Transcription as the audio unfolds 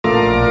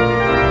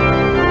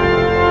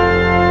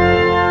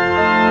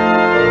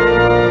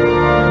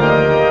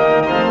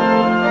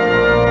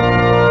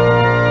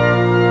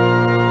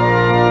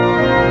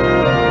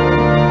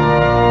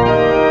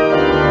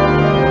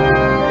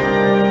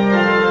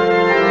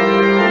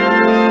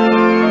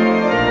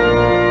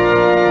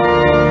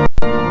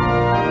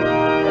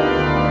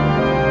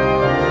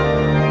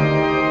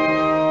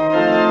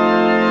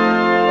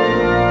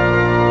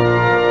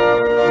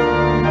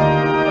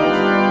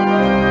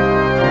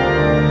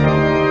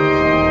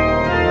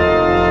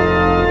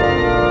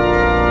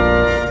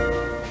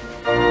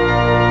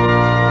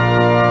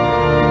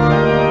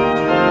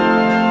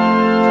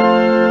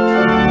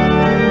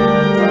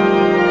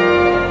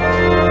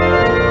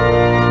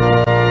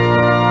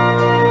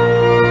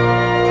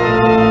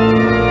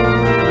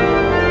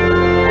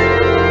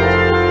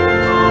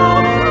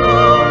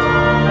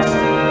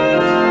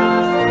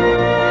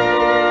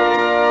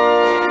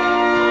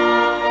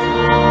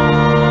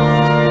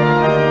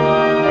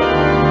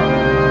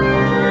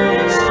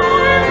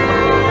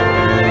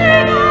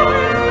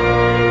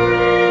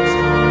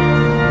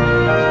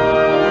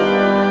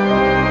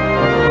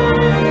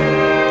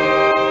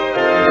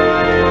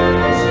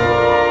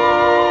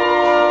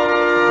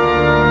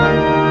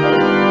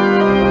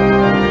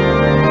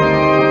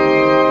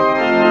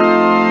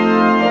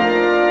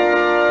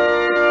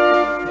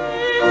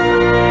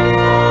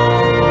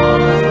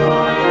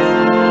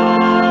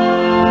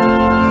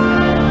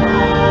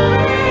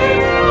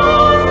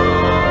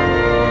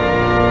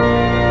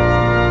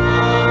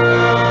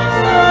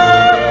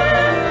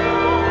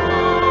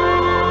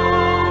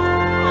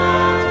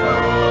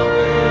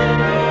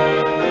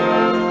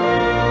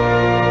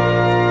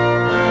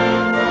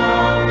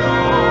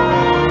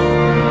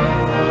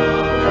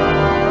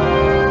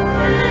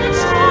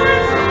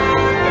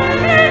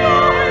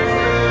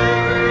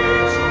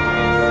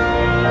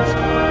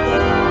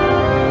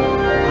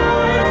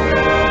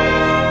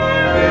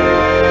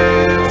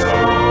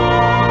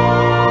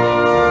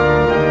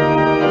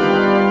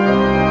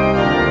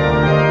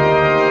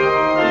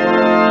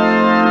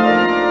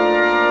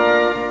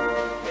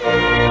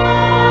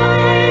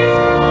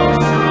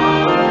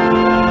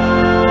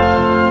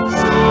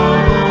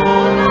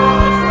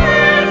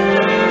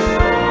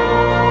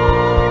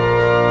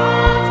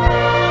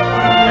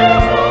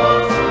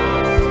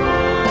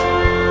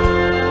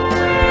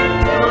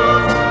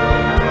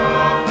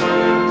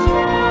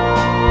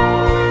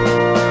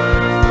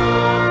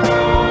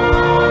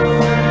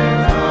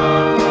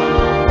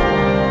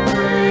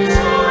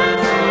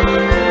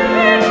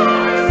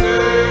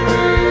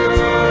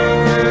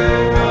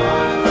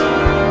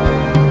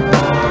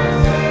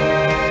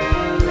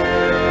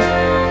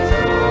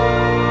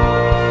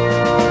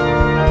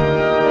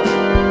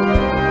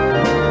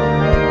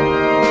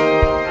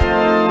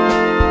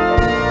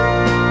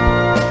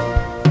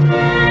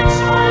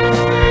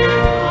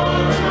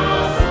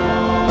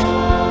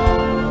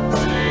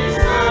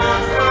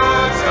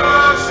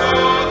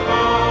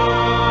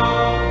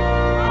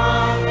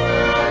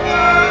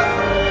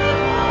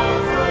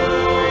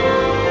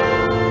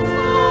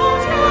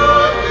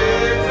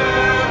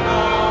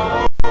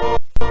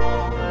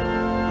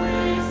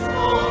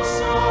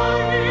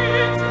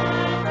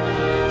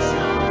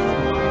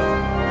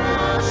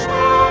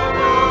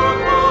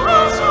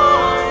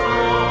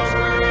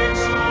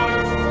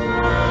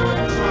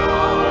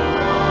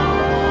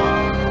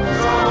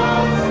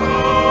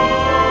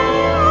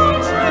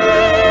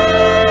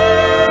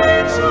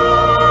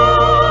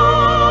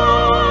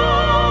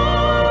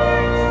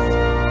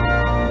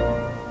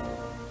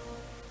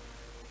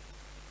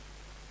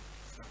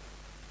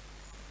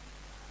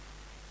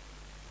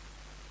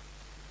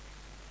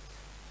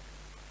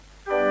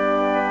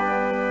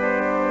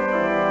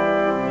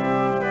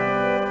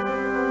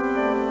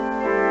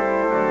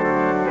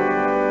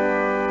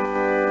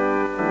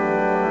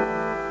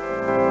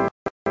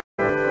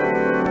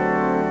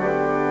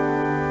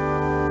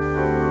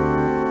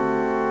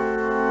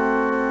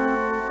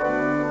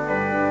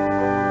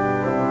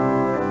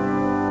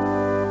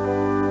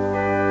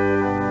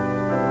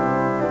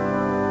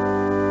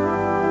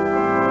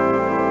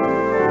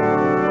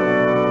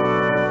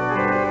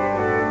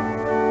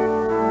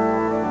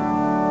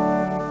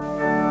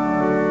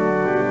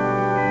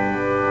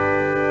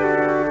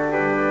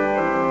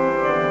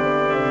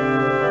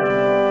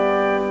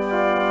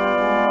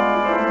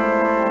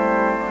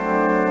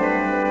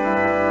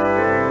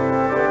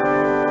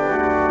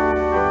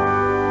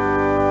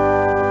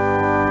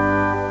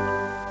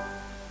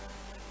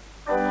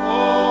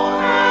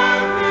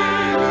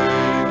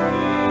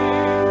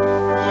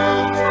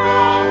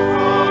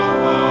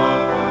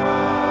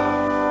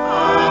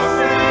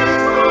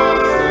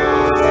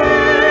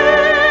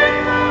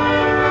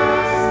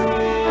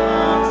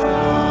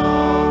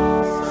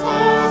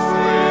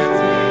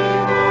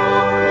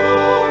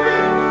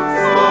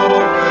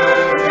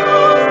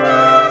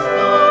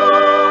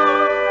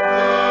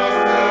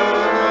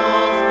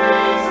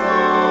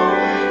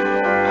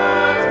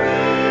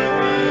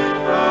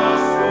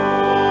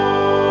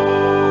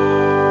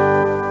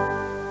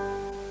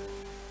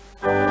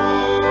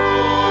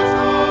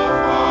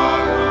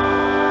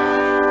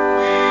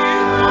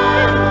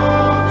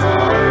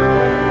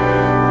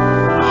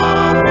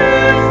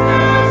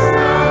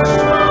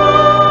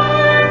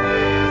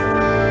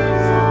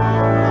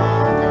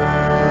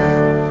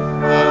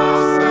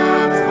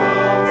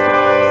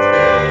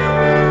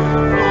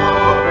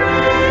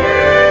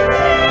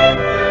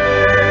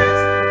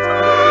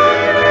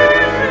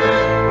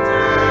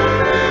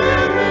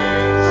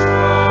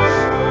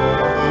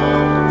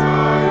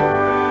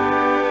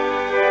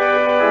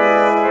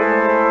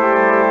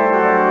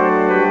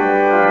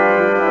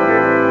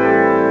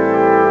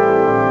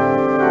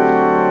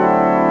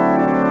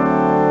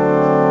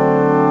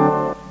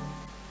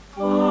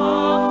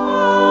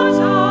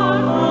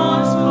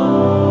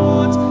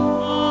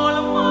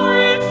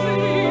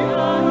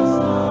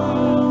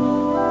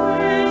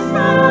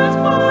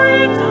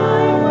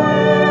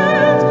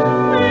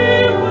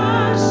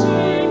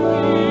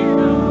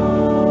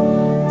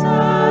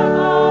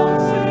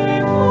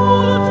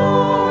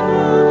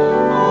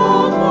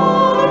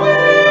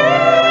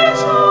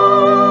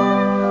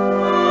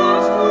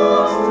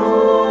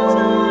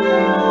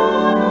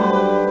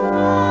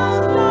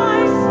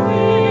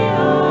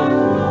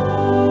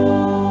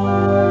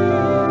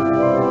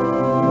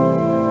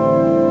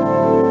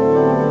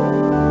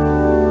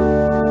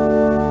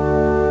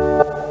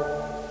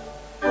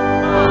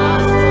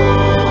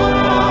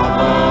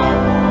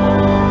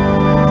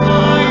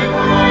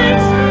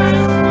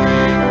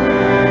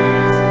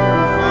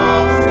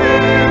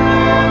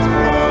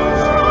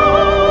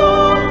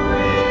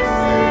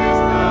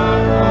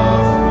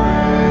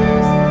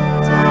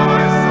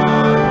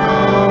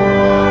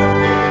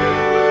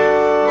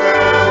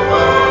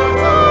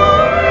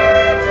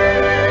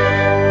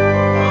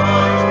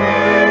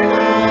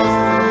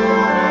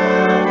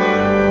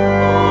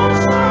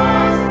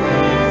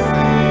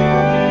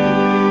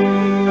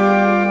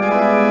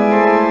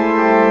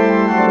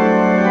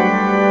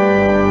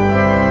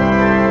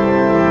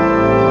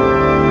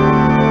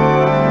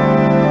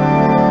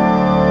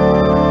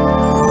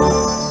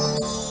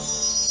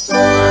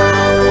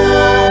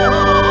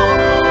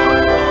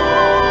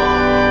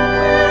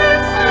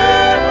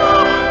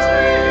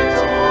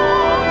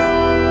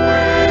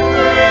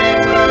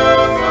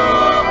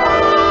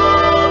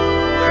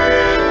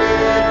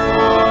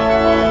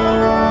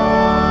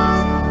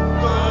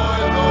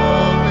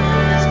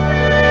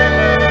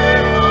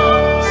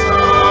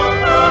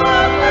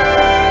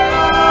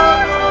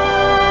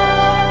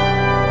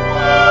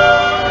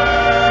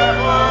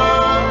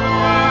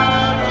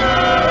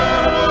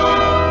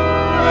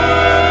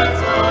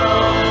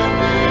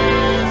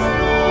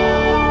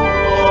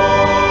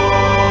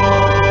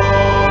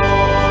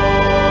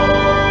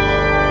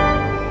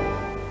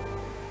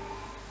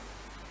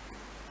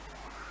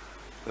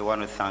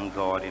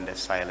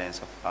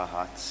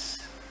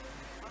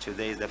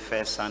Today is the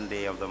first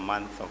Sunday of the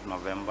month of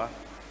November,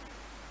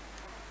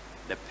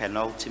 the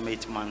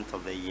penultimate month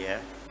of the year.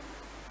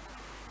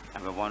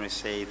 And we want to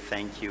say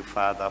thank you,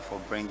 Father, for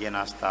bringing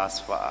us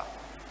thus far.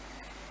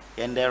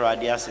 Yende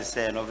Radiasi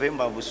said,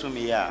 November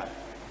Busumiya.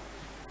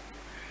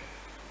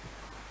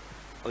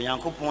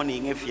 Onyankopon ni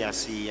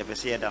ngefiasi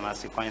yebese yeda na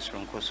se kwan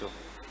soronkoso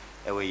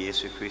ewe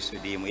Yesu Kristo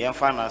di mu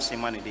yemfa na se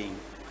mane din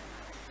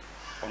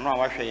ono a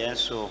wahwe yen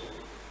so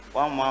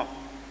wama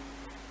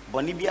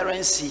boni biara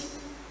nsi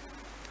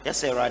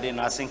yesa erade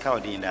na asenka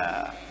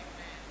odinda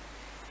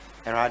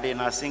erade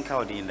na asenka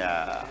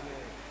odinda.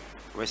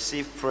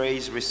 Receive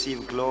praise,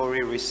 receive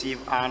glory, receive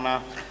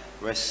honor,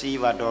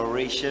 receive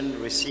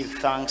adoration, receive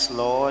thanks,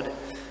 Lord.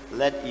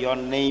 Let your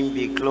name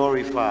be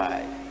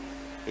glorified.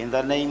 In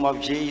the name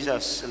of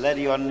Jesus, let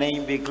your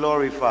name be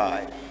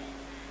glorified.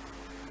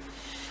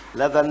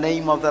 Let the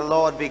name of the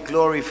Lord be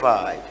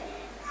glorified.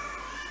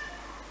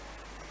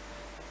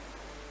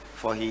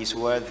 For he is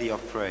worthy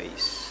of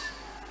praise.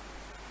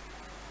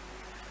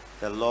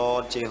 The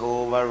Lord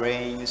Jehovah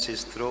reigns,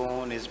 his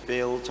throne is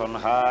built on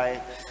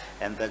high,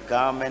 and the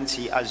garments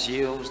he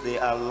assumes, they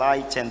are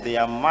light and they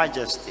are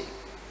majesty.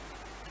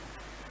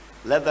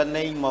 Let the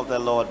name of the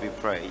Lord be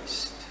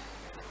praised.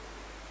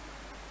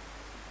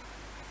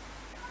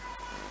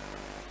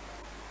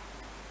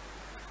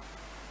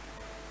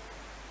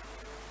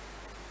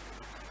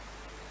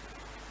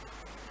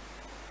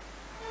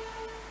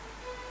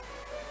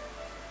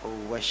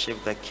 Oh,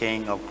 worship the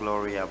King of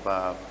glory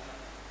above.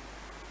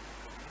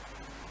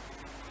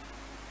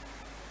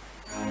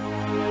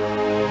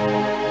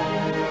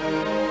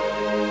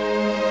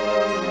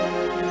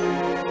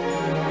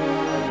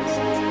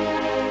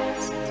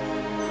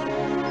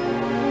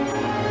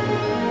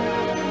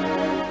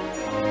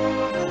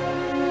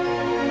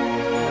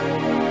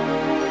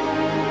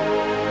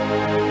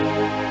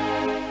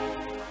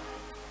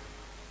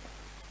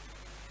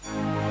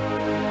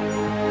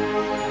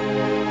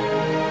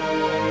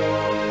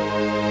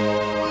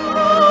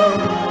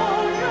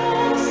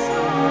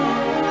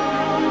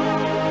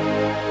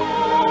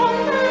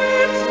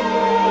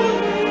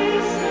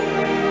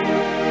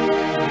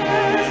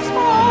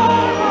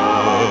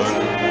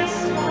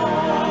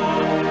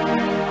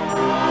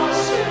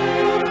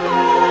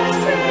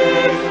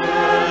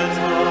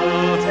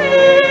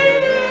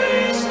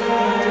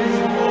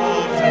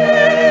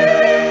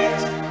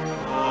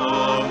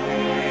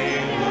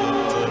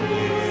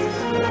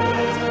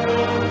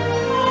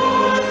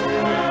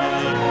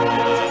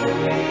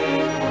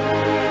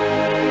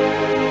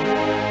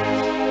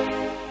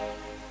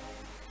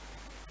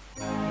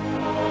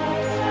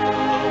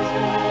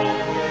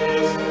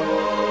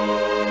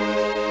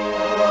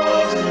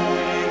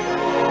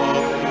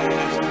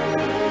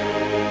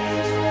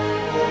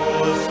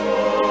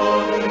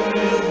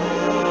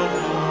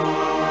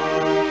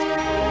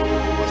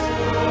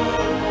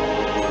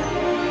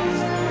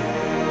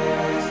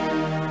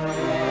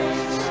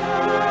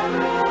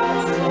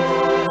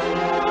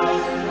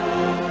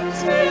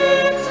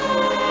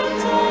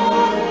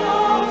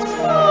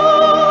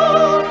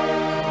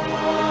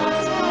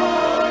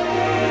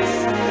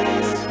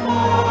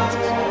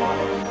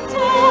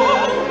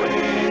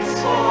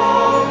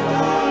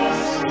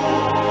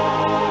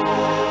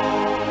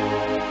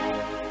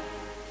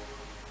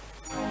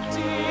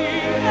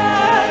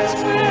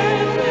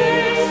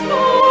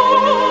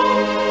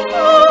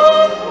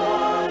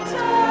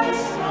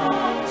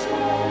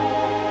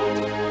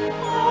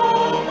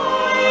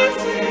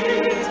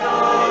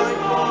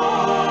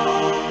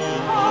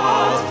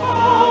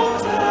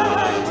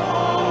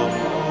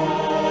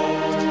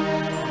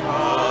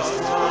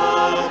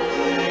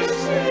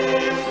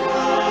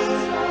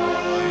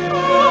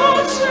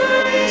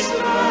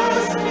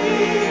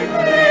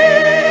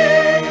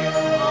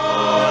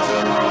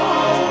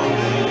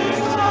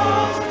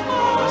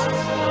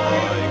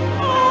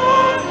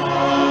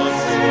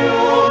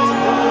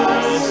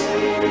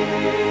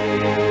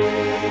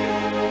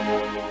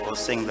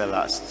 Sing the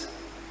last.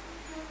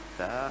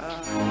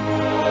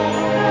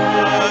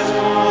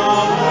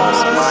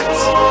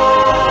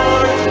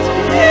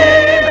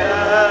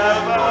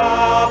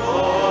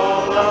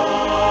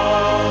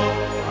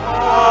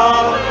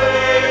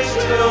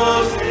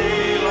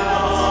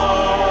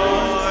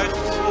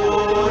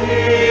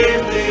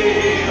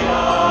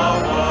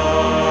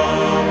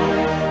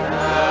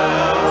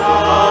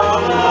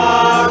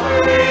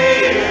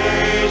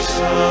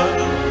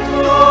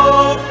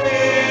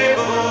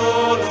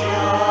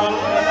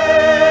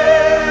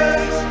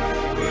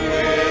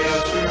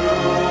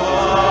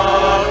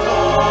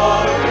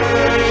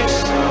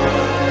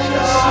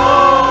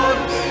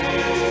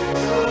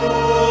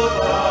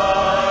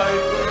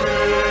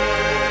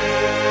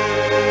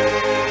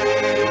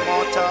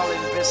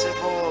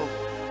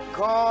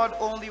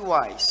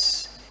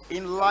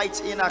 In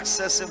light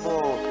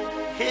inaccessible,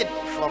 hid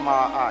from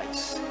our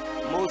eyes,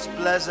 most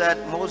blessed,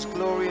 most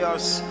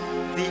glorious,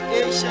 the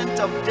ancient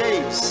of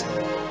days,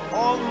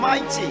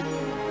 almighty,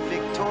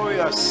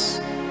 victorious,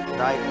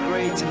 thy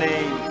great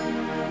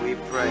name we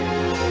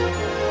praise.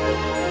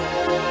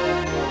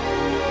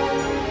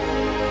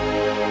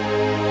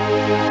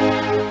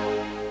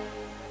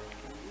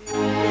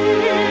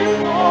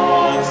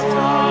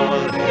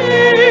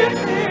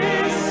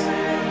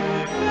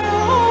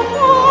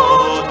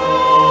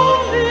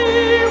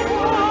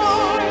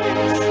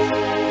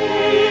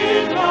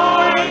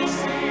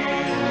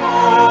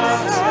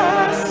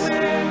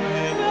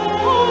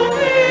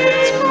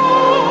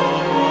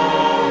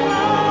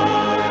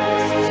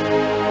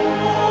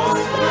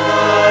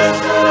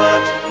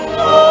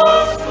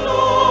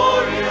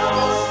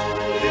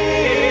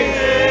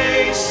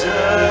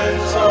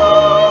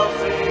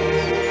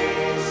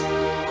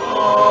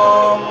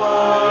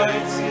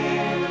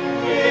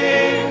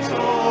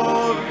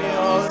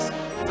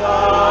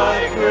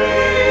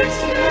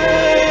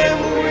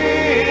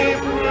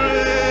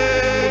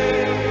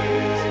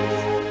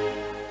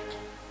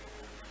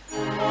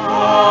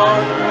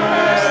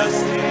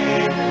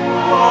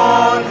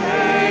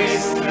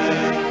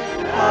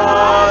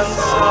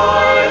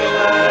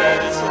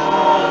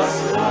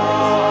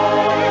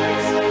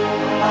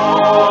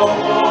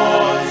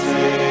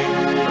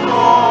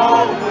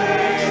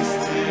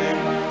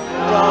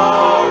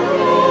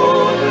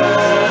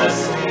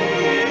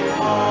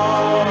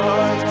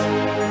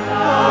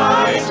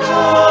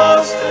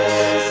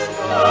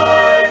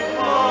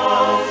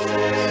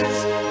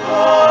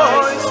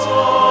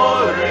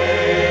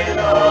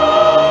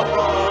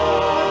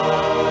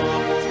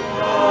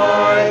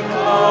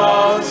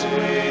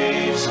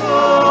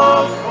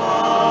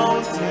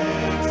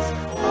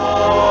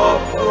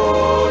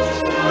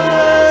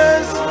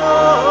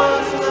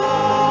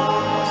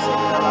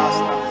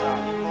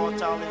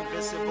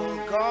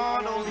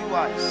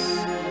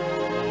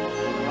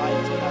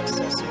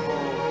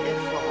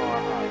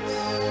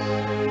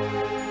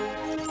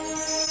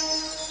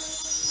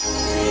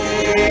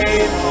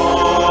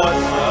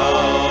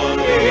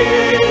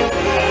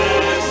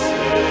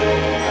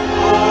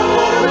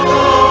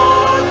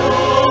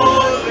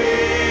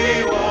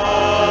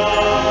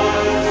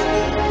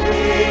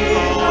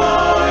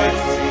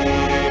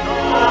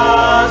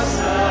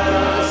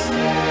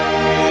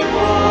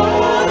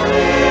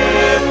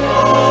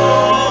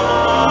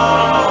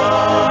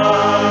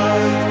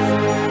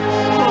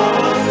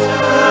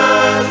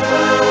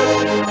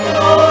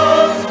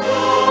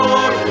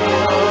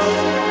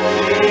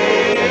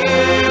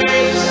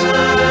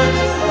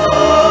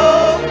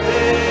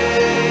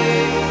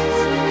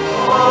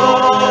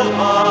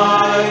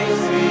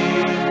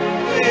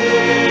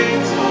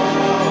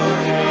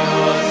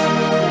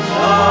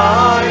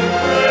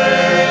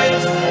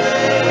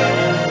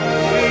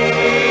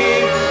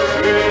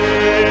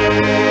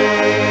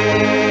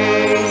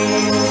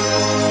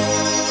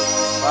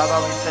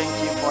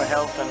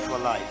 health and for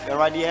life.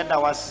 Eradi eda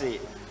wase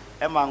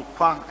ema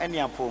nkwa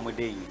ene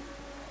apomuden.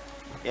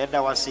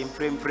 Eda wase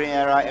mprempren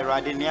era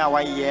eradi ne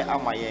awaye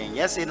amayen.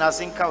 Yes na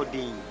sinka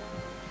odin.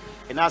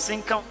 Ina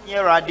sinka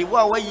eradi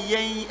wa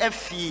wayen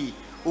afi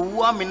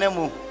owu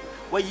amenamu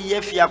wayi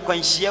afi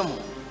akwanhia mu.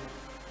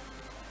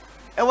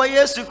 Ewa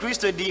Yesu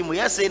Kristo di mu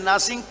yes na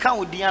sinka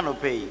odin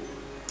anope.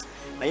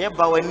 Na ye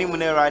ba wanim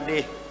na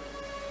eradi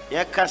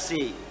ye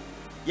kase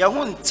ye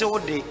ho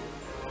ntewde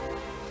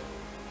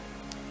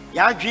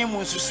ya dwen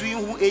mu nsusu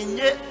ihu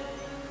enye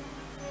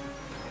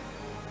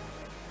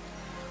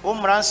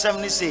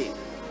omransam ni se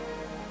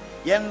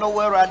ye no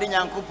wo Awurade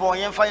Nyankopon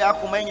ye mfa ya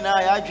akoma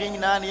nyina ya dwen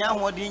nyina ne ya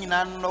hode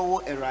nyina no wo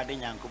Awurade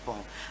Nyankopon.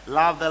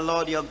 Love the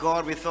Lord your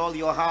God with all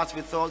your heart,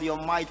 with all your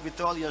might, with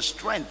all your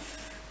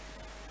strength.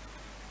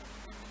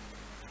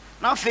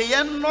 Now fe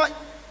ye no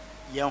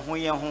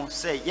ye ho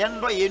say ye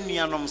no ye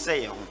nuanom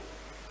say ye ho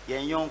ye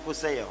yonko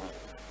say ye ho.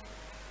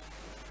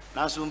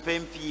 Na so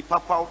mpempi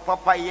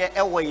papa ye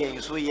ewo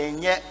yen so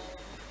yenye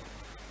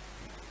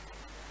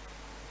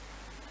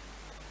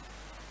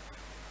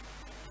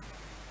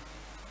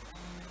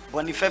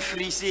boni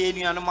fafiri se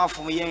enuanu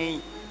mafom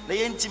yen na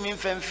yentimi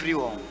mfamfiri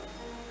won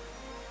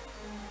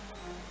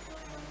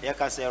ye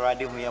ka se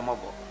Awurade hu ye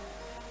mobo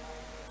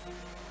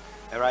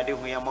Awurade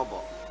hu ye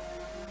mobo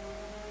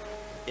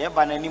ye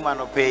banani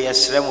manope ye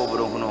srem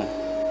obro hunu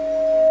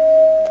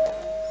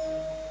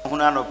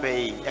hunu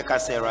anope ye ka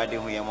se Awurade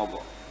hu ye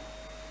mobo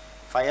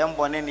Fayem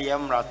bonin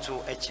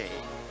yemratu eche.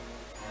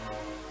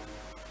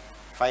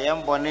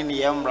 Fayem bonin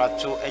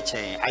yemratu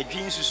eche.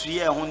 Adwin susu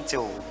ye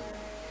huntew.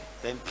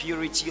 The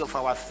impurity of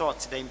our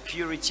thoughts, the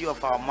impurity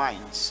of our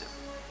minds,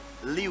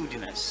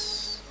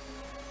 lewdness.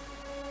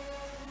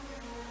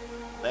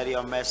 Let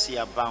your mercy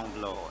abound,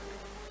 Lord.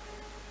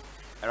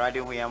 Erade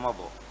hu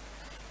yamabo.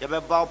 Yebe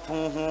ba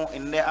pon ho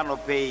enne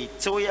anope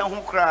tew ye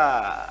ho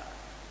kra.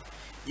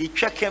 Yi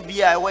tweka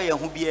bia we ye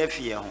ho bia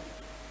afie ho.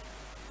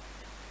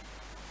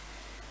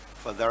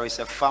 For there is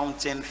a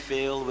fountain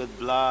filled with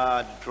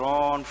blood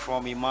drawn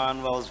from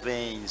Emmanuel's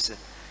veins,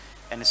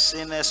 and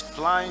sinners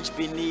plunged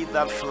beneath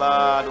that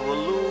flood will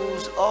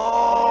lose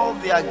all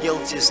their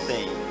guilty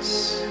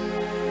stains.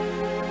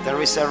 There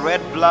is a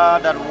red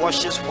blood that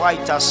washes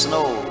white as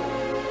snow,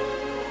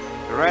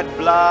 red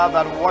blood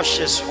that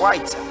washes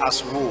white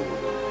as wool.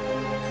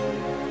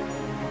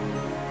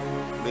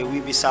 May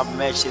we be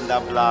submerged in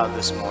that blood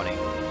this morning.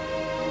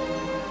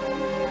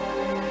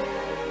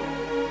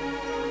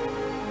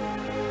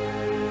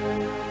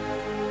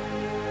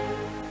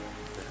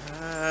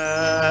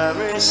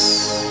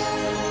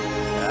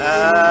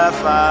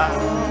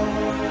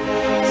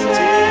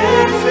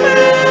 Still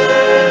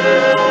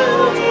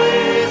filled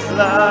with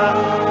love,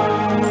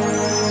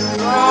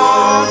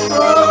 drawn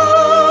from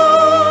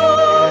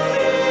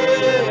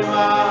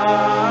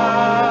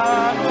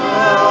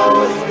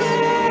Emmanuel's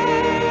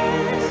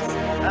veins,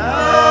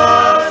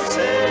 and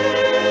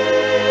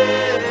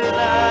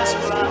sinless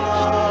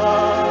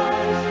blood,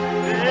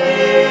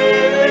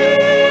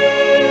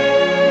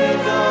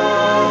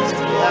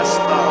 yes,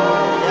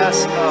 Lord, yes,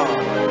 Lord.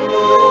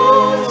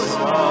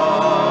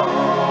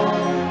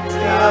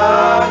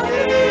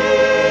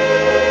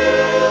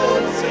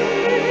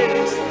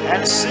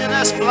 And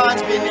sinners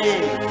plunged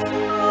beneath,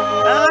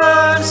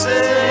 and sinners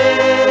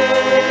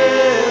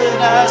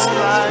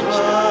plunged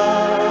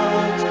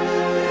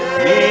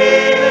beneath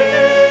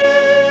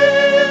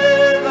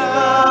the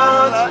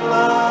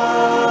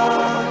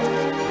flood,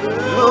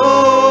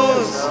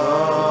 lose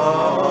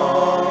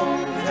all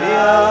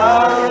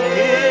their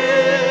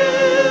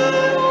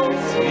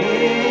guilty.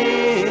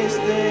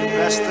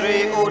 Verse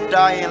 3, O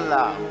dying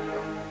Lamb,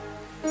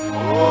 O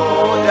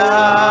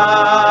dying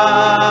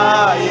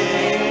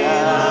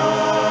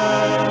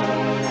Lamb,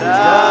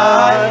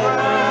 thy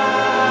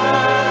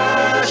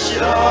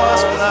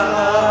precious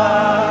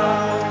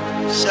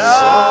blood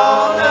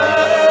shall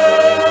never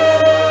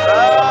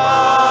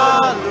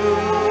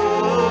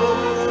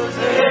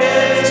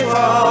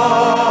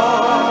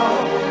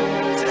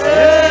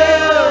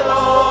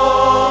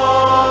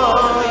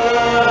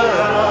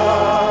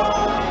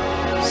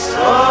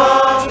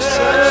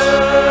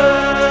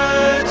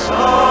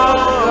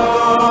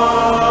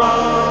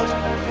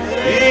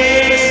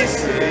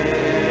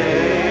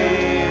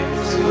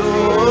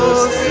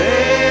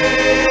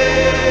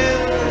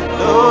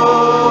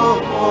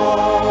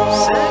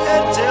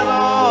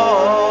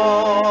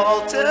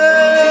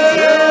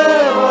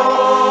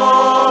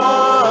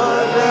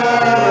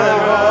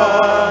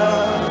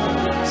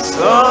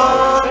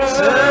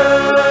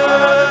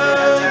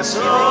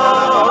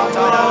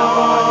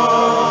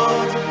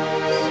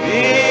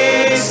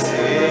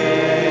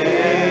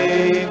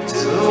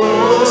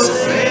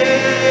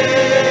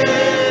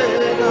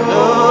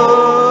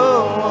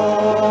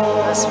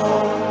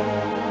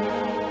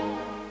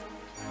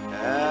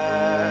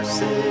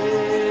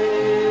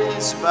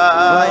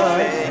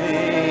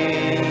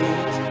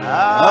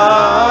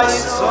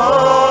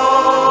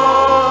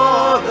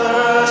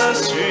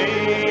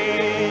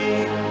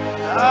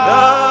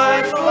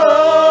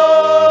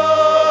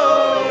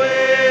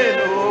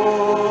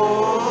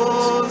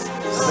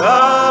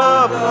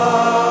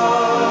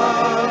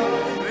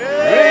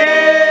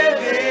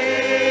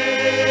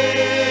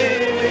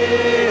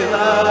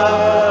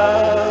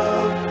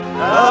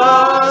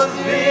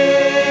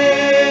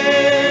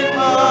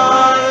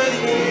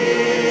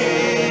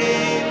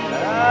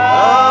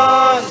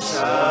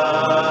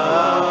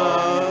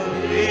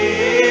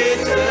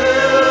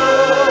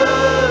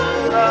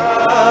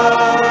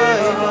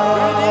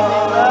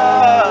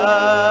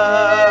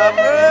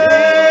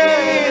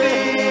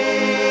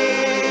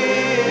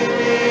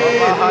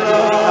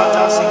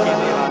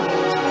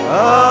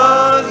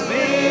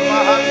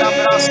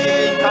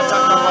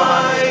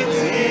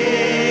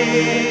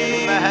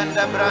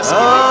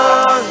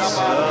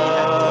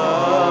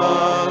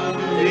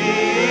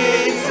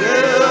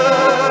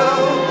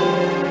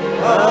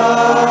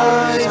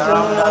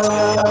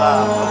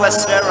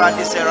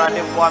Erade se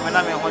erade boa me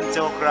na me honte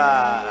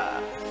okra.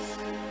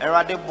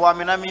 Erade boa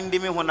me na me ndi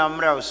me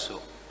honamra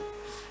so.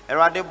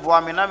 Erade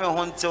boa me na me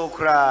honte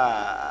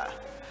okra.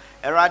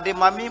 Erade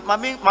mami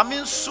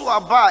nsu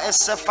aba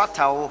ese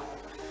fatawo.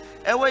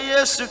 Ewe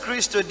Yesu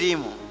Kristo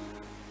dimu.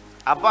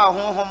 Aba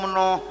honhom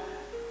no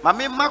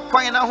mami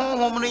makwan na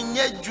honhom no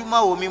nya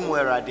djuma wo mi mu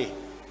erade.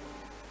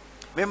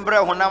 Membre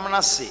honam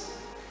na se.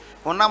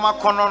 Honam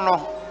akono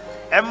no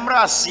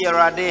emra se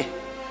erade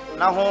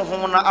na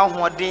honhom na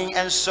ahoden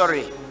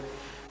ensori.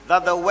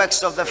 That the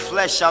works of the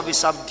flesh shall be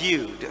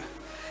subdued,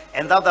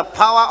 and that the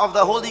power of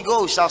the Holy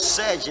Ghost shall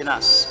surge in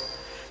us.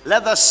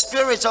 Let the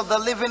Spirit of the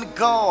living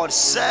God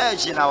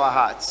surge in our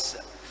hearts.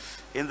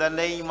 In the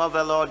name of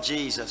the Lord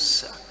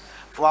Jesus.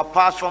 For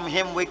apart from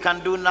him we can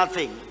do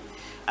nothing.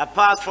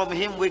 Apart from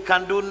him we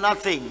can do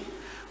nothing.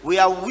 We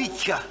are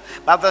weak,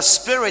 but the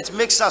Spirit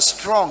makes us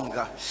strong.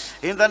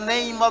 In the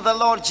name of the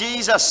Lord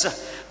Jesus,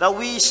 that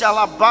we shall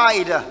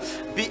abide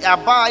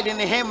in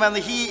him and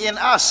he in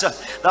us,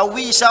 that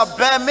we shall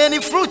bear many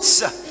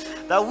fruits.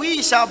 That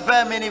we shall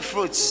bear many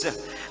fruits.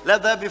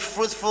 Let there be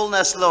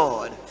fruitfulness,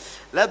 Lord.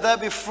 Let there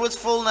be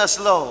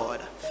fruitfulness,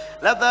 Lord.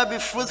 Let there be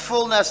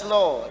fruitfulness,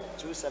 Lord.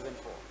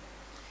 274.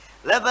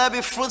 Let there be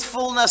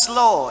fruitfulness,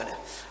 Lord,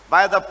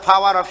 by the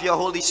power of your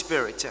Holy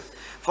Spirit.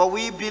 For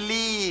we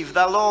believe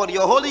that, Lord,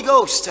 your Holy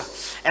Ghost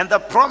and the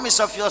promise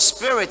of your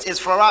Spirit is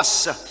for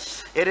us.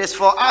 It is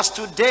for us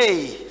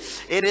today.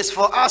 It is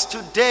for us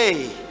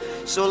today.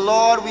 So,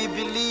 Lord, we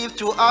believe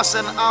to us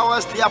and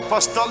ours the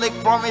apostolic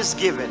promise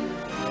given.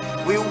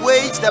 We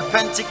wait the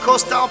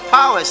Pentecostal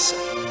powers,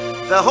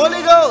 the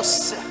Holy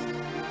Ghost,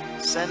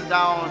 sent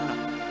down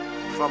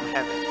from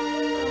heaven.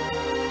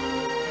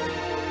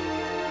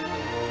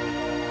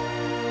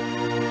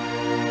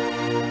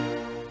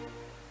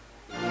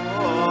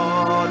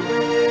 Lord,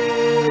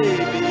 we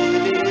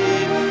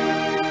believe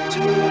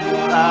to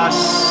us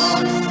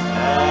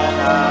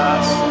and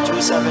us.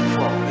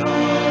 274.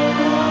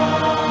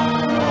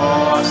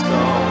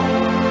 Apostolic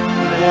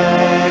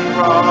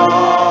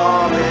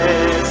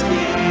promise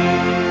keep.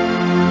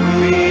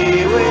 We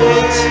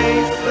wait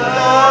the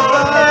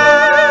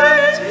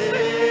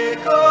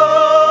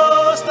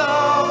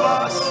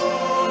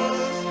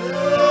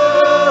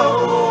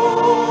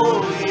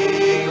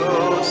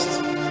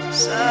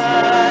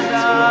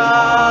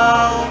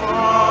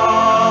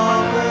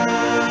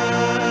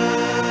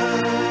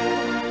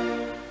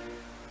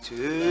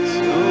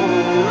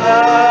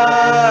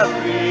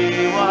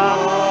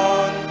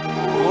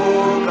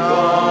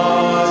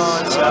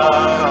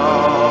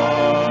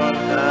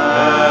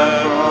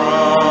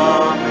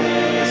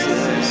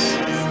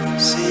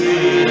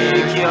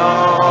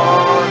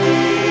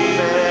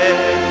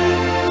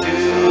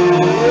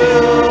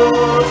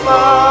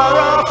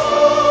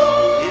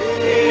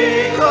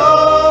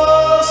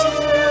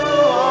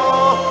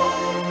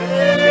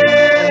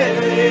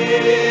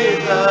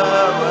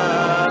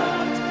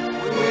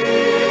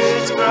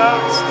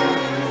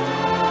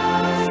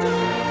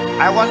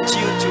I want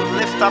you to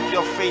lift up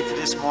your faith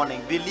this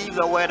morning. Believe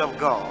the word of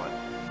God.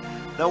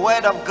 The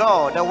word of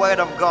God, the word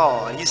of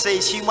God. He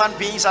says human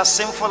beings are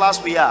sinful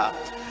as we are.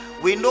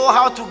 We know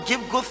how to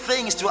give good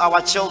things to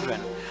our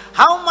children.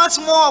 How much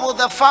more will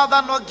the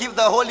Father not give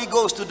the Holy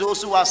Ghost to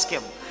those who ask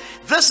him?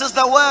 This is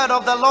the word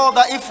of the Lord,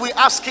 that if we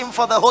ask him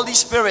for the Holy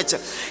Spirit,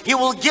 he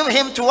will give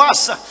him to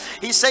us.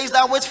 He says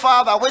that which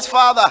father,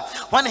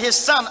 when his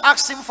son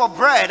asks him for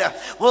bread,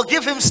 will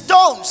give him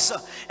stones.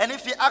 And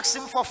if he asks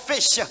him for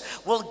fish,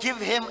 will give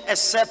him a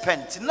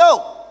serpent.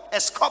 No,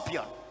 a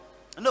scorpion.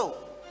 No.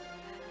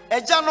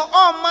 If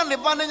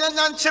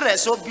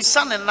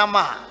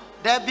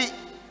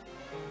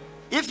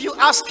you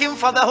ask him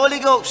for the Holy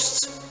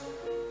Ghost,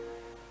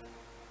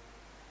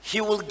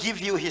 he will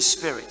give you his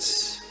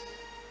Spirit.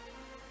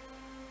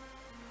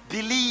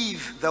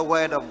 Believe the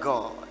word of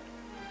God.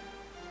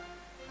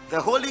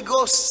 The Holy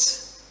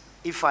Ghost,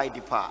 if I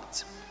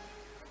depart.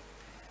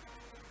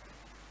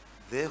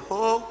 The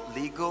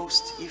Holy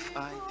Ghost, if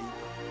I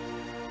depart.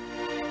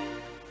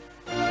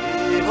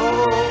 The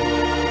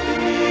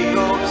Holy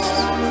Ghost,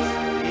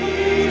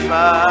 if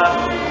I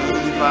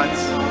depart.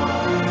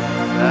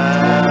 The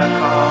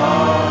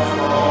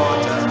Comforter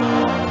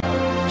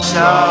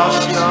shall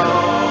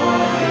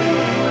surely,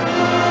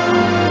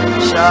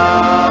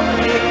 shall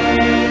be.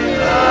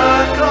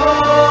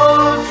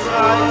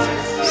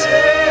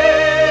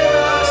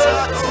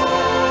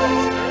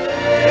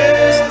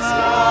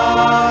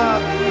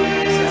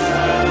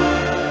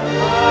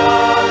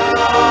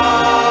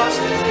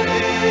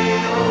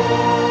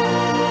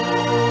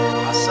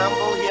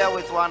 Assemble here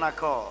with one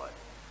accord.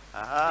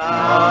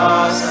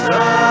 Assemble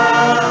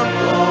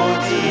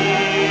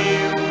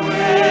here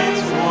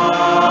with one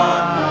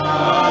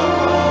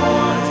accord.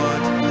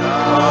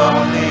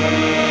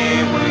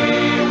 Only we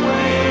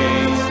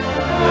wait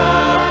the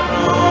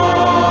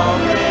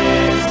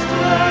promised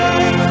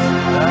grace,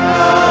 the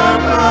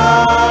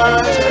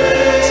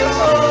purchase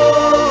of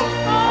the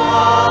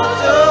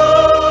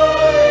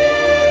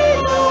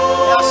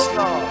yes,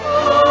 Lord.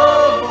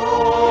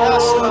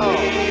 Yes, Lord.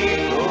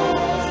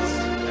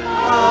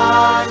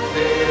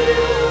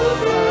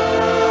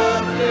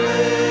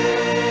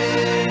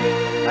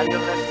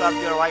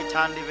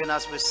 hand even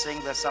as we sing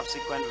the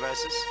subsequent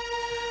verses.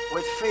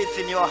 With faith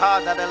in your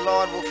heart that the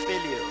Lord will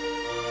fill you.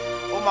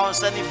 Mama,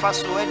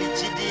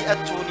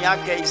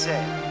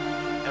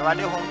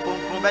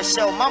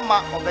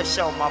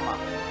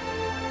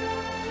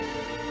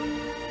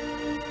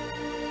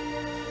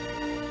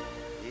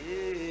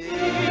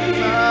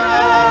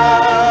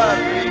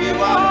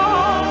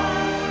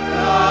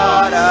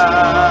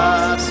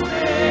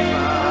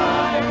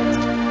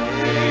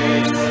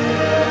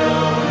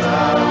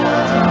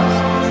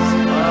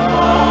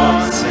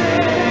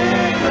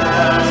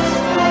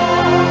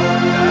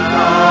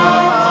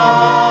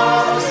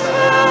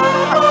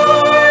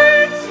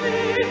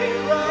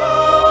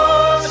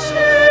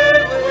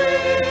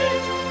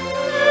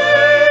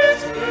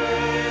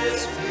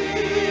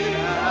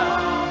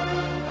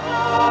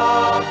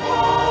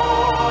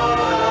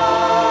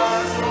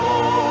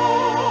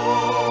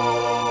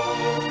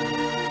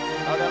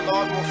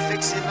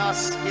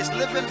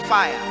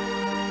 fire,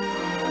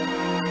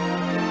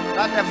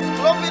 that the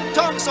cloven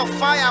tongues of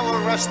fire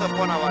will rest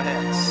upon our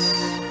heads.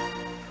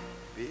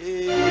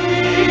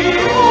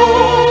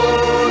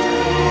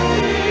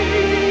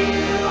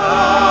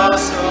 Our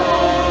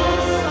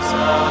souls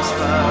are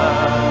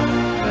found,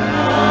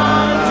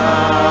 and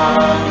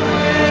our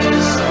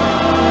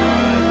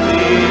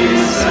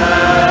descends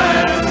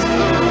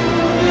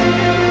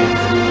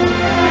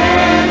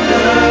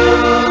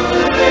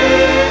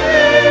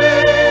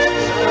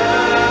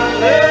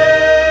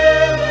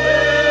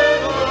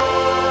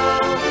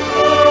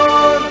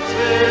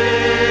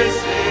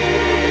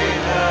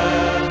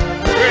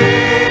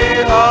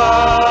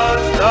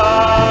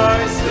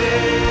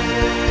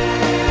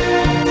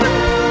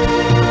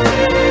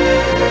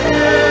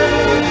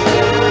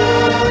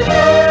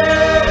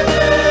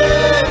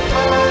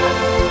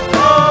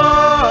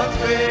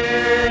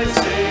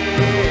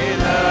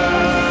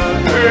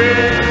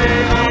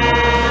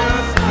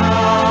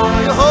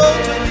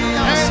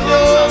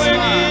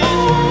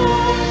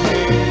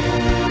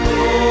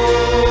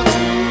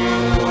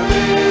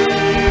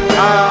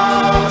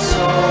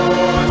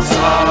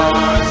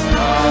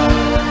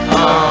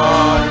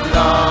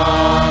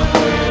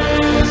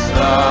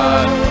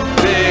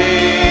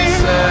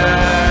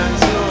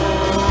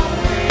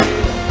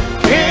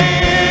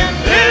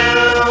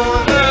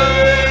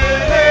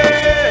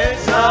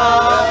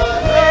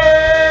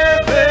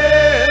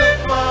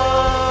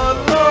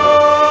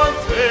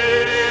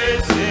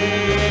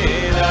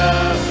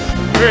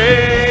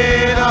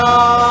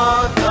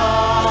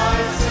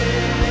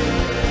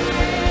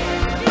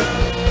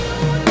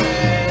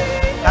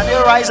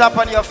to rise up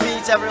on your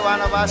feet, every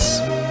one of us.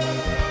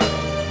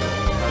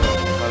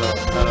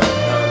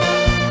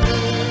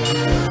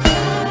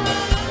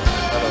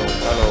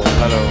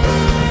 Hello.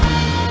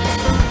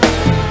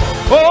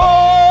 Oh,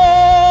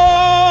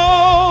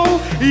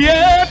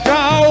 yeah,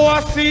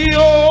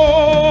 Tawasio.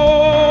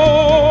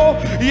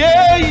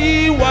 Yeah,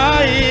 you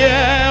are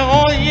here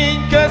on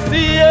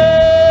Incasia.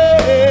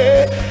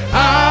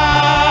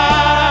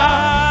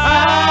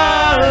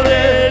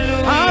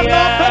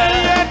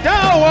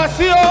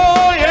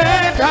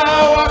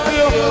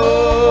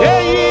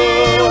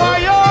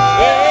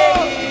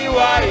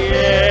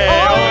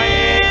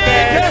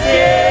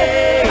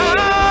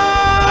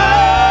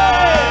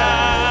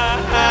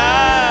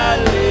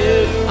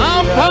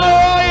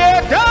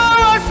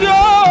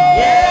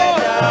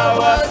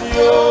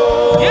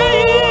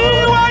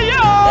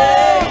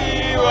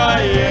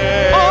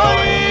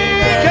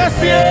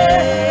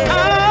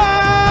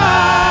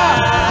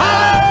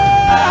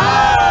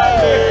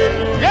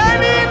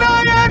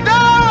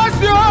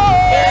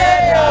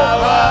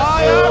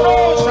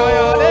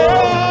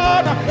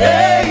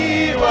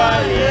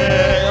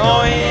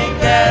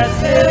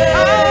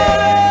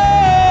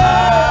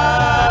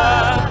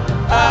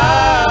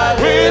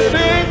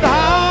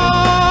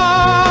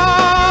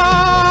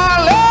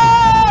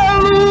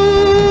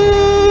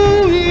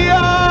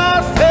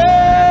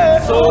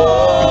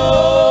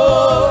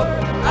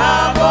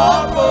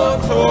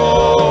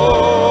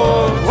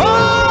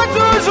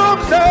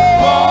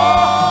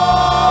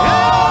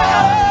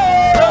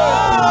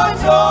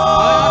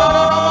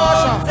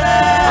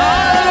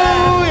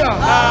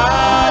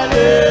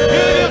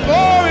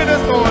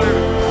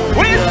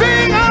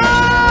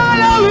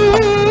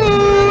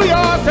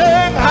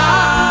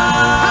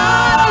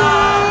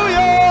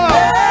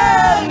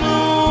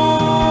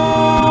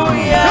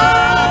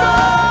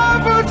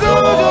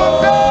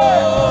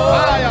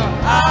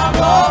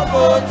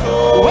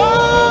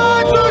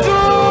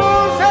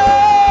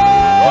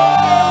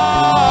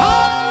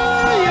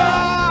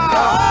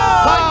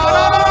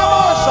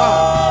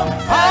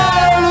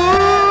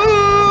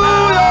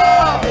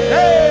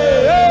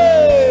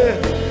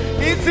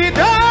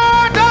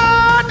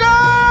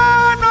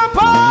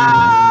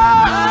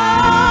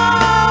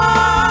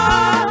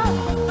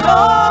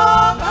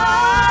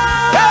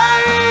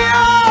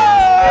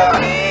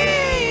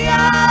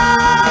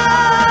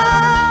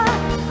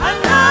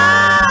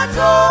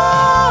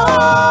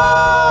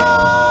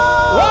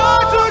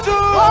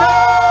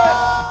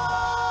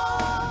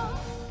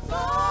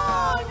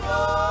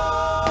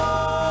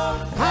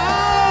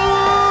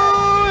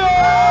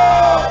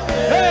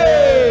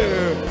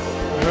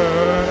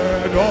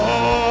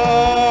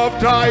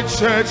 thy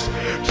church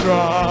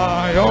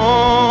triumphant.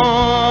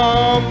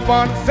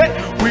 Say,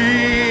 we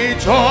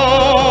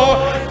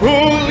joyfully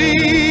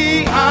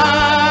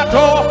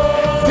adore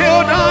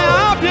till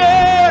thou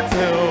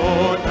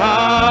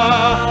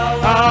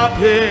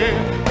appear,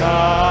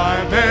 thy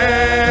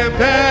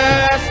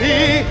members he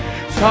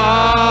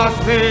shall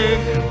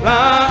sing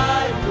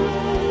like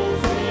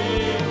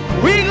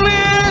we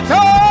lift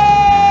us.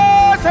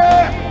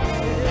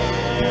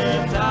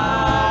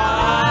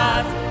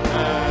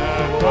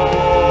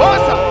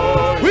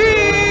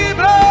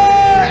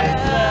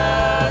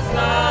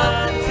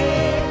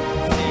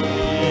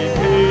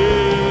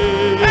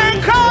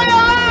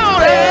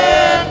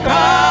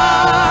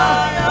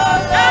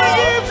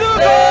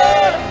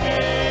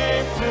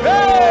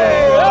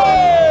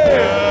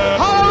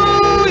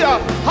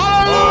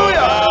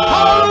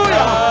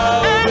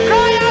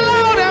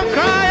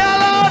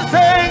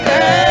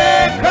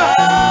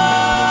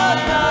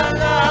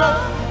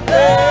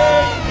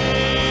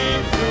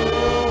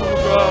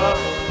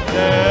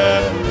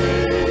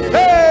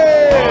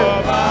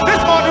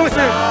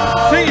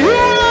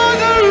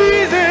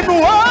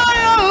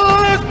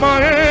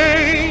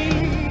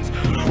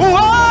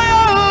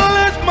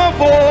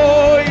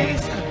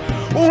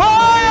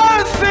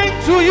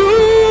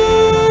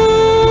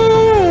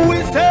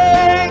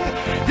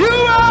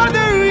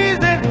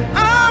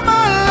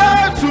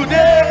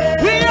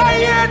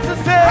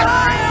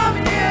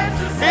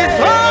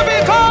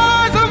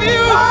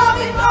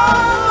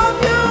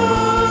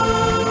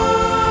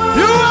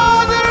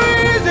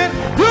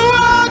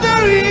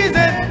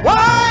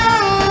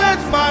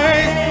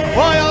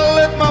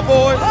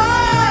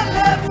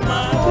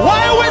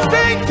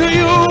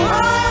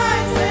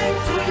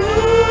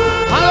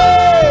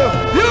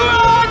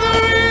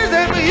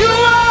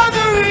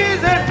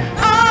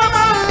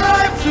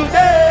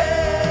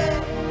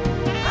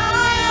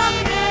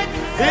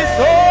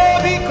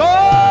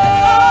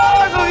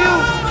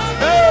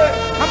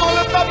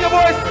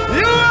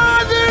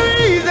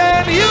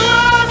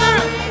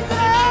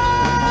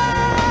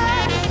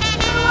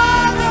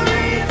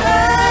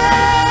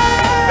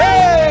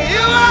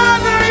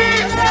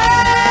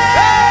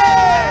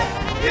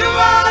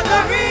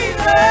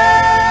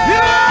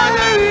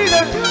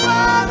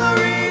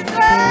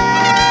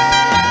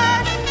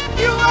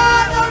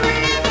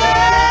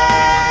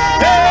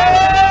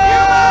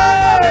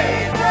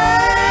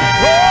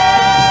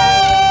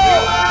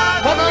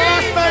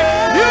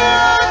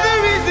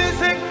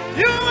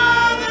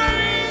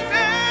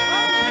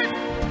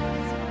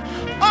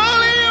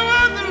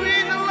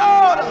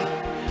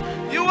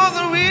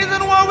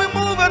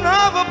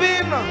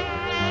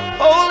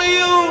 Only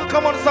you.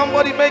 Come on,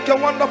 somebody, make a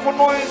wonderful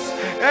noise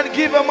and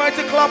give a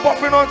mighty clap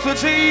offering unto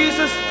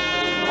Jesus.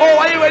 Oh,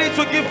 are you ready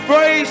to give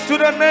praise to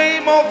the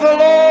name of the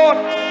Lord?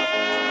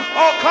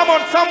 Oh, come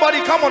on,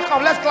 somebody, come on,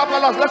 come. Let's clap,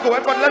 let's go,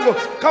 everybody, let's go.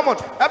 Come on,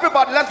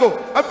 everybody, let's go.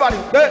 Everybody,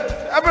 hey,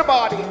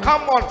 everybody,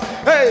 come on.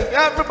 Hey,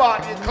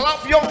 everybody,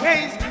 clap your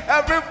hands.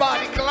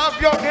 Everybody, clap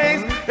your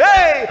hands.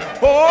 Hey,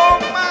 oh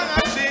my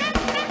God.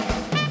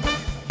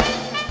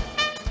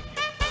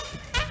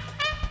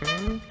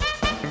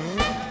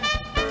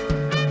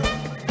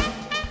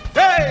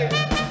 Hey,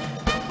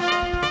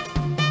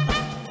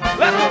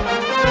 let's go.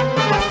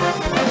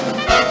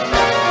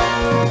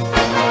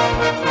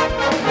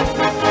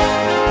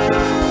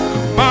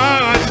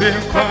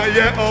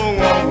 Quiet on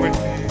one way.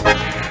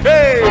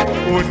 Hey,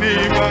 Oni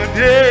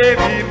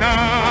Madena,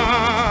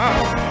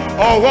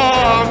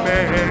 oh,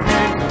 man.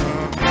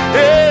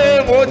 Hey,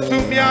 what's to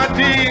me? I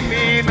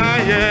didn't know.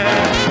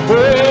 Oh,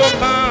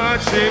 my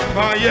ship,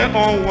 quiet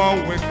on one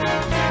way.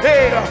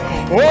 Hey,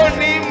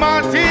 Oni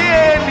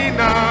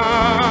Madena,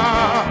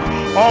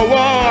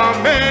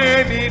 oh, man.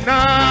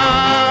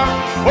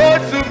 Oh,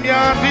 to me, I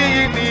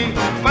didn't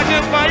know.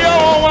 Magic fire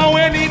on one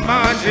way,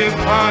 magic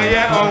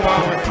fire on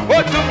one way.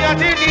 Oh, to me, I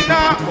didn't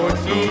know. Oh,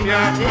 to me, I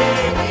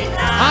didn't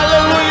know.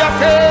 Hallelujah,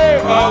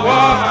 say, oh,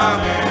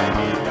 amen.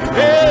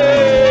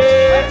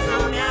 Hey,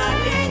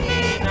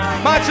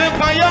 magic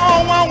fire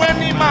on one way,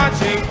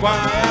 magic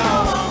fire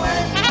on one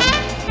way.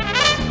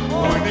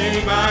 Only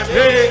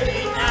magic.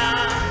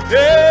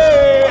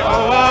 Hey,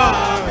 oh,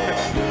 amen.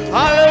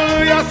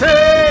 Hallelujah,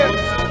 say,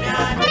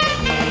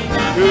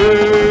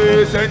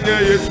 hey, send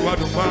yes, what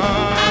the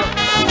man.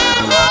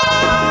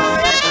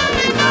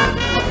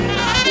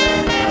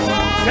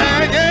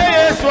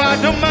 Yes, what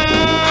the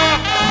man.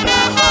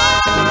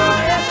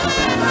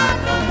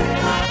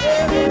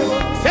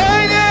 Say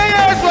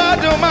yes, what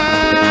the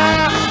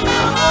man.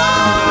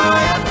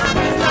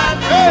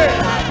 Hey,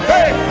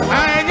 hey, I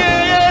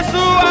yes,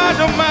 what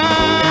the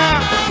man.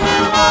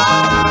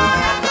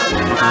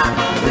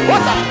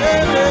 What's up?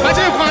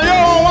 Magic fire,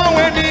 one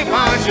when the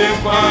magic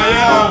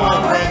fire.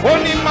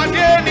 Only my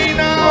daddy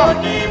now.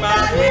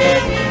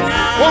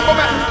 One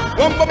moment.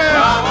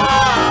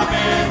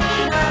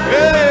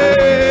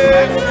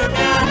 Hey,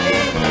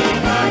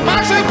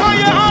 magic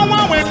fire,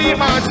 one when the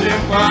magic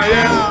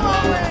fire.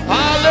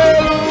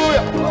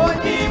 Hallelujah.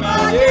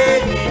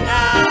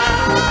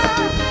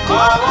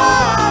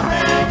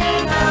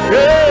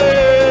 Hey,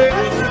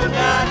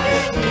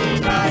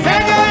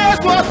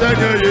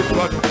 Yesu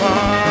aduma.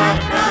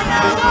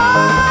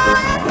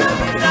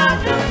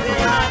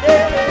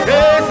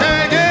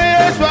 Senye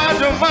Yesu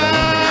aduma.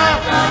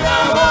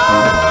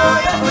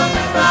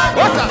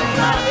 What's up?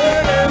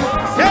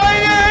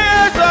 Senye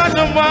Yesu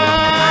aduma.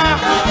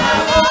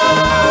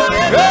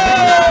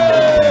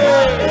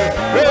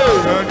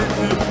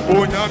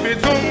 Onyami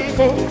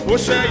tumfo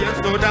oshe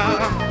yesoda.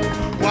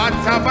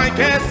 Wataba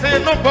kese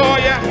no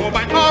boy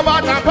oba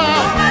tapa.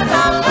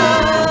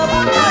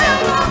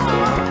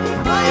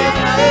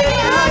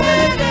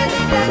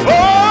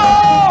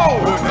 Oh,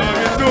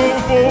 onyami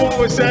tumfo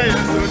oshe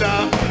yesoda.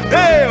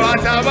 Hey,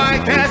 wataba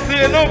kese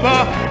no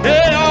boy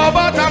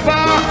oba tapa.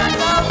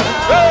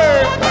 Hey,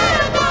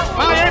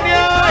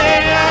 ayenya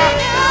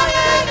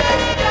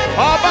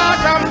oba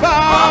tapa.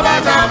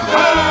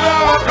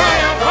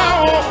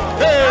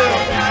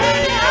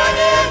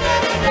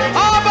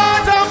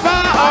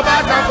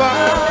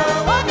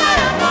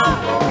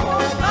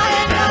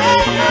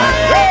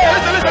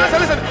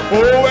 Listen.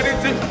 Oh,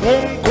 anything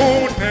won't go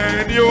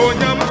and you're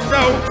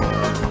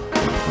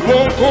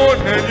won't go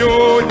and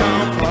you're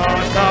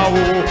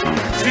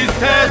she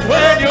says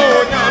when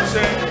you're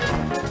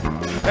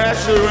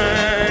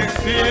assurance,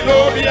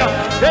 Silovia.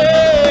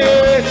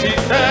 Hey, she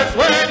says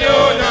when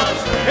you're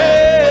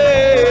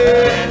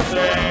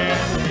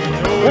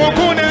won't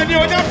go and you're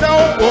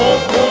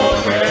won't go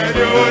and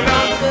you're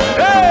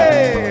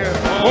hey,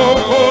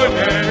 won't go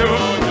and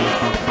you're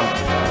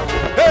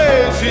hey,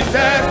 she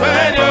says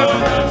when you're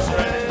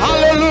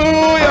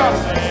hallelujah.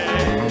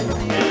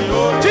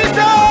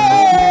 Jesus.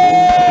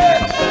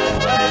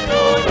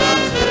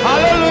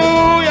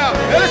 Hallelujah.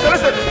 Hey,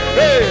 listen.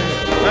 Hey,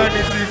 and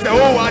it is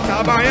oh what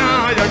abaya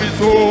ya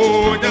biso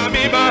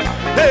nyamiba.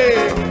 Hey,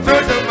 so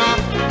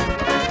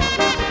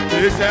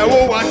he said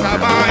oh what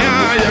abaya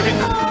ya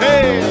biso.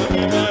 Hey.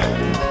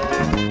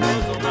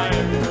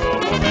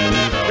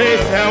 He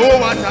said oh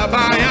what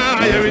abaya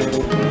ya biso.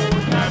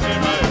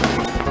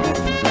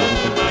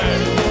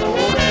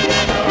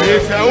 He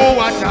said oh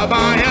what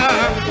abaya.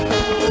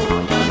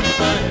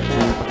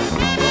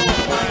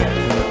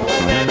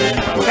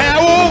 Hey,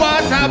 oh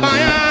what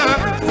abaya.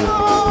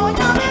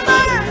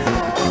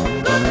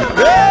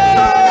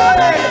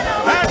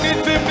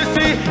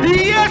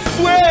 Yes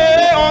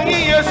way on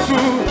Yesu.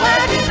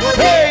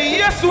 Hey,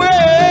 yes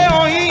way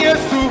on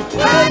Yesu.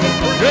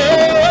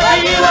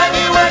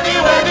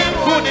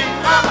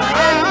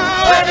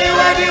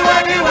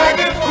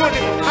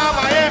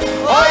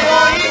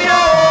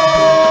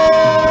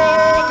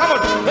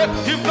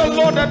 Give the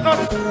Lord that not.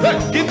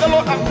 Give the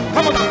Lord.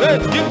 Come on.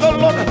 Give the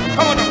Lord.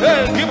 Come on.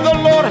 Give the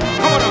Lord.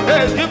 Come on.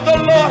 Give the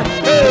Lord.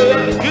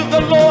 Give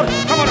the Lord.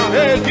 Come on.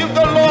 Give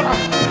the Lord.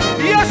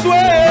 Yes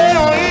way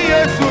on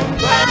Yesu.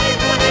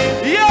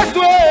 Yes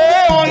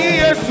way on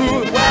Yesu.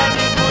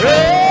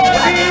 Ready.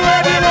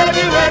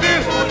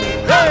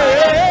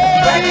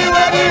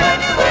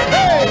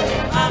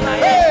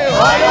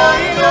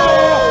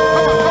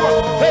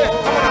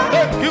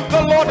 Give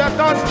the Lord that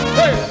dance.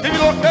 Hey, give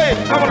the Lord. Hey,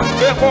 come on.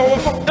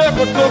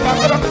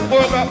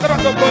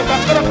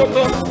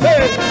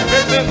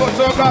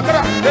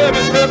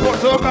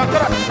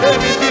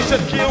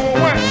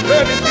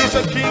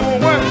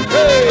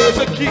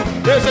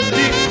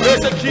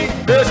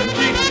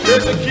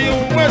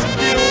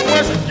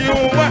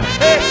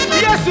 Hey,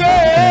 yes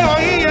way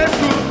on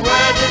Yesu.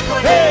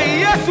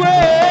 Hey, yes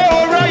way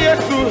on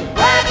Yesu.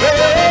 Hey,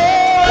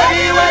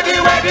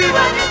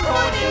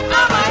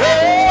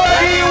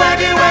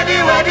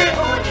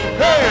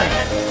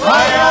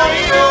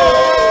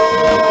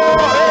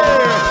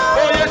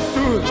 oh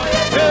Yesu.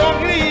 Hey,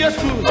 only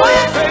Yesu.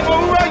 Hey,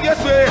 oh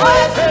Yesu.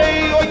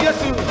 Hey, oh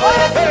Yesu.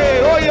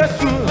 Hey, oh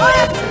Yesu.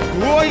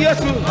 Oh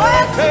Yesu.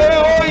 Hey,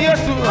 oh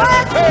Yesu.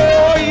 Hey,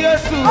 oh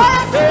Yesu.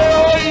 Hey,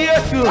 oh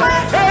Yesu.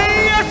 Hey,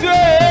 yes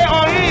way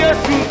on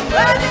Yesu.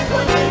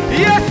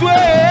 Yes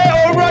way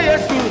over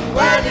Yesu.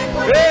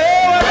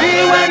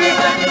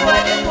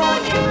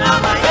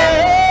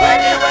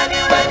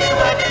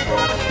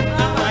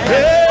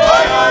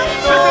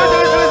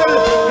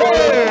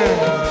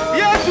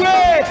 Yes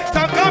way.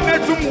 Sakame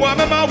tumwa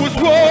mama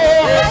wuswo.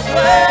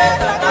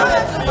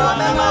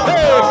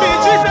 Hey,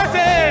 Jesus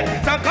say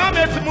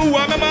sakame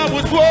tumwa mama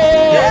wuswo.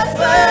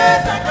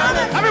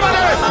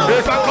 Everybody,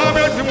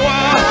 sakame tumwa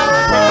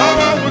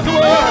mama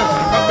wuswo.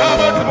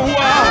 Sakame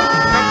tumwa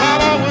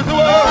mama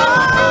wuswo.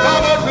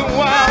 Sakame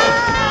tumwa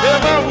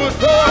mama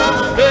wuswo.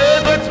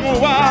 Ema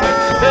tumwa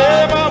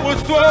ema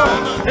wuswo.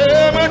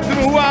 Ema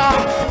tumwa.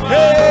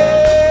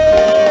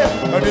 Hey,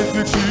 and it's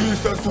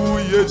Jesus who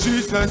is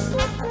Jesus.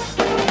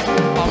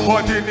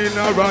 According in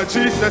our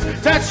Jesus,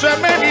 touch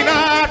me,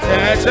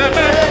 touch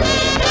me.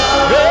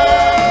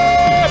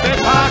 Hey,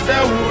 because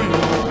who you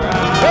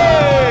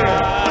hey,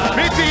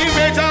 me team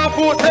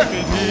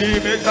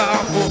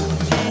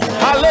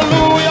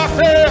hallelujah,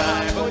 say.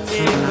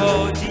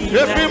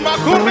 If we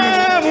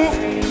makumemu,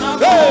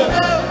 hey,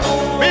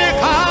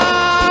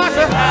 because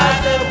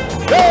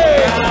hey,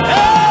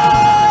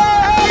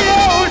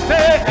 you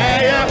say,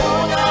 hey,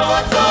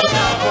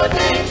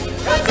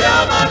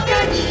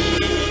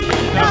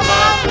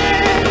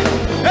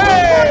 hey.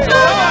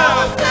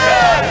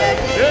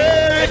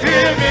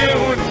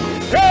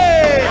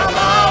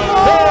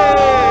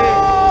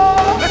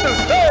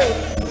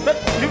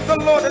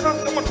 Lord.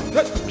 Come on.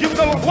 Give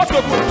the Lord. What's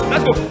your good?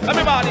 Let's go.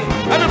 Everybody.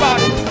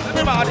 Everybody.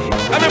 Everybody.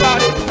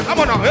 Everybody. Come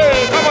on now.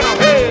 Hey, come on now.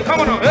 Hey, come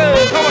on now. Hey,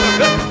 come on now.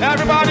 Hey.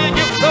 Everybody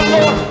give the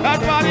Lord.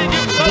 Everybody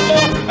give the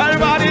Lord.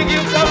 Everybody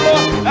give the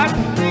Lord.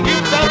 Everybody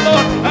give the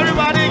Lord.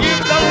 Everybody give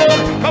the Lord.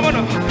 Come on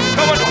now.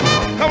 Come on now.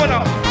 Come on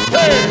now.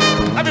 Hey,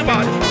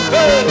 everybody.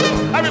 Hey,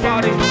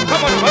 everybody.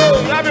 Come on now.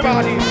 Hey,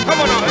 everybody. Come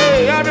on now.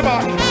 Hey,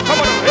 everybody. Come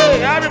on now.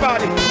 Hey,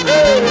 everybody.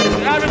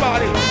 Hey,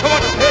 everybody. Come on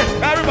now. Hey,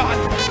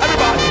 everybody.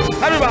 Everybody.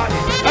 Everybody.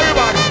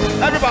 Everybody.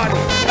 Everybody.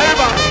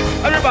 Everybody.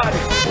 Everybody.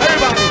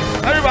 Everybody.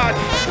 Everybody.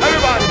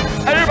 Everybody.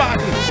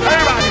 Everybody.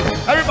 Everybody.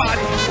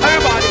 Everybody.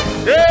 Everybody.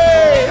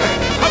 Hey,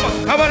 come on.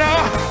 Come on now.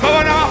 Come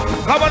on now.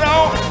 Come on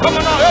now. Come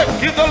on now. Hey,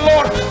 give the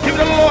Lord. Give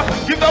the Lord.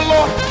 Give the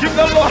Lord. Give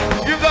the Lord.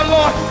 Give the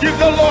Lord. Give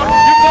the Lord.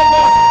 Give the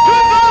Lord.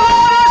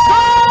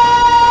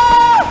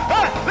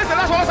 Listen,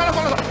 that's what.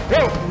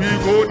 Hey, we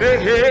go to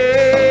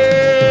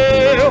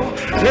hail,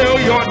 hail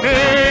your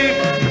name.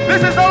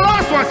 This is the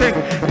last one. Sing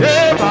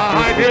day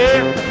by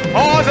day,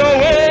 all the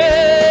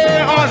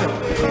way,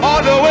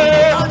 all the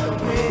way.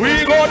 We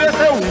go to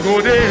hail,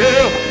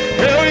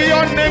 hail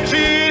your name,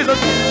 Jesus.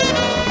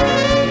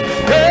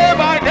 Day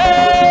by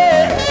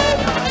day,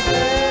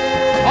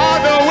 all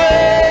the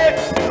way,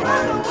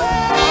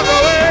 all the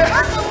way.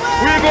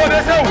 We go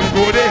to hail,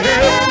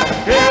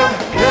 hail,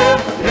 hail,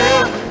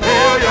 hail,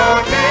 hail your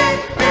name.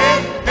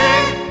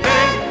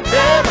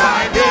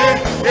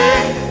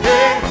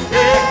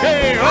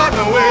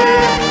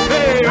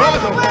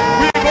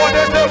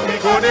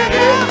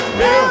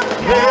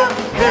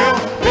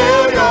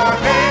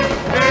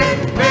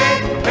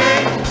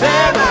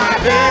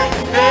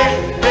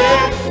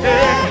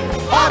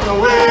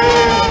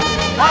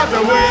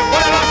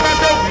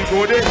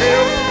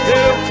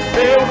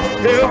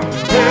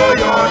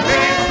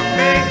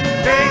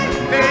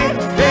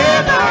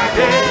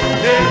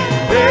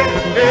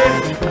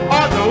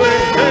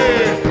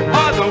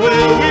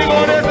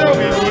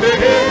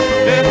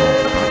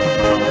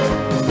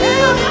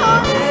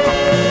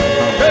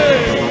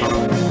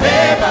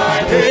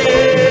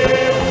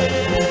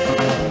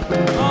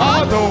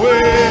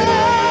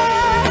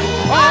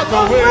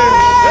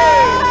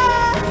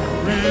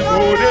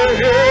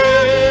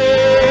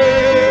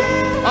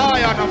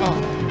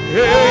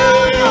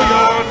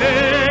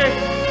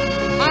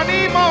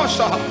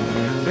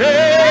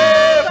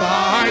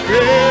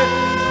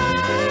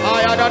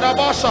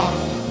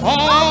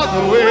 All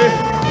the way,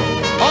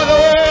 all the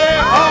way,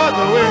 all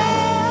the way.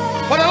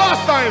 For the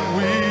last time,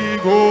 we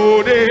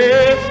go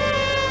there.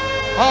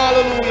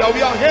 Hallelujah.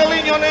 We are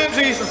hailing your name,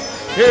 Jesus.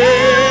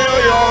 Hail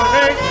your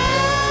name.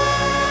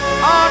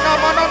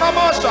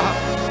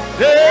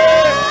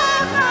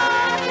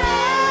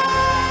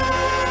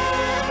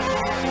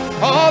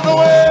 All the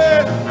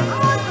way.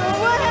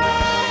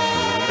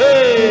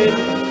 Hey.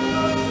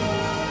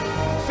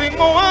 Sing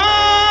more.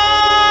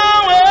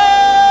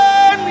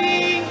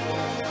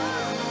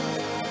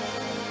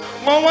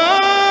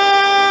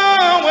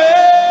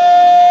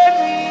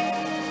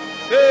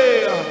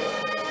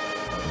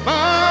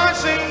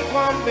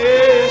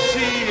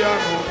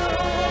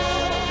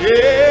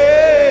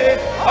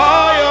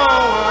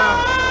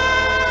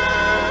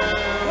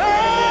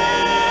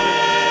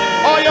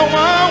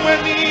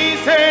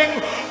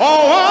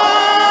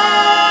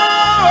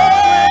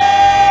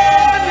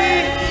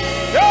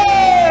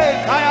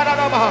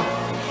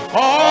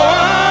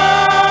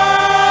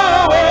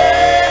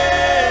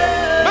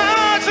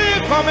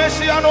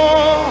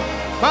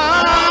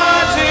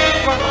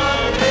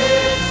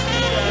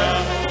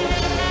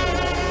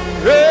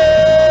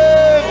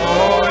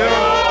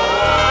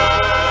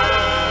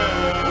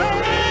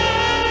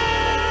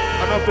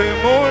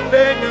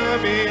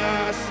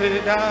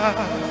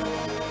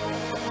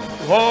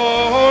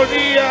 Oh,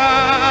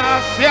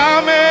 dia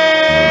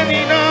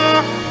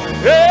siamenina,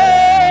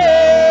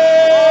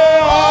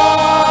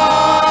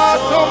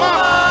 soma,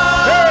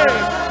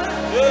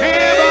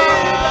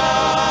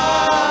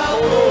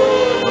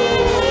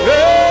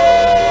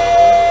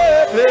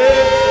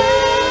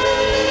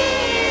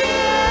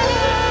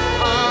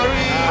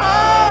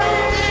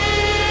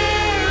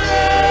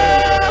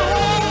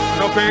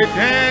 no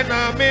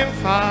pedena me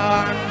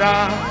fanda.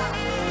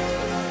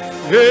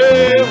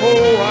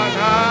 Yehovah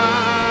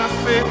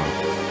nasi,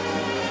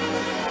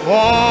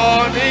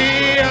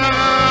 Wonia,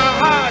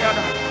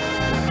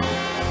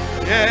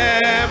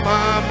 yeah,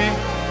 mami,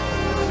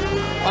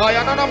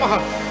 ayana nama,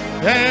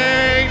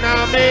 hey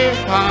nami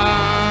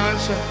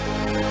pasha,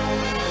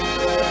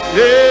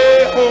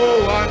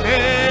 Yehovah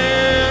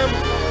nem,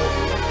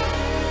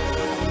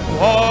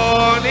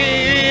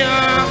 Wonia,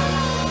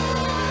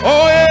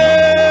 oh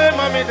yeah,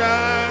 mami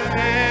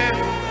dane.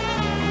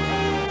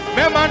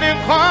 Me mani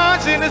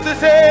kwanji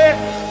nisise,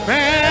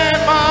 me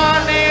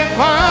mani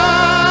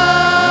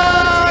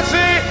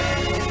kwanji,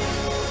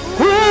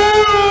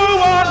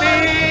 kuwani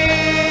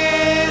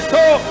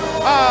so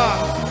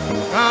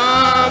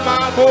ama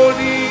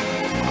boni,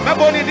 me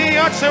boni di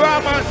achira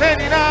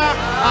maseni na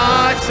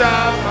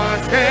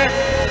achamase,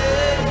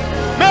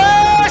 me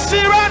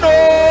shira no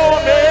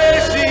me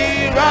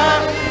shira,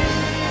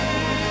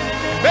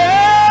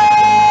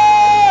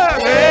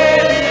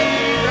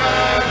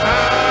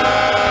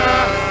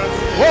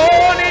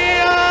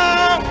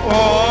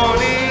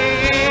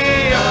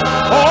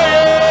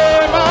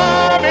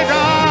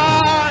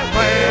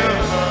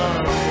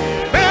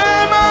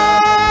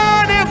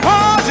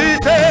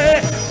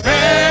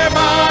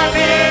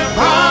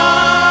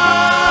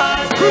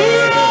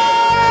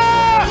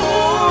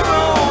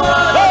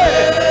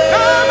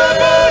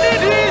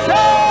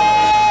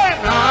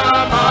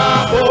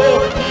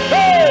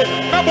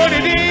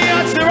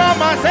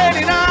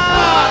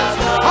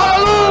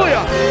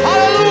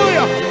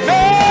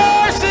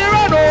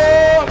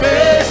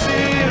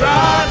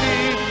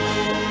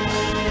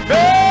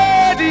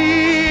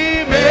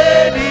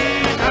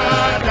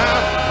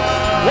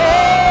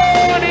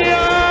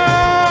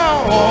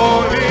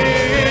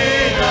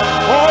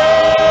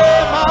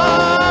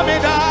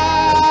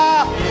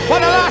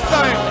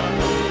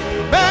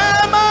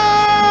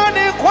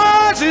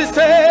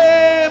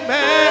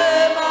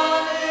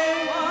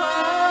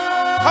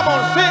 Come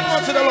on, sing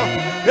unto the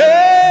Lord.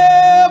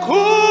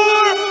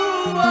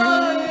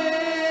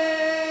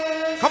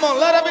 Come on,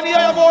 let heaven hear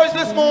your voice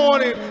this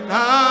morning.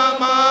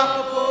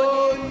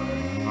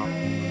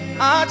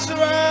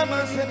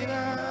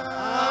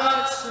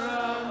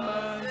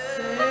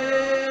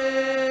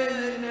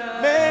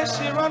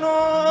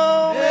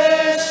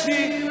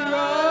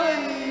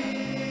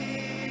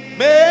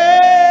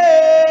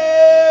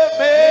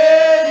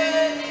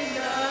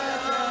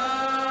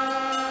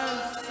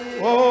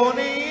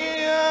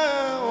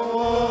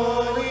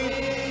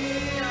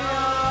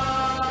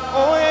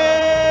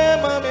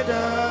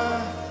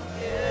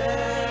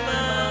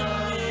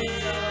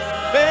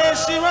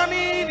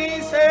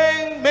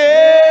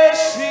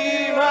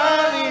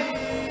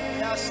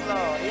 Yes,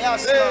 Lord.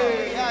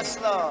 Yes,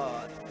 Lord.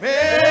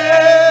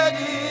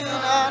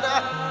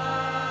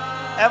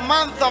 A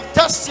month of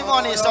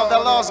testimonies of the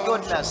Lord's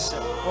goodness.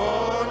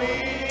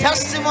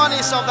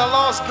 Testimonies of the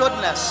Lord's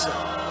goodness.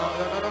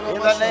 In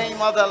the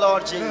name of the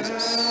Lord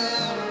Jesus.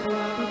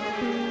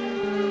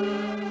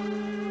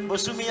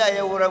 Bosumia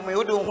ye wura me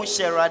wodo hu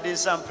sherade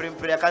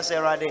samprempre aka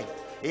sherade.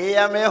 E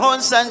ya me hon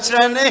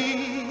sankrene.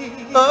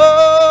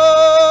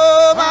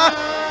 Oh ma.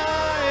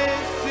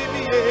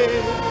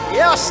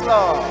 Yes,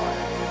 Lord.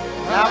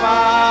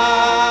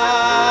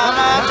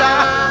 Namata.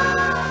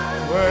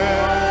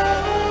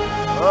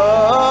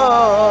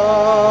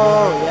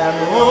 Oh, ya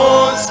me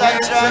hon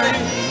sankrene.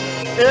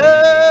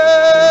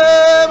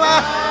 Ma.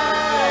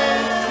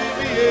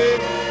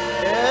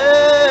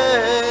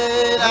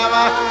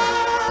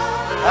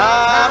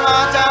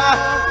 Amata.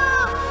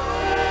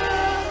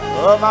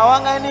 Oh, ma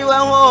wangani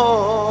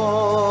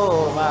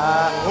wangu, ma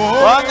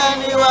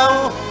wangani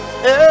wangu.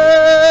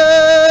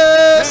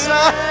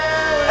 Esa,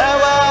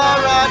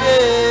 ewarade,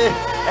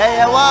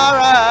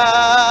 ewara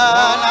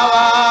na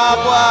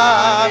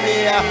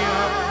wabwabia.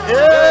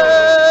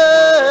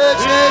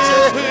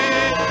 Cheche.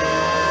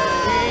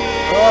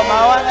 Oh, ma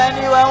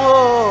wangani wangu,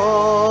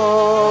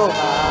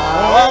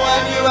 ma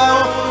wangani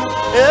wangu.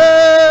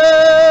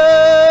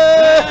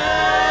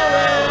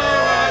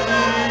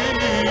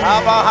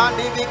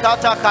 Abahandi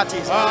bikata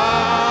katis.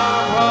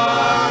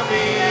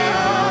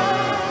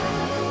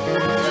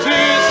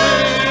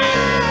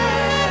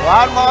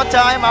 One more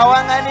time, I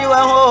want anyone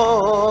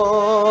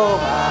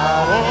home.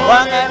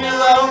 Want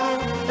anyone.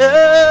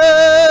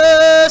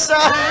 Yes,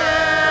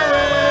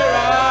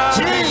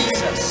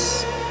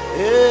 Jesus.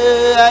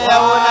 I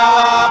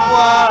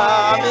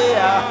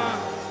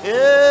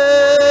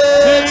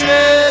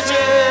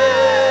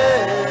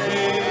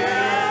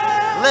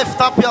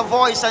lift up your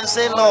voice and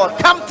say, Lord,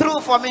 come through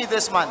for me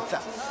this month.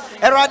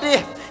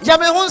 Erade,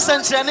 yame hun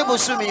sentrene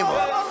bosumi mo.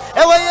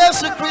 Ewe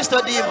Yesu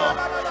Kristo di mo.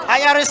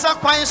 Ayaresa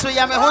kwan so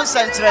yame hun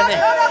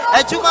sentrene.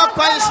 Ejuma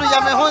kwan so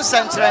yame hun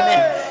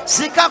sentrene.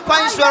 Sika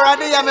kwan so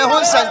erade yame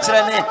hun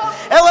sentrene.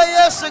 Ewe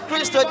Yesu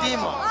Kristo di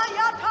mo.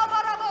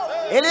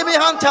 Elimi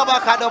hanta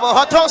bakadobo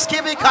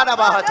hotoski bi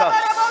kadaba hoto.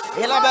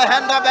 Ilabe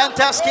handa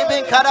bentaski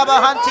bin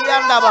kadaba hanti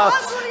andaba.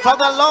 For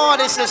the Lord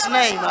is his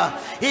name.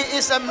 He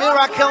is a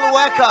miracle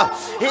worker.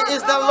 He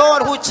is the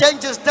Lord who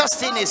changes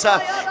destinies.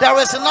 There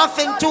is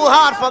nothing too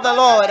hard for the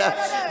Lord.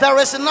 There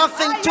is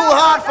nothing too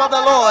hard for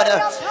the Lord.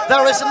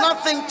 There is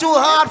nothing too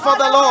hard for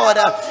the Lord.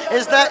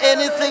 Is there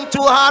anything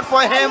too hard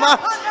for him?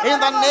 In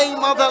the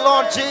name of the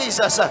Lord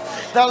Jesus,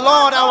 the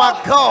Lord our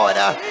God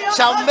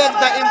shall make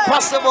the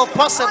impossible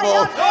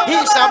possible.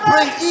 He shall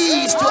bring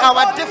ease to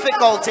our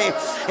difficulty.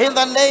 In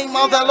the name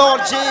of the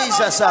Lord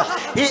Jesus,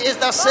 he is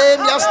the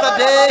same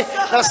yesterday,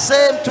 the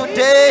same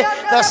today,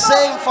 the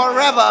same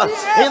forever.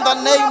 In the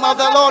name of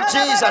the Lord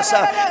Jesus,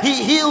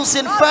 he heals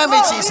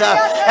infirmities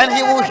and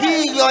he will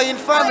heal your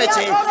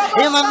infirmity.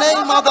 In the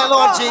name of the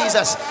Lord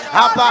Jesus,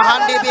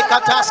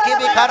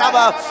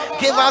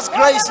 give us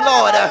grace,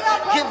 Lord.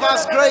 Give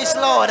us grace,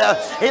 Lord.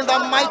 In the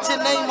mighty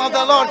name of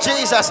the Lord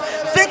Jesus,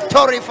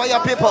 victory for your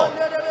people.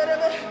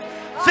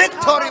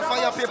 Victory for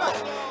your people.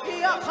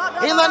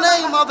 In the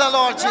name of the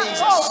Lord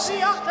Jesus.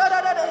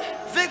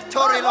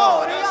 Victory,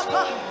 Lord.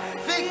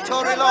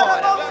 Victory,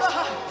 Lord.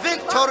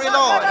 Victory,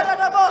 Lord.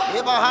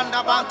 In the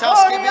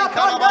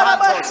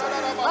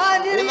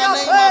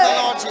name of the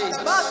Lord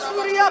Jesus.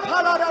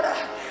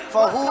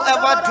 For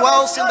whoever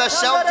dwells in the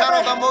shelter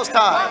of the Most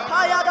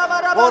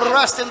High will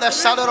rest in the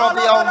shadow of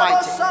the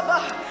Almighty.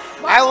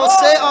 I will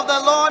say of the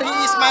Lord,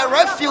 he is my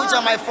refuge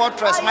and my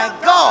fortress, my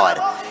God,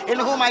 in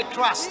whom I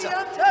trust.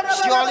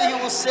 Surely he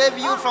will save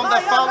you from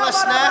the foul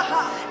snare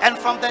and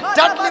from the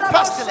deadly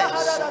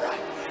pestilence.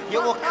 He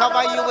will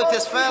cover you with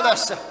his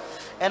feathers,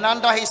 and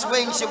under his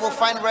wings you will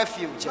find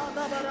refuge.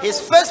 His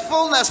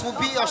faithfulness will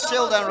be your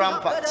shield and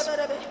rampart.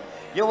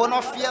 You will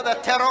not fear the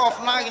terror of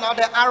night, nor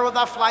the arrow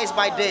that flies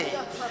by day,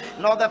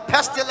 nor the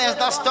pestilence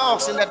that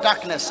stalks in the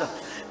darkness,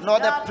 nor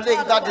the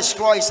plague that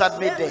destroys at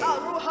midday.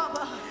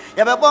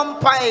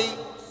 Yabebompai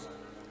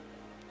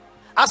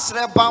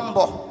asre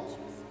bambo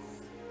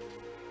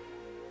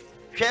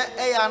hwe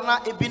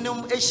eyana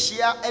ebinum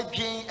ehia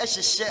adwen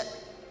ehihye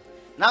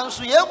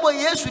nanso yebo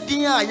Yesu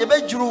din a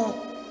yebedwuru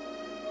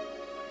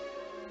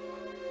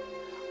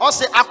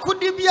ose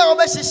akodi bia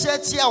obehihye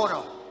tia wo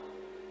no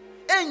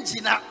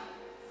engina.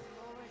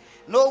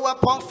 No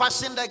weapon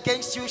fashioned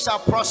against you shall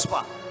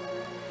prosper.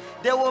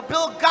 They will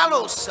build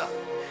gallows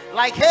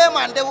like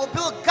Haman. They will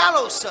build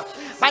gallows,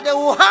 but they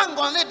will hang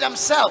on it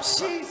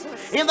themselves.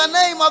 Jesus. In the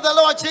name of the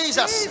Lord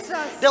Jesus,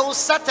 they will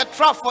set a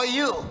trap for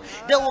you.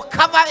 They will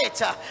cover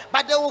it,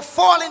 but they will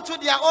fall into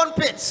their own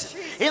pits.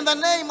 In the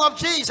name of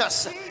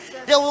Jesus,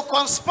 they will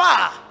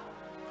conspire.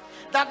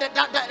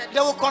 They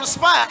will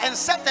conspire and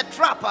set a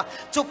trap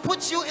to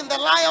put you in the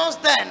lion's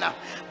den,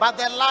 but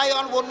the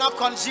lion will not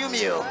consume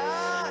you.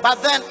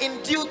 But then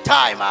in due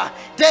time,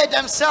 they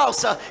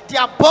themselves,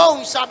 their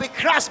bones shall be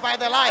crushed by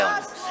the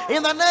lion.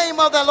 In the name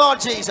of the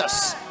Lord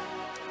Jesus.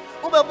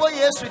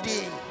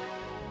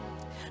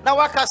 Now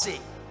what can I say?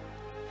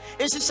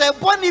 It is a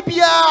boni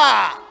bia.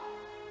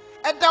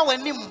 Eda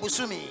wenim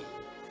busumi.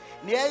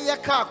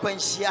 Niye ka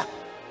kwensia.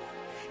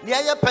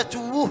 Niye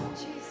petuwu.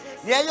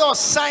 Niye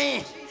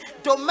sign.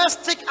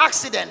 Domestic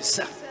accidents.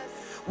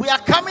 We are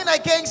coming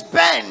against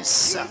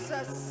bends.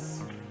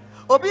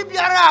 Obi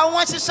biara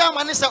wanchi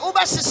sama ni se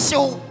uba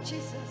sisiu.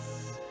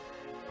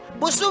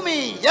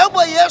 Busumi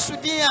yebo Yesu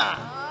dia.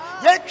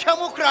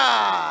 Yetwamu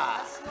kra.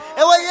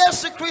 Ewa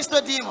Yesu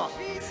Kristo dimo.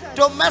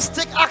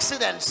 Domestic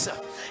accidents.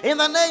 In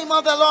the name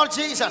of the Lord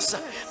Jesus,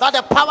 that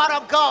the power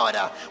of God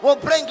will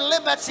bring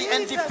liberty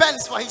and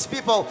defense for his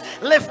people.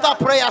 Lift up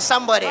prayer,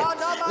 somebody.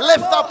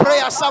 Lift up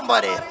prayer,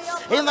 somebody.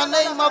 In the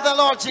name of the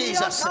Lord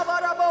Jesus.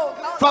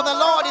 For the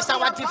Lord is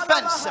our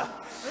defense.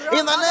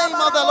 In the name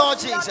of the Lord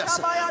Jesus.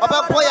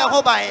 Obepoya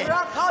hobai.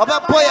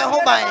 Obepoya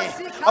hobai.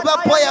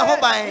 Obepoya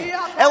hobai.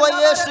 Ewa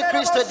Yesu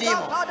Kristo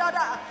dimo.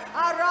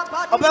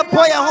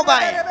 Obepoya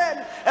hobai.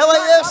 Ewa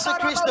Yesu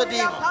Kristo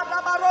dimo.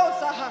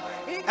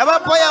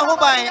 Obepoya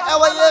hobai.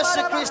 Ewa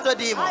Yesu Kristo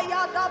dimo.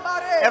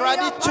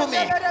 Eradi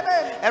tumi.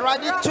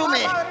 Eradi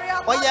tumi.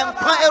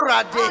 Oyempa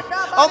eradi.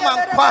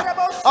 Omankwa.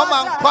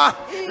 Omankwa.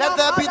 Let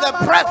there be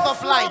the breath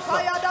of life.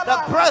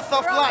 The breath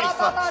of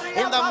life.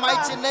 In the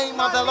mighty name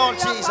of the Lord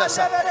Jesus.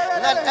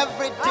 Let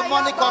every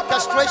demonic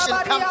orchestration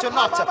come to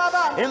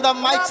naught. In the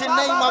mighty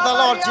name of the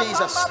Lord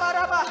Jesus.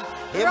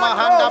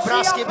 Imahanda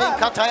braski bin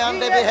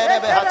katayande behere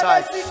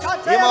behatai.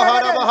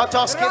 Imahara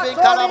bahatoski bin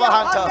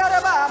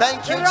karabahanta.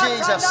 Thank you,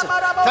 Jesus.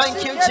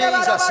 Thank you,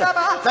 Jesus.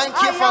 Thank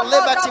you for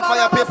liberty for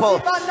your people.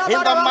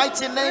 In the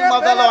mighty name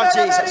of the Lord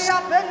Jesus.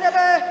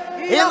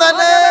 In the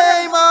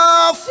name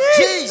of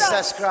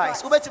Jesus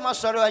Christ. Ubetima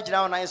sorry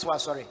wajina ona Yesu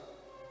sorry.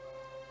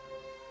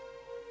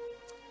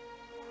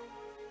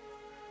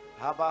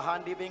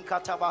 Habahandi bin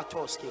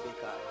katabatoski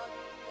bika.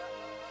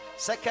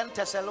 2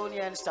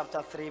 Thessalonians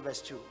chapter 3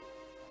 verse 2.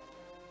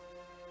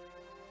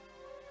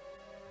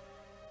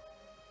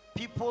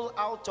 People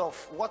out of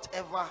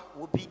whatever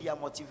will be their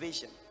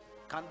motivation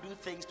can do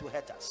things to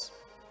hurt us.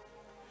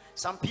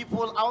 Some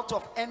people out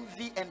of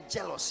envy and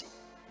jealousy,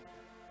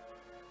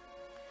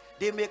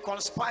 they may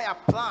conspire,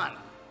 plan,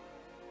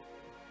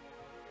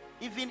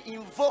 even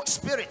invoke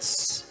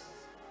spirits.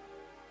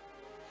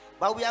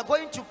 But we are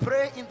going to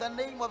pray in the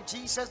name of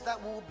Jesus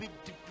that we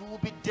will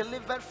be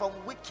delivered from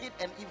wicked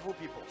and evil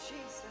people.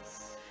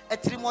 Jesus.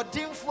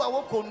 Etrimodinfu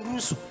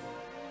awokonrusu.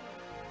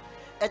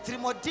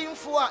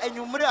 Etrimodinfu a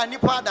enyumre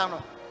anipa da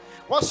no.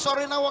 Wo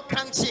sori na wo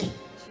kanchi.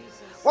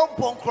 Wo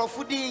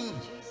bonkrofudin.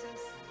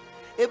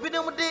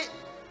 Ebinom de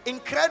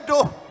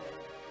incredo.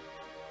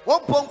 Wo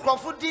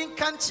bonkrofudin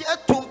kanchi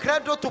etu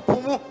incredo to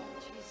pumu.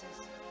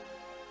 Jesus.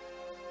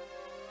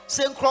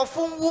 Se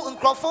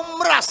nkrofun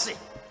mrase.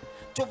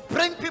 To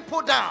bring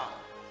people down.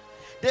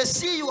 They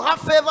see you have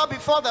favor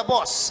before the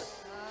boss,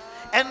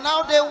 and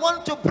now they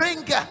want to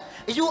bring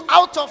you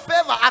out of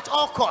favor at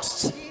all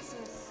costs.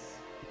 Jesus.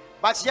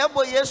 But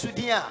yebo Yesu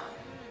dia,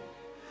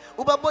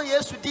 ubabo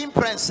Yesu din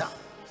prensa.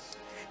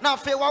 Na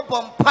fewa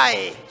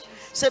bompai.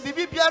 Se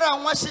bibi biara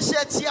anwa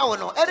hihye tia wo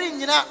no. Eri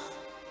nyina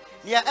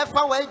ne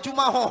efa wa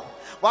adwuma ho,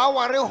 wa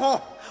ware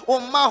ho,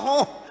 umma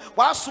ho,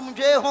 wa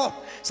asumdwe ho.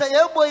 Se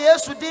yebo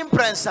Yesu din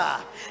prensa.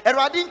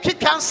 Erade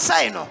ntwika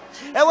nsai no.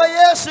 Ewa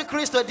Yesu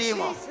Kristo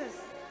dimo.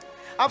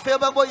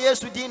 Afebabo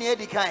Yesu dini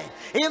edikai.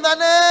 In the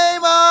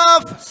name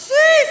of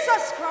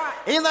Jesus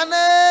Christ. In the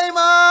name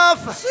of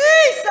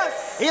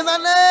Jesus. In the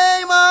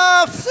name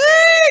of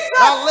Jesus.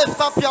 Now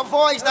lift up your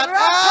voice that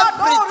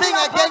everything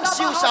against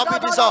you shall be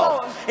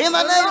dissolved. In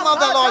the name of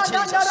the Lord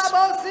Jesus.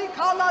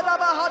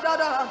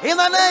 In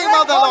the name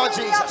of the Lord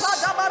Jesus.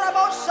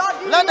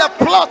 Let the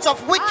plot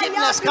of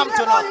wickedness come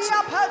to naught.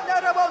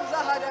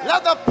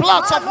 Let the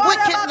plot of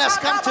wickedness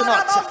come to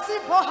naught.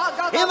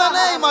 In the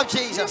name of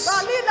Jesus.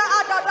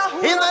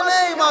 In the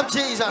name of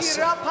Jesus.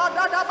 In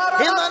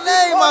the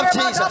name of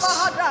Jesus.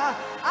 In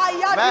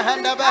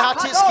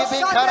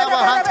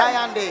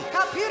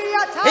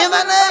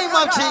the name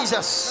of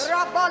Jesus.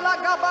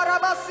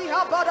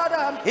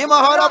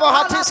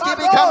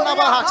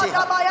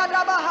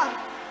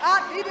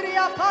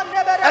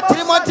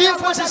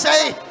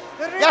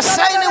 Yes,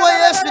 anyway,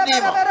 yes,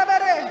 Dimo.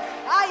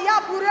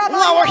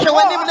 Now,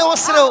 when you know,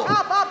 so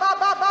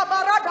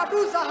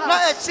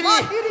actually,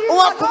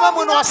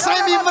 Wakumamu no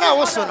Sami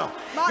Mrawosono.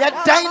 You're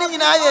dining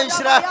in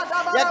Ayanshra,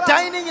 you're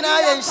dining in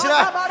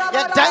Ayanshra,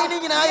 you're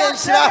dining in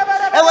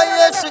Ayanshra, Ewa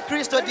Yesu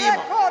Kristo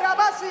dimo.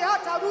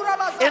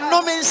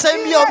 Ennome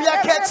nsɛm bi a obi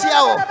aka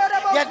atia wo.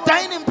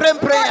 Yɛdan ne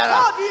mprempren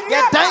ara.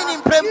 Yɛdan ne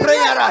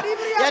mprempren ara.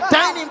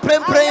 Yɛdan ne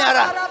mprempren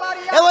ara.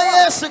 Ewa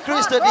Yesu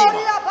Kristo dimo.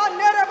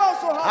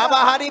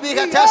 Abahari bi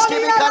kataski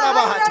bi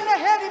karabahati.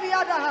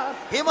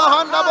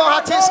 Himahanda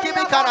bohatiski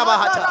bi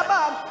karabahata.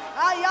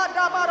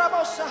 Ayada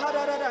barabosa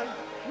hadada.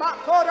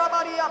 Makora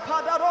Maria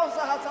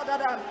Padarosa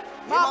Hatadada.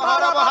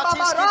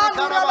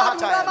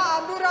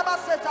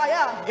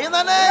 In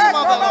the name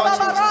of the Lord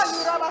Jesus.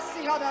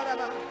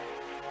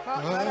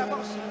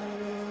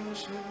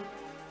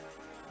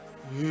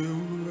 You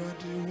are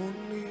the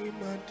only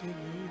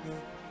Madinina.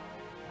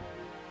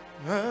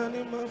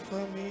 Anima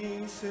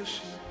family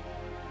session.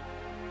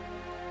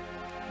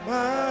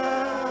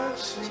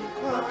 Matching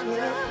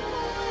quarter.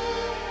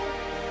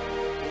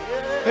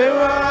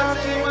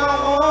 Erati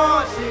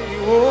mamosi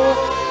wo.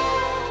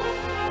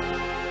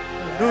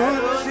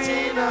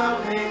 Nutina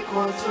me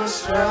contra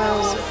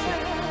stress.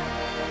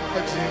 I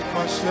take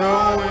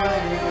myself in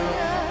you.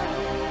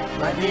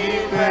 Mani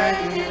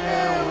beni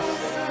neus.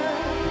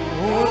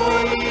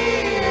 Only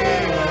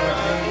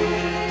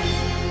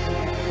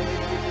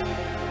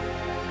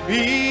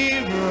be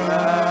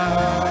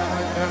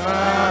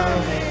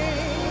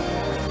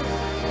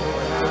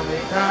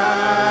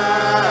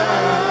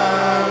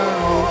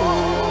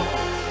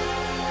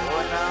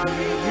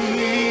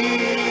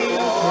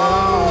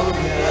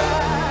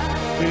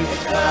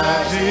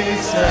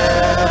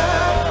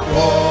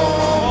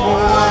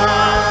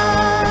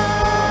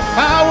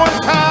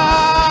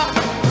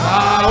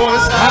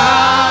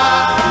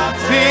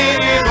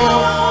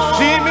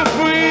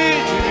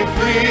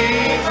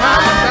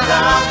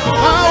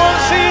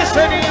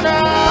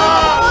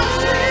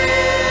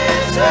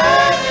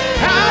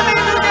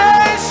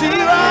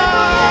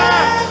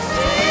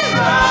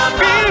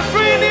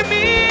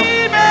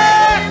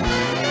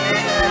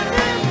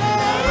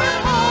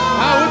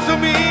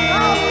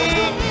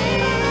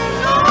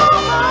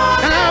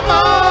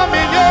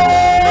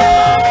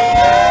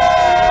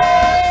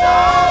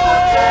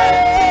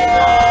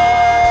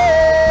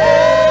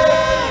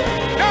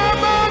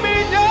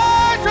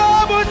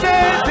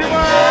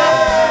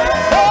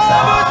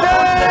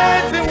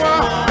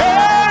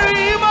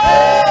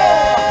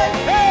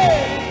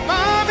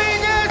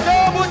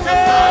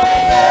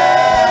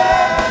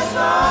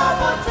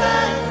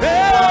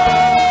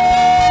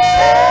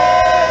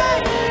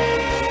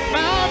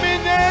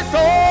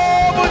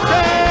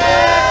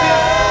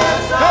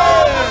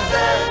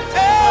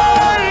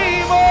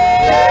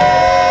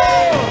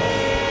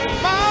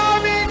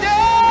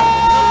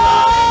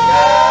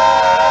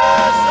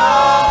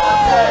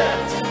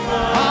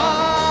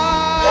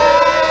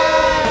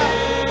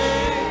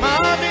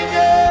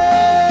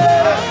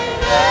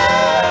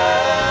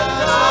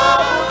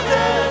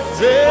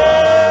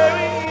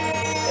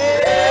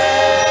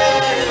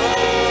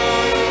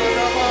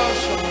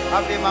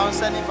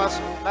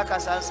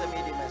Kasansa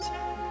medi mercy.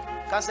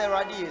 Kasa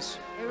radius.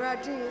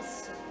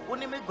 Radius.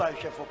 Unimi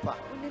gwanhwefo pa.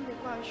 Unimi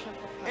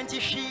gwanhwefo pa.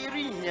 Enti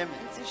shiri hia me.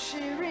 Enti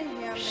shiri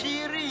hia me.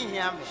 Shiri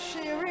hia me.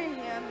 Shiri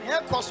hia me. Ye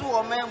koso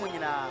wo mamu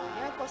nyina.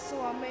 Ye koso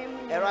wo mamu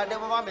nyina. Erade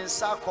baba me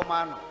nsa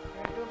akoma no.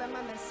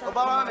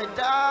 Obama me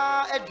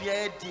da adua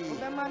edi.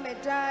 Obama me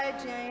da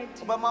adua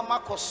edi. Obama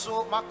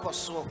makoso.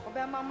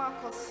 Obama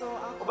makoso.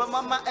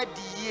 Obama ma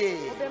adiye.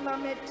 Obama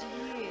me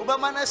diye.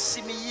 Obama na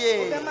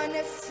simiye. Obama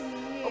na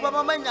simiye.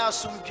 Obama manya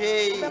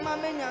asumdwe. Obama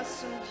manya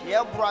asumdwe.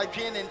 Ye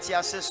bradwen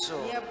ntiase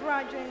so. Ye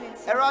bradwen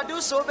ntiase.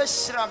 Erade so be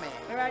hyira me.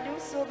 Erade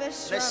so be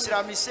hyira me. Na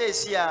hyira me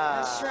sesia.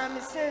 Na hyira me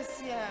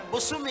sesia.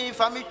 Bosumi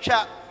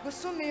famitwa.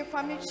 Busumi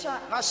famicha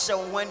na hyɛ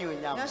wo ani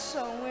onyam na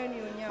hyɛ wo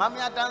ani onyam mame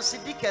adanse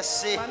di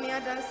kɛse mame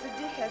adanse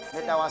di kɛse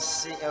meda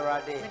wase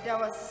Awurade meda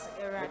wase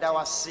Awurade meda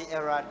wase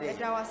Awurade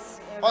meda wase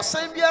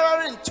ɔsan biara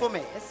rento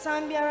me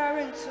ɛsan biara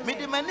rento me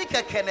mede m'ani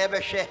kɛkɛ na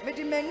ɛbɛhwɛ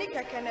mede m'ani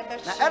kɛkɛ na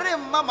ɛbɛhwɛ na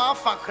ɛremma ma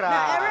afa koraa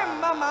na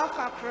ɛremma ma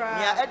afa koraa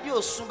nea ɛde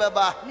osu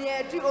bɛba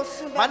nea ɛde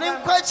osu bɛba ma ne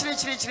nkɔ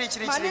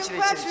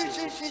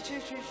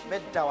akyirikyirikyirikyirikyirikyiri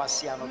meda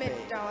wase ano pɛi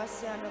meda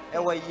wase ano pɛi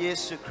ɛwɔ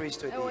Yesu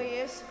Kristo ɛwɔ din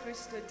Yesu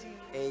Kristo din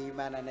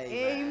amen and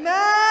amen amen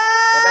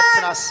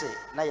yɛbɛtena ase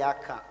na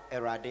yɛaka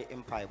Awurade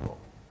mpaebɔ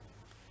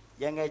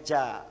yɛn agya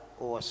a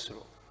wowɔ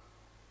soro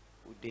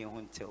wo din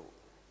ho ntew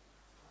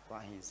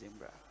w'ahensi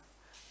mbra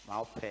ma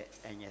wopɛ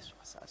ɛnyɛ so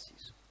asase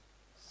so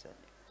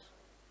sɛne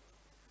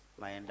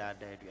ma yɛn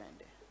daadaa aduane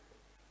dɛ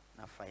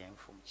na fa yɛn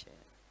fom kyɛ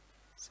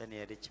sɛne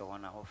yɛde kyɛ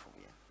wɔn a wɔfom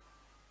yɛn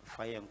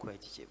fa yɛn nkɔ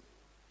akyikyɛm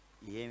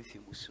yɛn mfi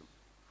mu sum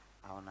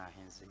a wo na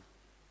ahensi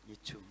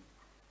yɛtum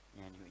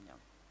yɛn anuonyam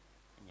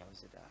ɛnyɛ wo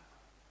daa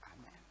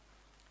amen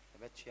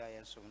yɛbɛtua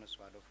yɛn som no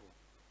so adɔfo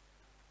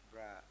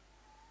bra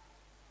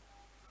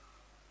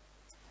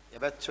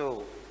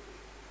yɛbɛto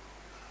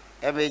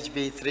MHB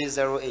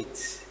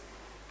 308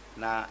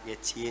 na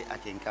yɛtie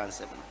akenka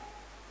nsɛm no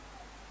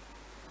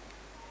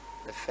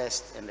the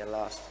first and the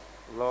last.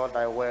 Lord,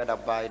 thy word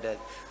abideth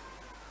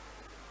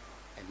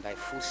and thy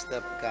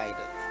footstep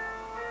guideth.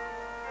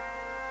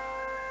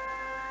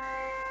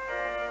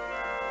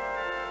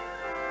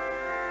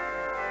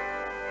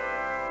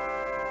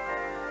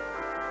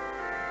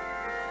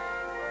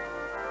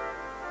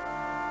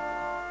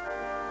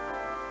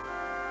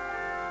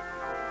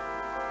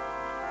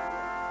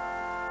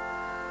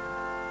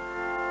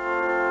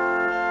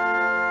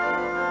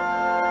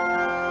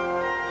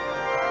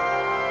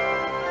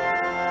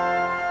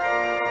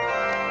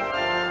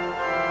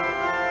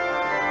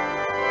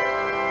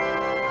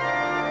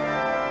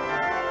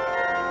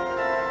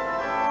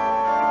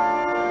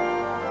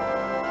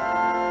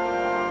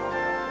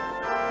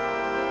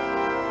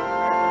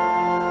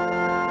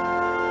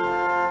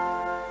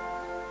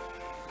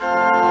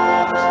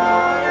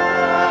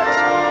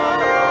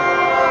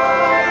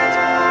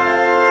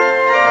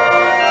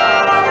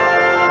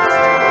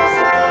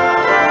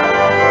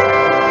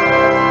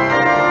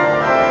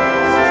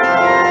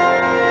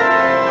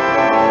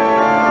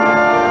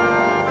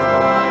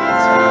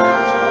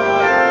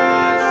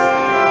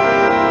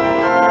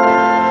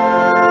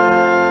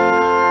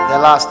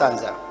 last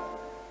stanza.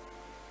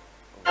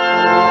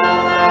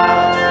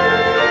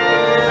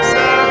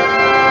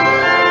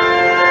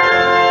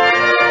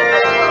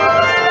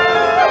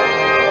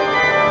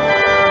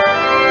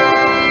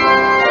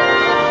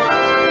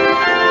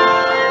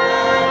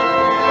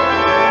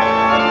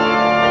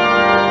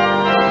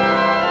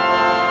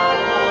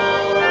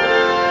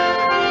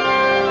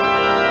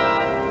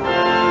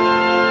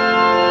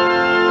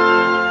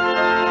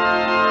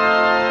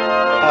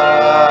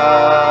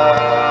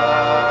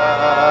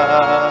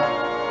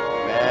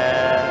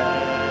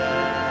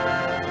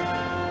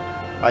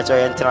 Acho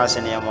yentra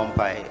se ne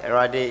amompai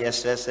erade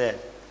yesese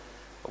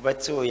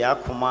obeti o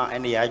yakoma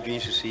ene yadwen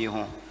susu yi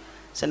ho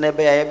se ne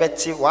be ya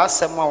yebeti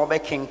wasem a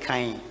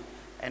wobekenkan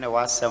ene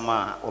wasem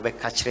a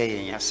wobeka kire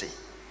yen yase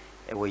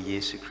ewo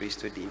Yesu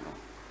Kristo dimo.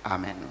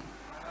 Amen.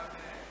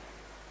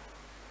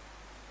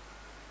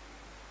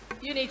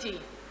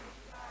 Unity.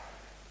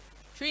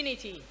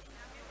 Trinity.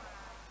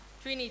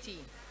 Trinity.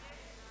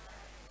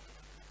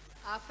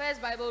 Our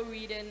first Bible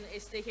reading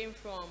is taken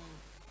from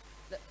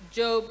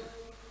Job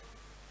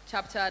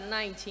chapter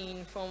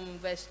 19 from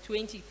verse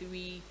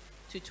 23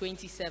 to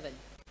 27.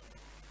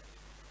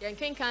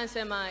 Yanken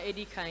kansema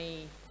edi kan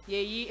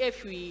yeyi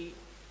efri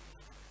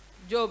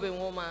Job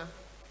nwoma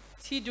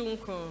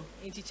tidunkron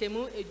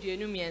ntichemu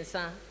eduenu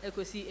miensa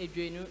ekosi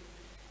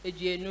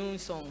eduenu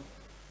song.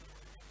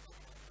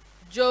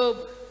 Job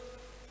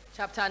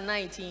chapter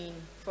 19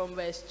 from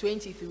verse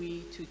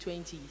 23 to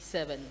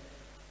 27.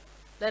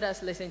 Let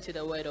us listen to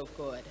the word of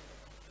God.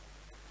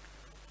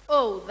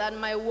 Oh, that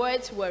my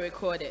words were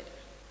recorded,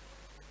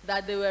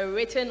 that they were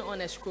written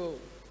on a scroll,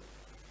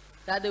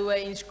 that they were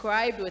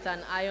inscribed with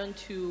an iron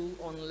tool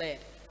on lead,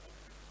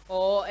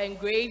 or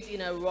engraved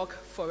in a rock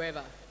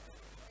forever.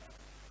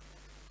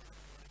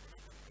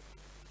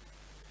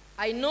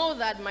 I know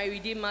that my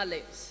Redeemer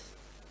lives,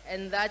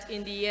 and that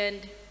in the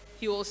end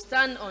he will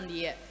stand on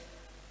the earth.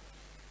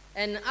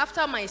 And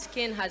after my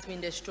skin has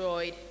been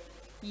destroyed,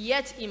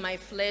 yet in my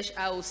flesh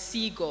I will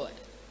see God.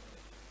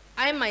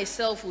 I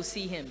myself will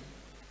see him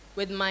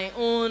with my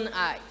own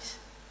eyes.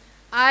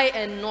 I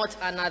and not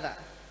another.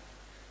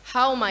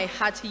 How my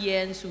heart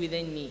yearns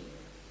within me.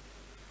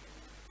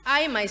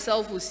 I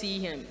myself will see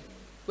him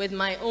with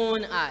my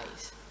own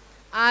eyes.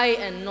 I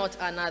and not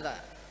another.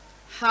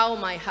 How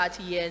my heart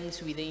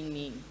yearns within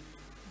me.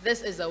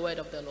 This is the word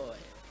of the Lord.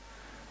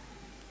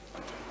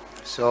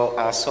 So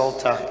our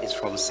psalter is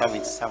from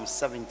Psalm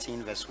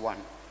 17 verse 1.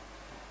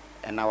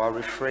 And our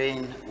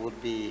refrain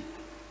would be,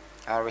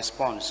 our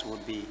response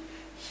would be,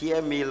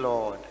 hear me,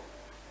 Lord,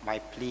 my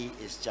plea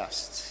is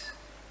just.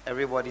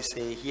 Everybody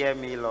say, hear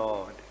me,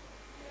 Lord.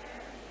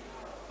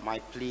 My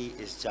plea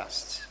is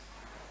just.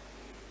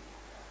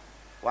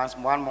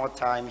 One more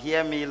time.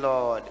 Hear me,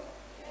 Lord.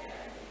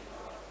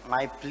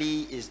 My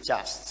plea is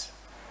just.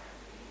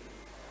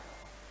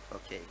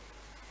 Okay.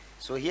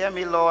 So hear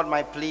me, Lord,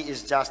 my plea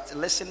is just.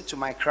 Listen to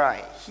my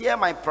cry. Hear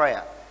my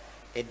prayer.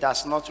 It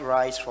does not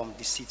rise from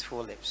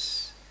deceitful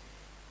lips.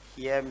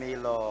 Hear me,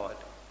 Lord,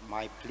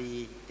 my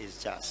plea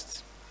is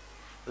just.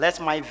 Let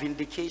my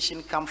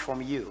vindication come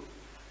from you.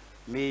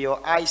 May your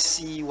eyes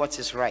see what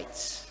is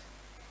right.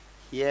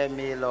 Hear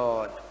me,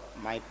 Lord,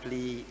 my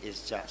plea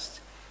is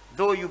just.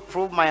 Though you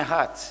probe my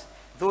heart,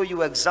 though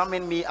you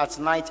examine me at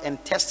night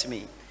and test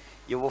me,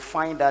 you will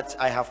find that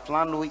I have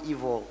planned no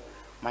evil.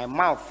 My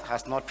mouth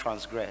has not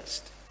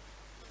transgressed.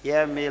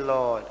 Hear me,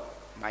 Lord,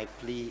 my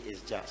plea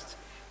is just.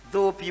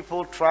 Though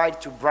people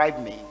tried to bribe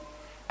me,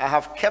 I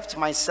have kept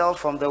myself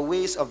from the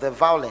ways of the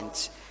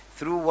violent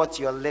through what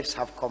your lips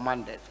have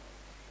commanded.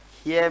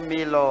 Hear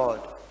me, Lord,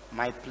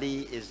 my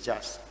plea is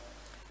just.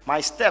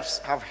 My steps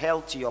have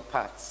held to your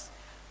paths.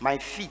 My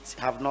feet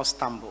have not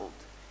stumbled.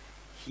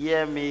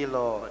 Hear me,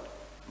 Lord,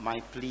 my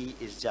plea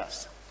is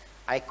just.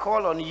 I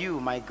call on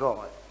you, my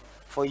God,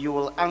 for you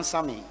will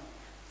answer me.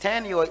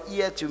 Turn your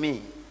ear to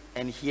me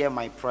and hear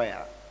my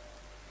prayer.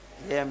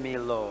 Hear me,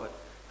 Lord,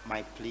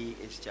 my plea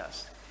is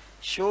just.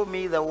 Show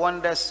me the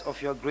wonders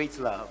of your great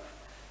love.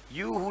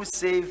 You who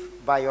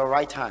save by your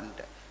right hand,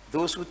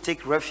 those who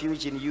take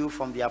refuge in you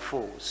from their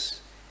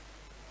foes.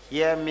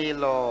 Hear me,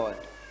 Lord,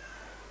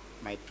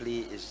 my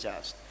plea is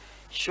just.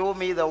 Show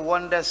me the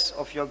wonders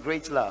of your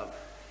great love.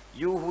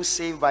 You who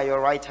save by your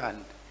right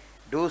hand,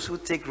 those who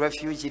take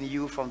refuge in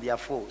you from their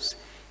foes.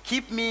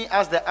 Keep me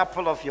as the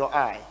apple of your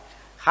eye.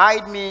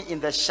 Hide me in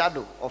the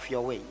shadow of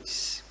your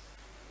wings.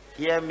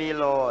 Hear me,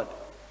 Lord,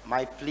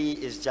 my plea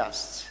is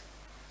just.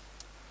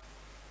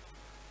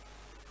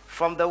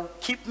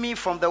 Keep me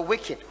from the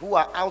wicked who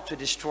are out to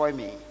destroy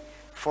me,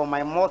 from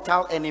my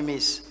mortal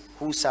enemies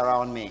who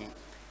surround me.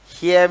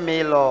 Hear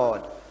me,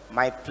 Lord,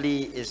 my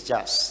plea is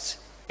just.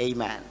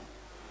 Amen.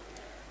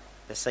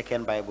 The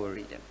second Bible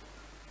reading.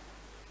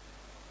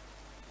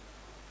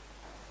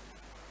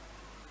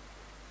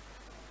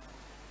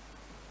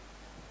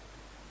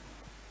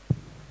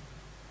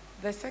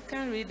 The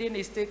second reading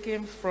is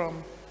taken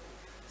from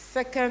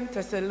 2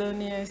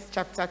 Thessalonians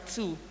chapter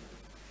 2,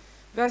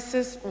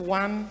 verses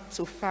 1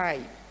 to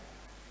 5.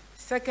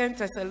 2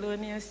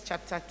 Thessalonians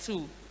chapter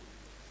 2,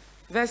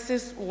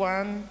 verses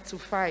 1 to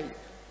 5.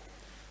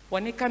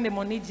 Wanika ne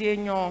moniji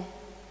enyo.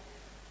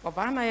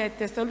 Wabana ya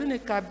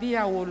Thessalonica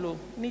bia wolo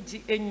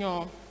niji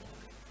enyo.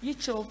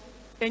 Yicho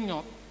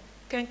enyo.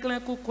 Kenklen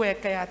kukwe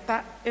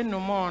kayata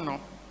enumono.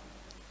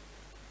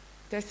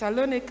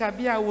 Thessalonica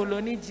bia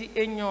wolo niji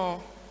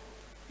enyo.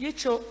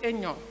 Yicho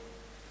enyo.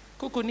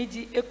 Kuku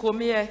niji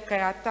ekomie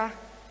kayata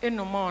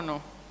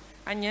enumono.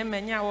 Anye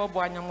menya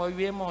wabo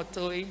anyamowie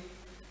motoi.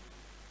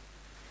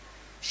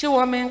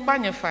 Shiwo men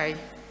panyefai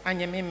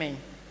anye mime.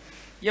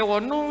 Ye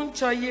wonu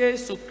cho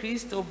Yesu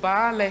Kristo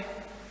baale.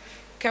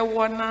 Ke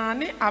wona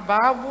ni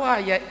ababu a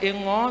ye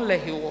engon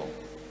lehiwo.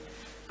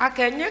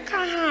 Akenye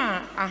ka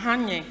ha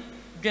ahanye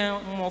dwen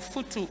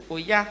mofutu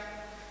oya.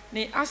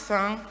 Ni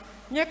asan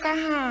nye ka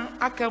ha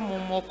ake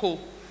mumoko.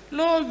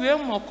 Lo wie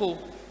moko.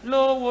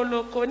 Lo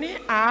woloko ni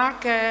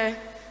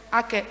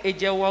ake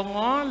ejewo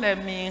ngon le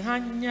mi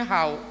hanye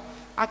hao.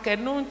 Ake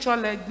nun cho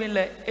le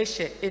gbile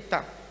eshe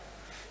eta.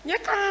 Nye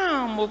ka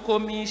ha moko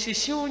mi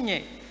shishi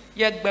unye.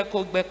 Ye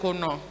gbeko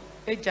no.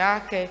 Eja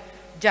ake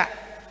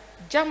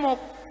jamo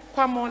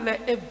kwamo le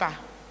eba.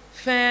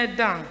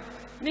 Fedan.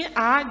 Ni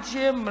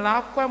aje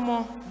mla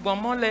kwamo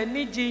gomo le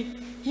niji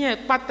hie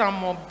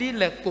patamo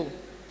bileko.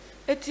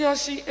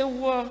 Etioshi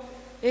ewo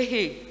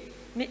ehe.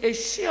 Ni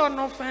eshi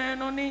ono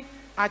feno ni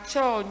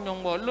acho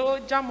nyongo lo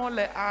jamo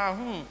le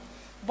ahun.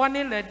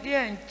 Boni le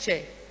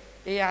dienche.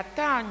 E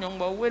ata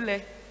nyongo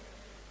wele.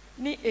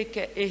 Ni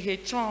eke ehe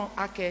chon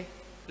ake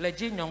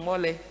leji nyongo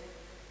le.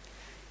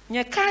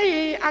 Nye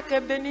kaye ake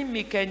beni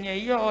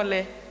mikenye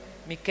yole.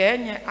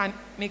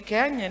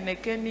 Mikenye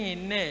nekeni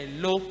ne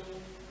lo.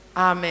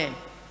 Amen.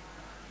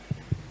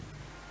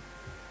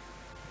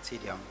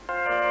 Sit down.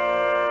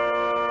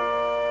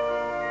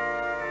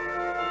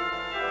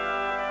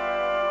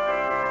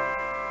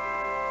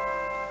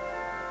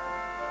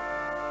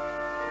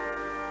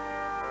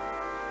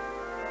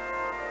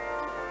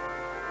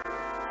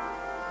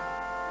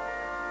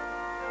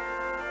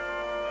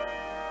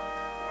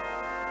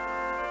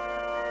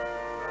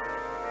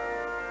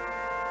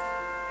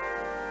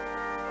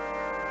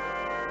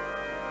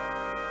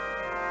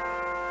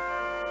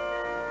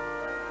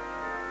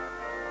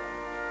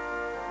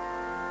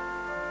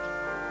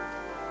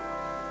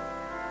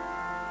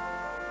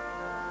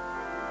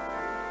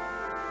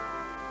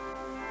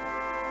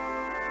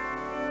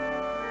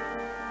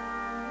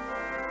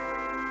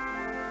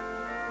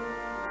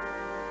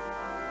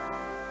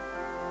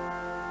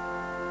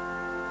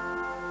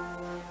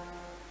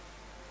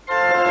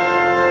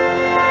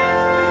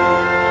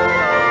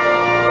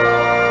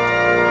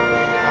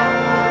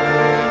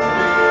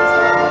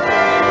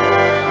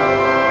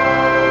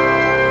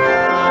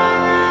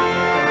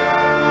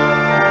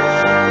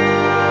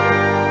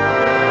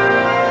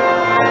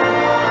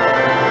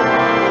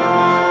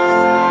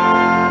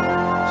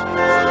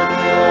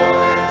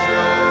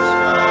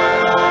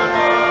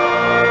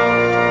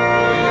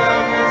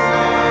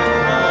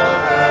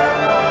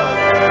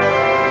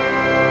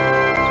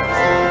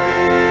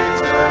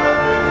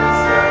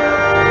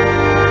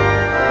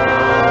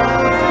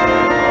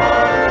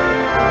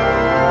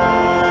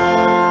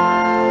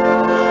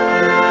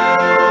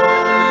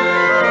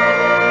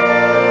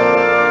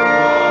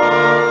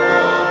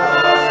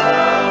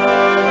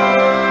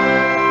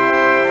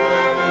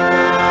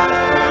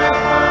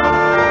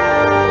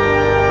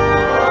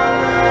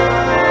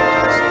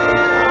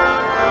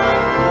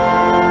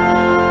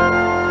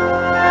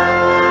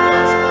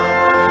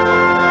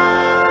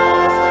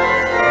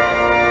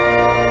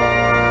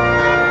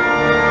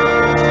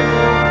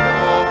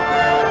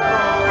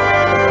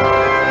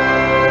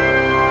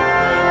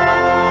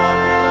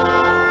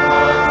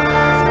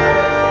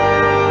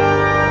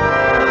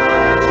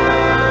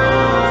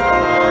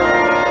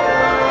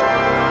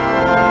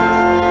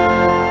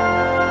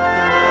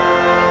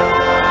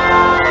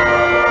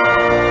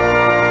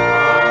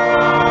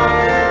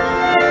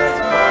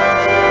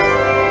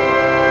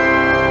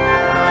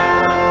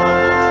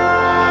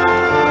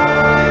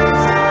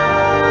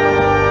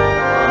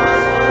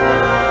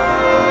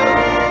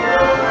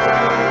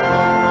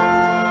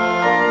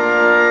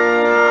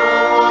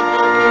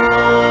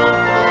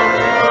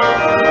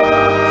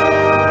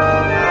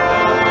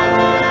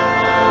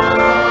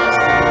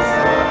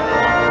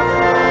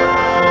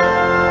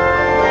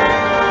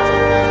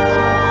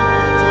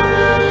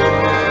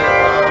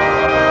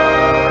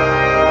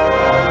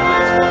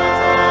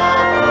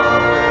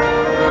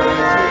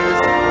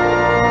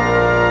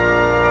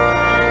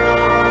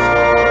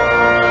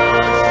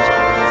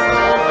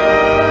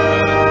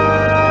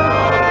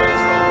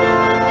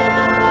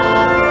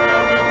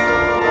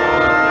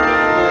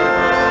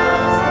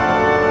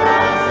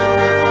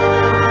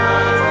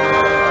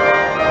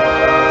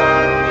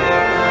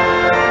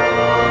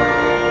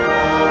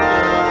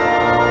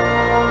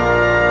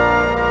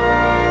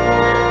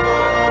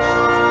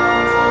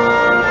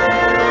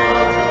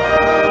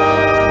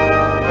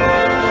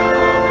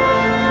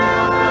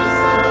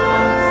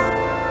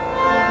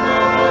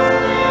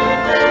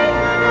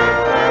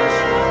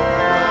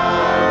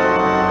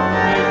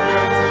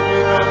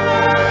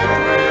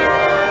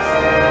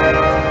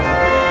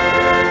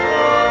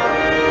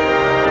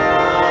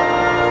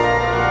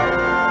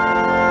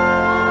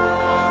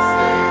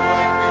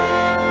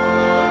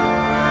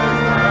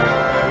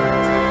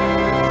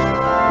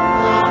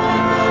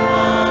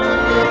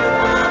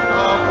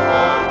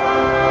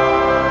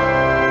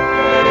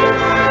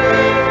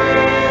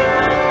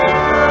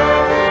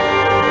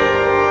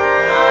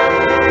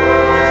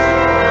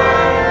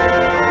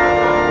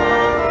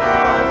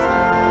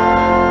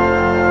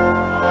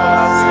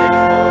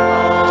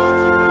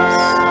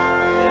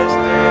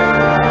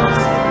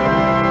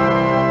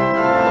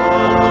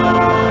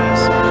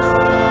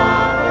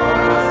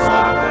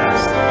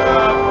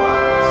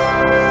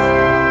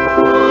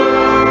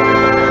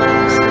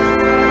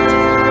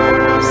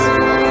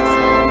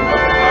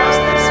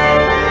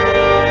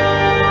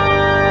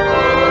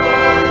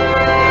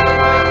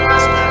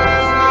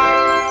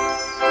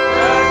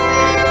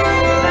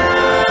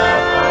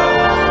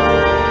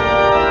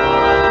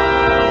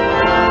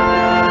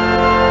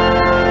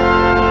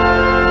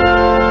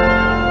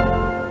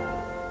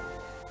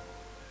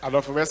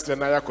 adolfo mestre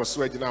na ya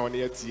koso agina won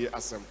yatie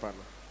asempa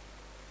no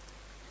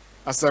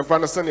asempa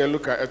no se ne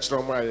luka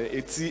echrom aye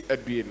eti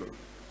aduenu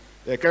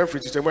ye kan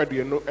firi chichemu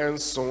aduenu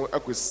enson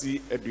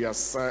akosi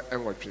aduasa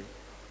enwotwe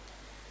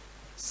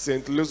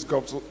St. Luke's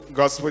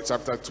Gospel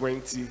chapter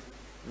 20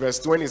 verse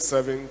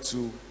 27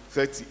 to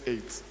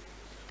 38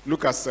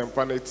 Luke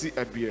asempa no eti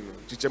aduenu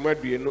chichemu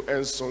aduenu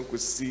enson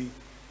kosi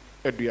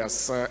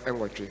aduasa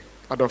enwotwe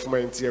adolfo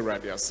manti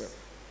awrade asem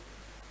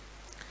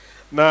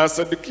na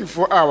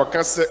sadikifo a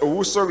waka se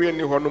owusori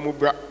ni hono mu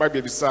ba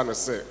bebisa no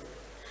se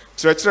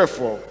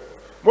kyerɛkyerɛfo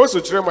Moso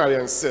kyerɛ ma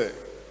yɛn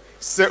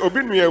se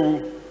obi nua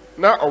wu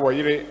na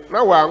ɔwɔyere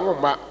na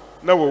wanwoma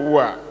na wowu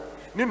a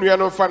ne nua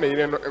no fa ne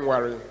yere no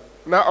nware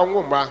na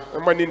ɔnwoma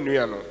ma ne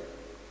nua no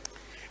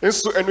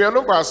nso enua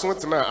no ba so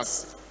tena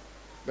ase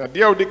na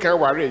deɛ odi kan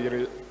ware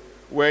yere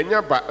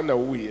wanya ba na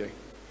wuye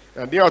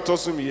na deɛ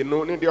ɔtɔso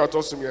mienu ne deɛ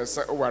ɔtɔso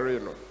miensa ware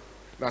no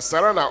na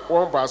sara na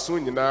wɔn ba so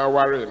nyinaa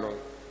ware no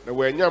na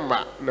wanya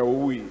ma na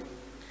wuyi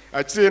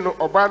akyire no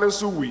ɔbaa no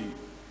nso wuyi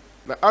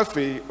na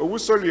afei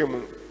owusɔre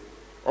mu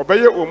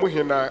ɔbɛyɛ omu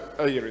hena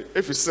ayere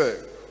efisɛ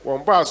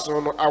wɔn ba so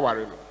no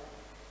aware no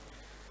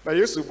na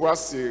Yesu bu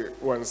ase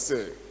wɔn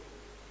sɛ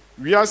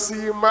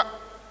wiase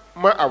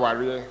ma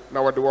aware na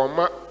wɔde wɔn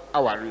ma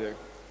aware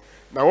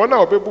na wɔn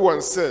a ɔbɛbu wɔn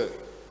sɛ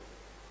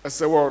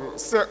ɛsɛ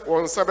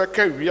wɔn nsa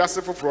bɛka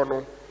wiase foforɔ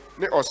no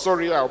ne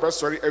ɔsɔre a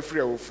ɔbɛsɔre afiri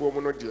awufuo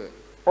mu no deɛ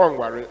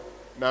ɔnware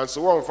nanso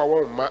wɔmfa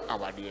wɔn ma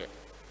awadeɛ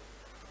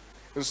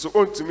nso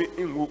ontumi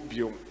nwu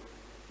biom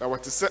na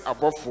wɔte sɛ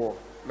abɔfoɔ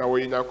na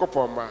wɔyɛ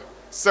Nyankopɔn ma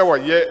sɛ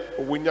wɔyɛ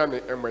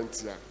owunyane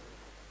ɛmantia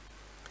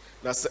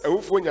na sɛ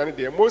awufuo nyane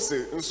deɛ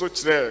Mose nso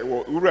kyerɛ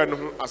wɔ wura no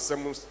ho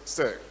asɛm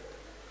sɛ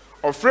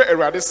ɔfrɛ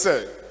Awurade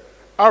sɛ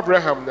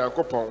Abraham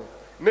Nyankopɔn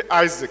ne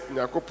Isaac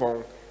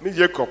Nyankopɔn ne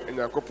Jacob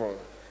Nyankopɔn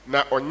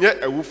na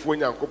ɔnyɛ awufuo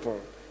Nyankopɔn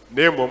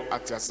na mmom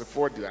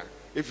ateasefoɔ deɛ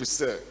ɛfiri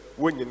sɛ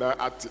wɔn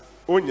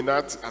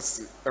nyinaa te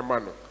ase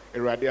ɛma no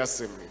Awurade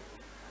asɛm ni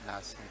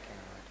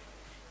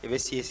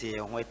Ebesiesie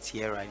ho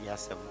atie Awurade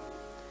asɛm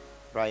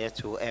prior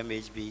to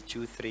MHB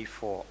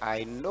 234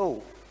 I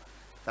know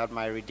that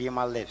my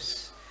Redeemer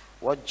lives.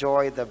 What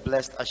joy the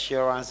blessed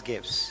assurance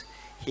gives.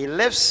 He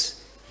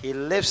lives,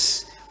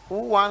 who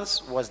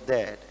once was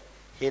dead.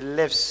 He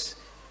lives,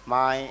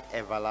 my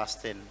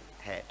everlasting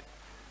head.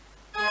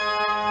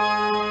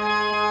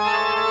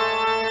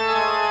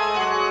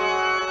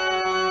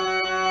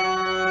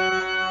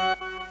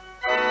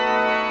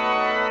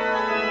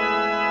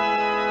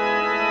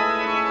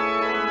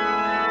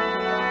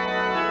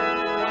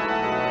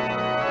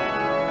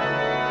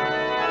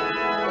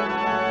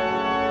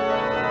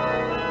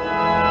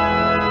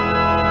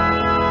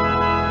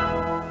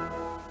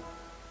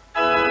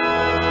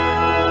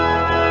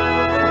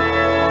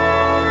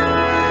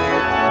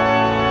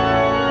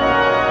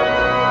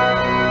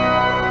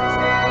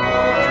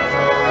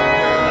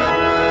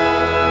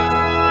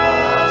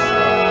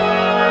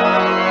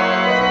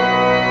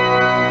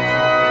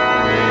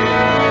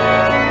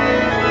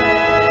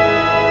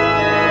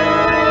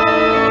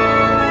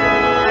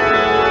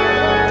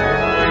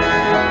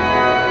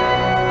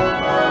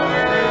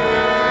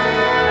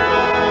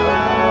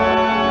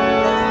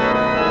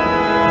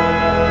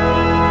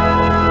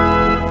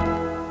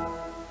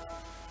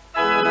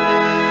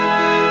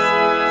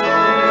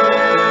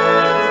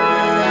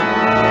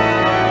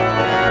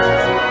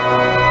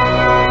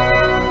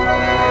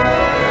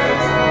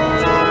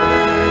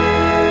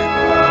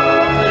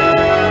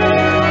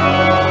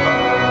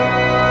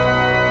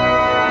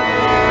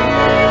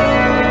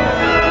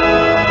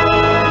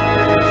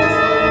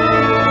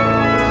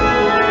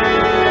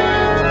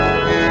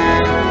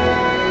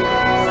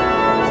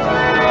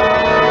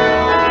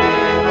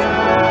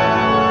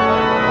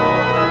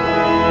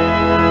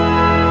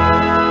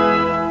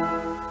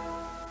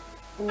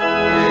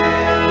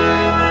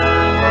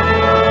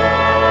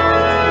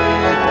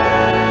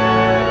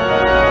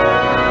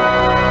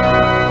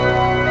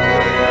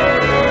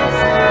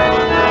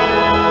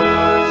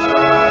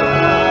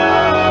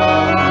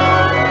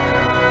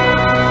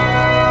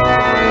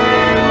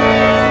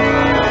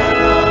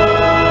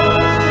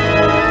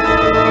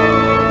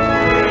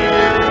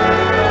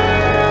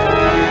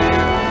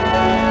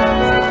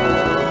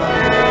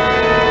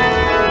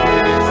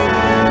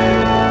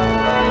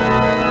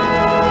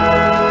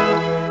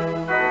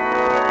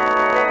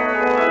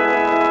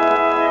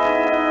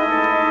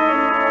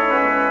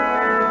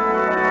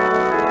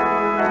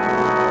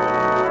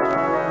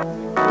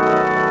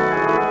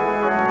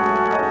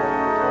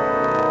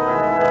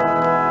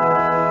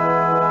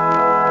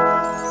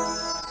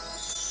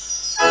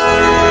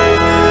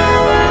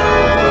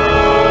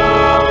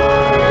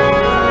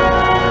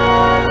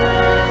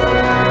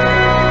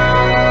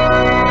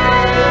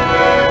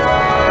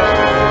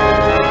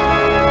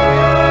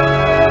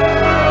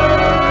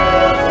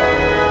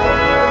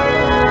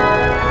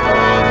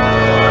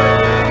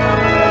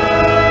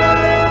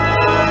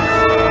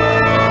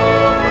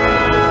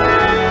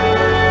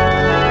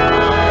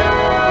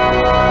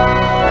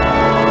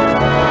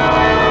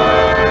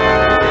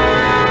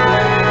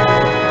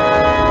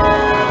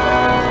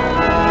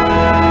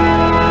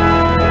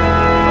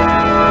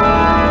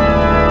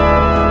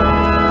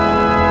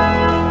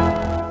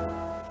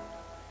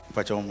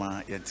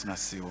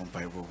 see one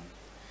Bible.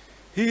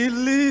 He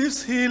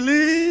lives,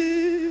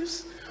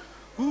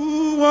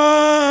 who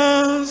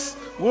once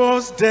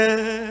was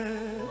dead.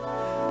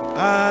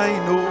 I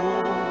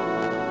know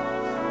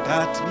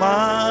that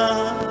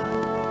man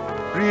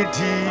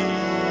redeemed.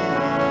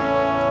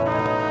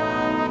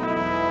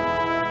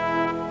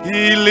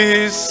 He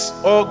lives,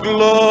 oh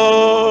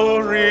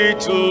glory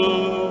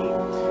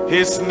to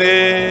his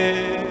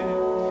name.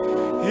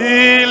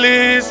 He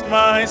lives,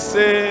 my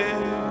Savior,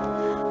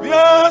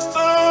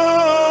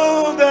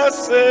 still the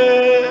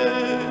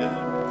same.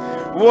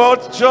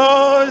 What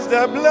joys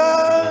the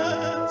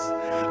blessed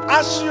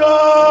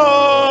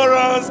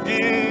assurance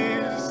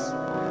gives.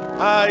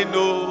 I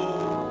know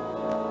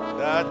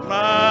that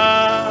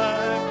my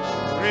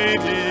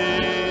redeemed.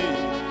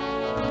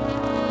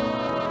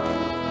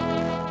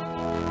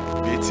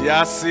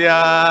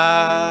 Mitiasia,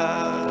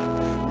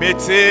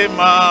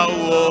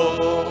 mitimao,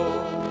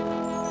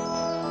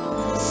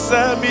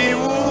 semi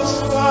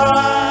uswa,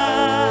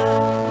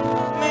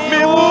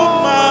 mi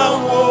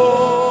umawo,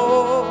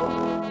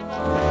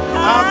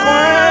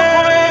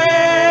 akwena,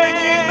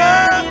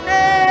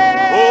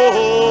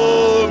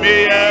 oh mi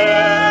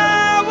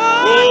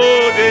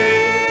ode,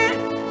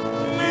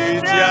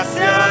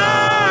 mitiasia,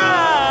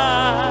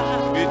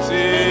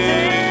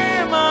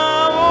 mitimao,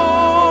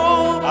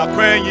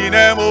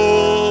 akwena mo.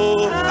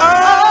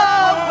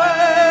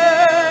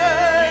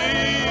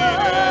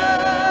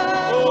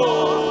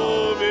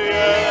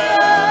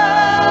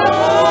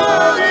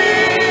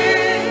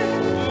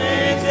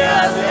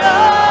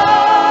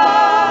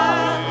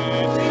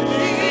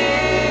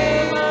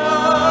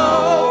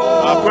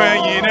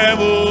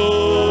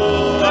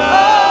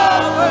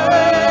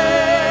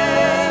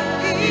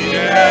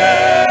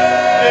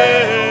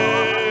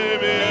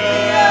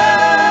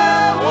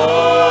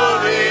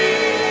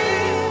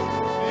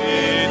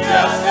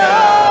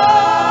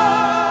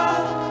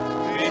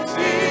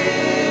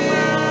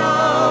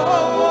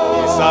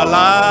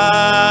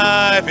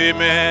 Alive,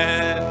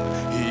 amen.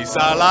 He's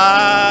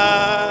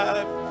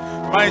alive.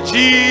 My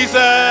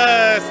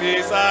Jesus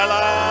is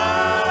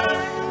alive.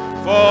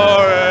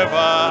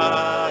 Forever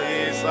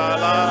he's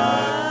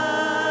alive.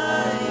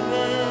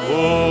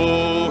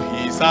 Oh,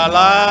 he's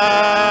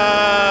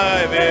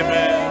alive,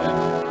 amen.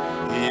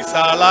 He's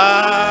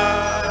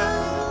alive.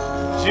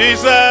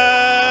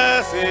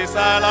 Jesus is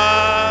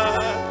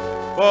alive.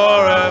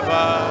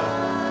 Forever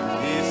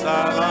he's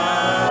alive.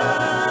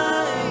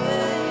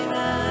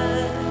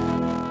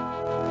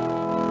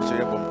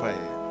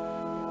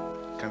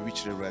 Can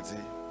reach the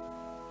ready.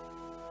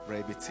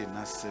 Rabiti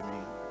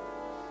Nasemi.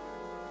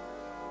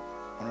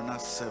 On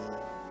Nasem.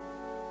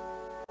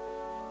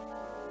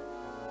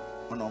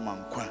 On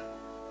Omankwa.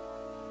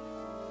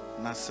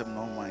 Nasem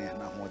no Maya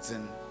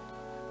Namozin.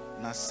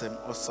 Nasem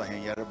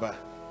Osahin Yarba.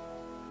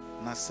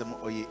 Nasem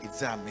Oye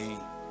Izame.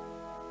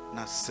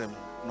 Nasem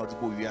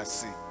Notbo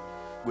Yasi.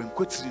 When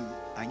Kutrin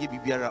and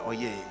Yibiara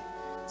Oye.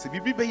 Se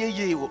Bibi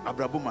Ye o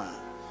Abrabuma.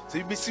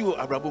 Se Bisi o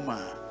Abrabuma.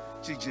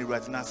 Chiji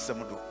Radina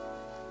Semodo.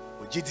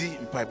 Ojidi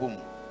Mpaibum.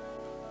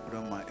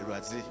 Rama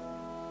Erazi.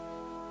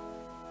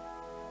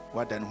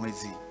 Wadan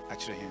Wezi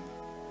actually him.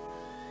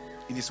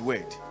 In his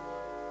word,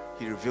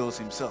 he reveals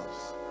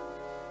himself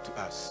to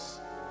us.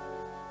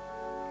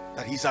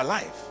 That he's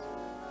alive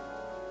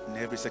in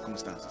every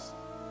circumstance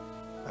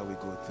that we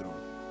go through.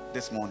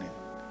 This morning,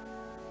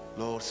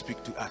 Lord,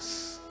 speak to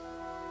us.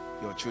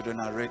 Your children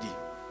are ready.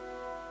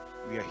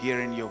 We are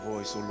hearing your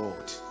voice, O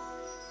Lord.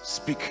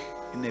 Speak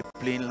in a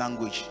plain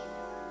language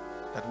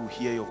that we'll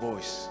hear your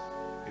voice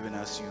even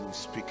as you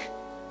speak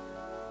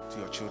to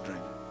your children.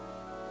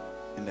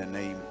 In the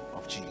name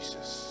of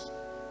Jesus.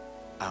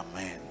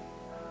 Amen.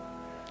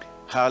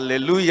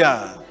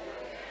 Hallelujah.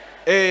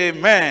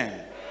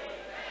 Amen.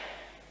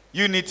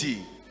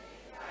 Unity.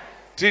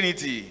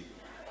 Trinity.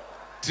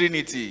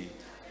 Trinity.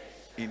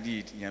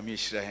 Indeed. Nyame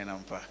shira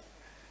henampa.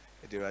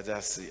 Ede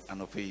rajasi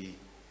anope.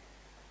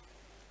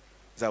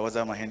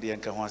 Zawaza mahende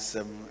yanka ho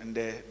asem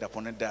ende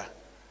daponeda.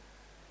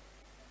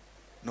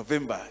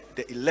 November,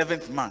 the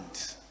 11th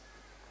month.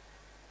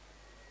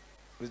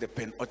 Was the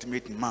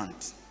penultimate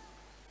month.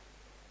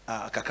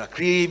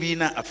 Kakakribi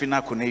na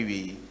afina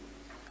konewi.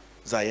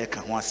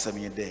 Zayeka ho asem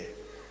yede.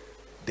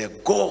 The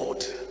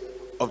God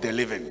of the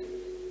living.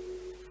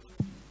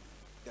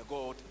 The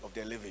God of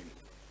the living.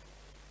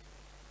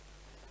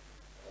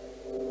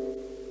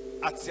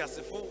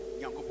 Atiasefo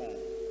Nyankopon.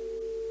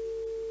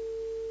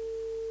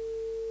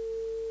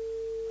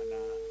 Ana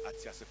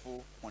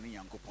atiasefo oni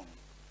Nyankopon.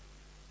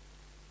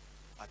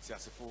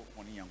 Atiasefo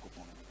oni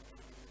Nyankopon.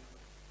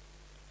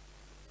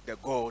 The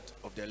God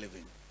of the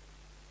living.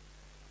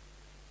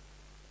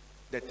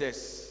 The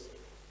text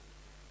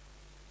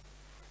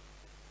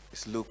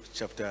is Luke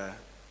chapter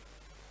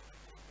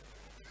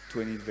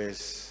 20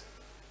 verse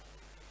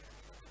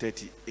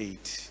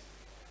 38.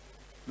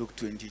 Luke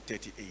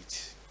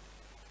 20:38.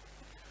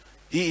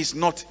 He is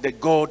not the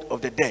God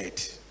of the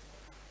dead,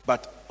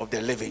 but of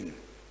the living.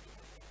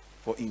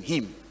 For in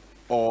him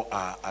all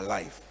are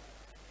alive.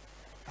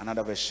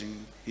 Another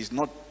version, he is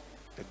not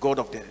the God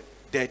of the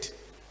dead,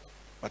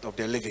 but of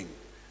the living.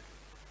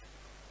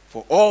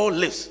 For all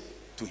lives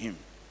to him.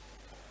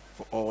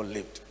 For all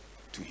lived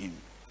to him.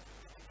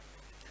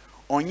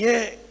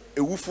 Onye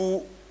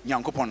ewufu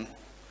nyankopon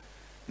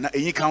na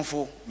enyi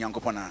kanfo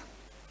nyankopon a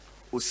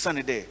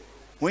osane de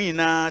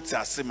honyina te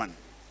aseman.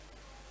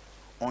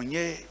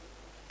 Onye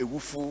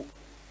ewufu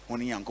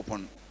honi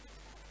nyankopon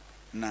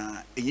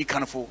na enyi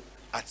kanfo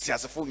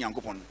atiasefo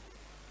nyankopon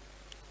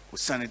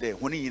osane de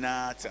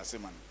honyina te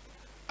aseman.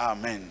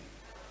 Amen.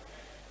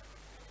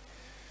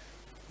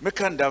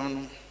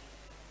 Mekandam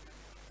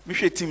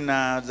Mishe team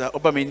na the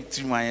Obamin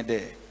team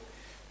there.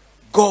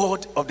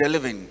 God of the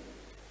living.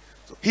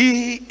 So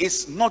he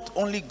is not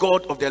only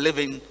God of the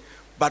living,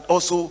 but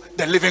also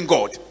the living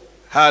God.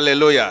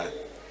 Hallelujah.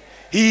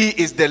 He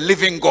is the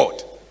living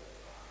God.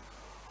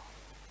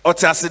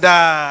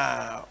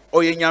 Otasida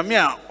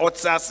oyenyamia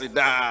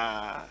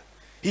otasida.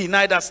 He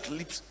neither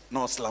sleeps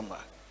nor slumber.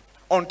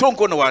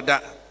 Ontonko no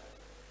wada.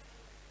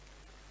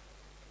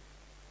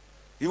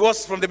 He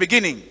was from the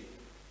beginning.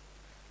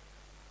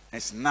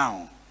 It's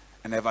now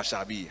and ever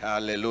shall be.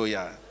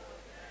 Hallelujah.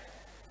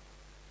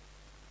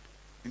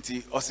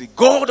 Inti osi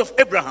God of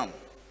Abraham,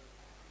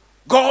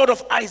 God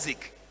of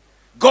Isaac,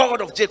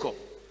 God of Jacob.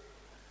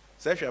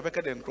 Say she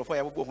abeka den krofo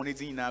ya bobo honi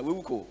tin na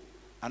wewuko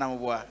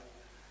anamboa.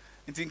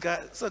 Inti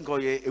nka so nka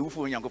oye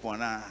ewufu onyankopon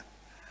na.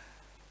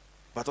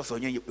 But also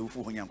onye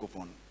ewufu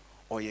onyankopon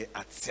oye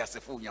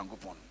atiasefo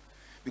onyankopon.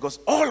 Because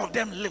all of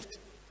them lived.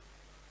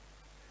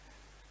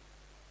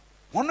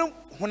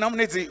 Honam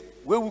neti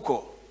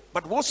wewuko.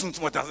 But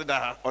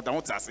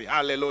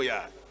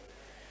hallelujah.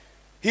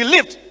 He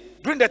lived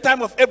during the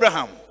time of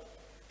Abraham.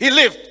 He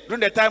lived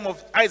during the time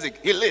of Isaac.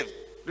 He lived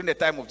during the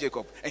time of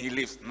Jacob. And he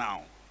lives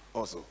now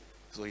also.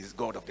 So he's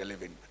God of the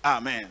living.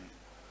 Amen.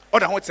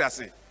 Oda ho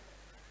tiase.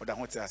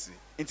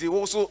 Inti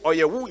also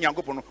oye wu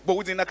nyankopon bo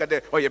wudin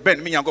nakade oye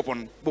ben mi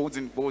nyankopon bo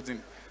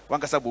wudin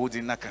wankasa bo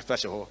wudin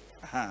nakasha ho.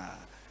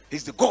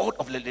 He's the God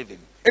of the living.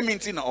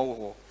 Eminti na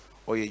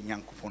oye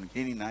nyankopon.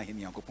 Hini na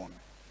hini nyankopon.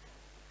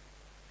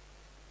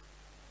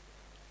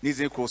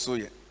 Nize kroso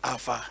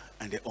Alpha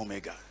and the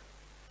Omega.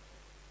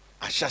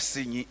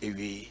 Ashasini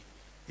ewe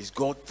is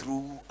God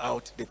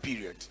throughout the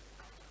period.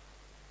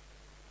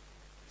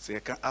 So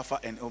Alpha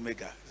and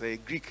Omega. The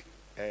Greek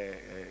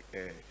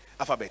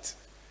alphabet.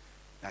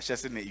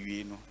 Ashasini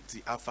ewe no.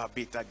 The Alpha,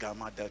 Beta,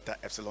 Gamma, Delta,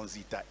 Epsilon,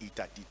 Zeta,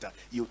 Eta, Theta,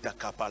 Iota,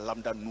 Kappa,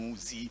 Lambda, Nu,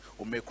 Z,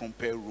 Omega,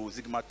 Rho,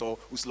 Sigma, Tau,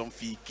 Upsilon,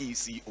 Phi, Chi,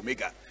 Xi,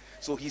 Omega.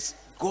 So he's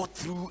God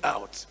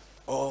throughout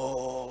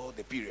all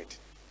the period.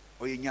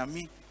 Oye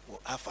nyami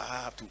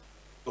Alpha to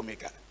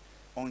Omega.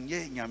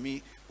 Onye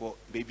nyami or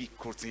baby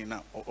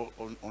Cortina or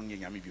onye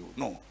nyami bio.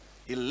 No,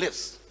 he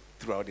lives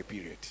throughout the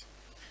period.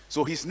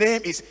 So his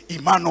name is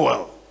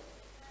Emmanuel.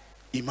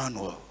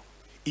 Emmanuel.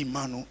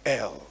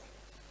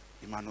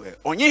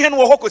 Onye hen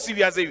wo hoko si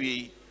wiaze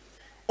wi.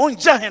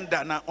 Onja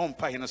henda na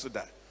onpa hen so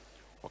da.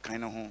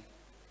 Okan ho.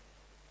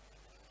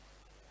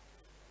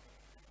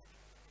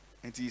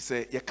 And he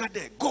said,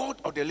 Yakade,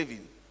 God of the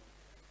living.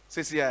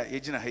 Says here,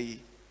 Yejina Hay.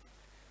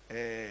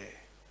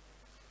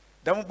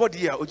 Damu body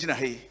here, Ojina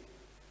Hay.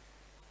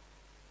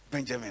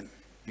 Benjamin,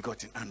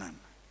 begotten Anan.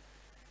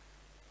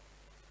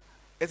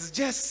 It's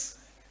just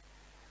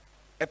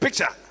a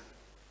picture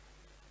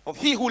of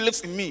he who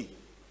lives in me,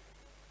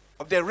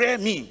 of the rare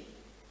me.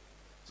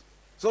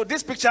 So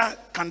this picture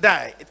can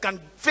die, it can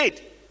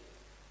fade.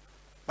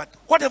 But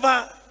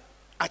whatever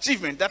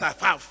achievement that I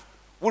have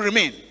will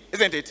remain,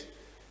 isn't it?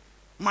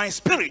 My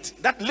spirit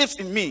that lives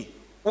in me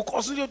will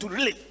continue to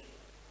live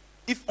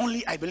if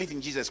only I believe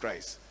in Jesus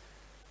Christ.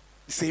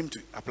 The same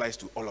applies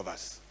to all of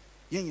us.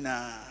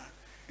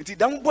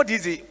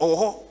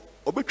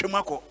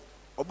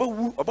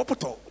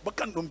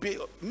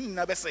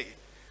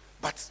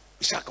 But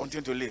we shall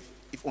continue to live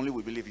if only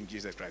we believe in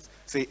Jesus Christ.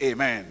 Say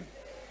amen.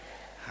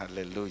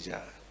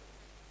 Hallelujah.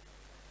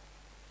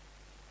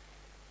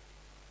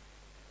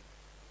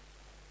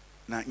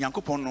 Now,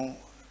 Yankopono,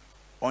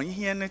 on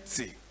here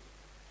neti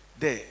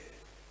there,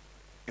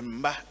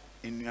 mba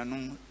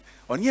in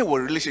on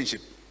your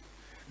relationship.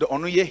 The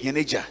ono ye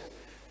heneja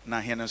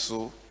na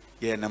heneso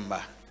ye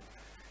number.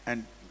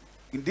 And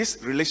in this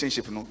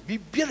relationship, no, be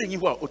better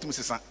you are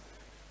ultimately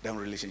than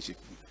relationship.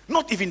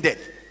 Not even death.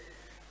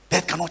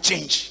 Death cannot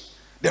change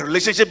the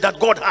relationship that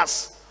God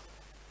has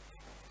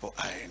for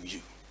I and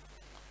you.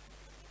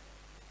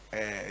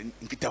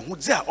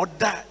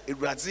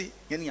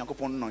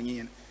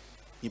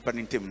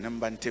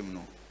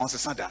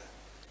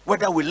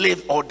 Whether we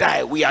live or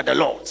die, we are the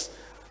Lord's.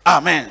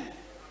 Amen.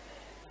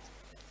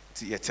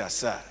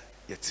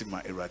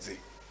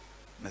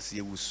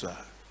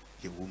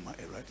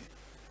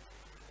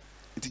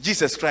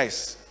 Jesus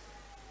Christ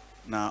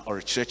na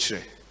or church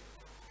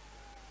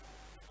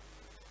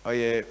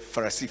oye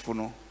Pharisee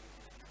fono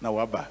na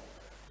waba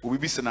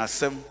obibi se na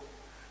asem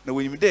na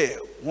wenyim de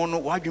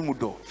wono wadwemu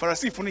do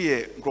Pharisee fono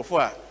ye nkrofo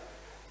a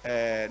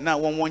na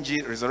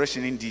wonwonje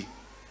resurrection ndi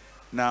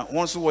na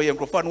wonso wo ye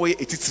nkrofo na wo ye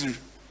etitiri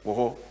wo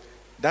ho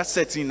that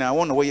setting na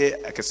won wo ye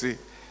akese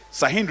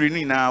Sahindri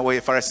ni na wo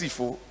ye Pharisee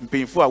fo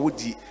mpemfo a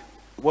wodi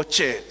wo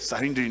chair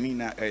Sahindri ni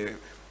na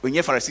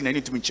onye Pharisee na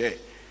ni tumi chair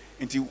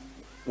nti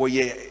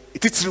wɔyɛ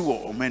titiri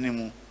wɔ ɔman no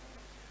mu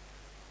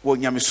wɔ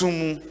nyamesom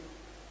mu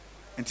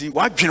nti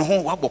wadwene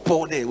ho wabɔ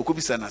pɔw dɛ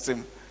wɔkɔbisa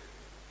n'asɛm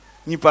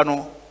nipa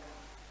no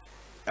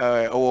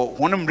ɔwɔ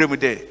wɔn mmerɛ mu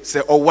dɛ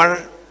sɛ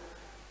ɔware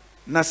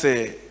na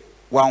sɛ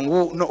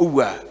wanwo na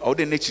owu a ɔwɔ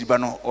dɛ n'akyiri ba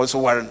no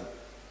ɔso ware no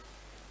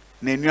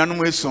na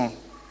nnuanom eson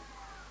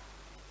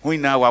wɔn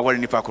nyinaa waware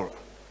nipa koro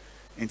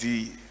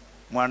nti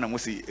mo ana mo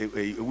si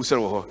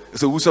ewusɔre wɔ hɔ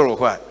sɛ ewusɔre wɔ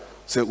hɔ a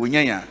sɛ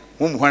onyanya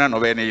wɔn mu hɔn na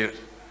ɔbɛyɛ ne yere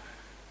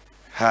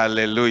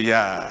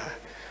hallelujah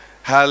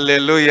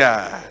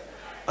hallelujah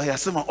ɔyɛ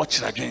asɛm a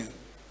ɔkyerɛ adwen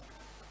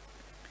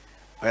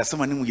ɔyɛ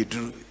asɛm a ne mu yɛ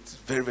duru. It's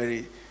very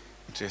very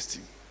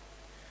interesting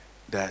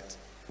that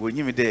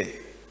wɔnyi mi dɛ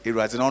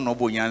ewurade na ɔna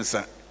ɔbɔ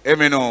nyansa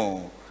amen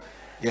o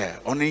yeah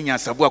ɔno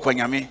nyansa bo akɔ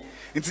nyame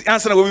nti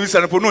ansa na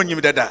wɔbɛbisa no po na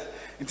onyim dada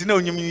nti na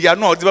onyim ya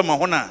na ɔde ba ma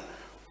ho na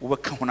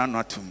wɔbɛka ho na no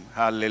atum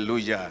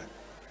hallelujah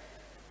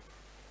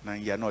na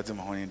ya na ɔde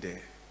ma ho ne dɛ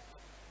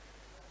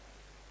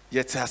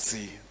yɛte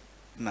ase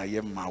na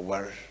yɛ ma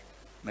war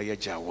na yɛ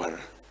gya war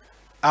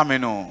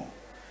amen o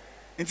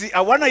nti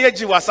awar na yɛ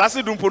gye wɔ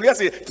asase do mpo no yɛ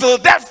sɛ till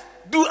death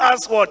do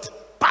us what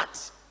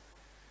part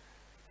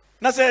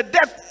na sɛ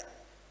death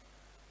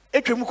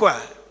etwam kɔ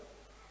a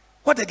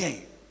what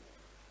again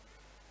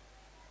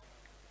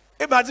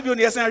ebadze bi on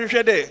yɛsan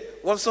ahwehwɛ dɛ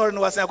wɔn sɔre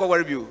no wasan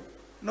akɔware bi o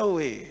no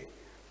way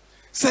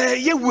sɛ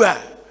yɛwu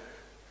a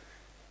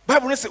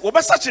bible no sɛ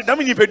wɔbɛsakyere dam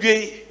nipadua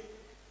yi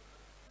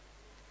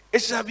it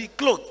shall be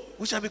clothed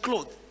we shall be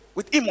clothed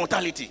with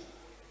immortality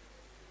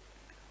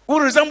we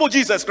will resemble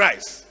Jesus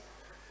Christ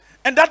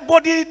and that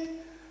body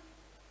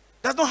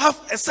does not have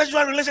a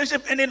sexual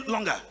relationship any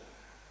longer.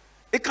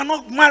 It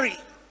cannot marry.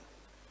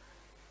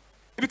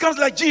 It becomes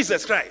like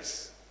Jesus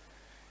Christ.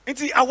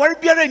 Nti awari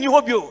biara ni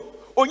hobio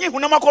onye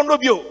hunama kondo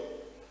bio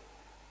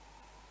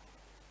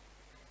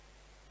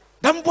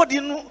dam body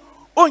no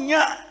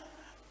onya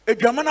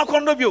aduama na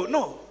kondo bio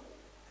no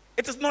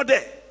it is not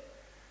there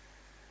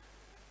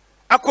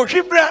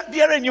akohwibra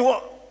biara ni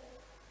ho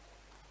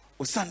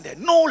osande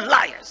no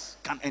liars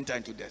can enter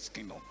into this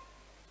kingdom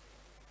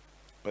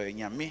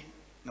nyame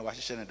na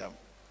wahyehyɛ ne dam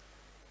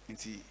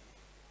nti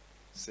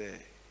sɛ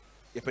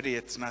yɛpɛ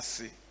dɛ yɛtena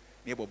se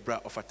na yɛbɔ bra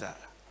ɔfata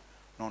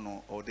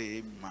no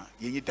ɔde ma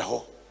yɛnyi da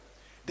hɔ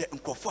dɛ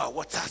nkurɔfo a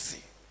wɔte ase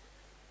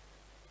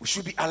we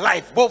should be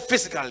alive both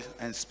physically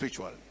and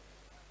spiritually.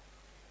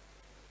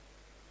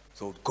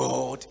 So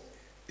God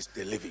is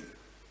the living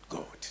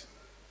God.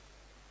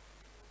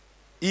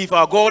 If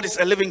our God is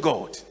a living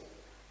God,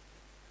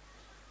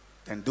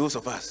 then those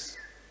of us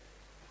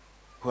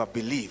who have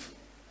believed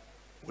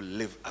will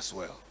live as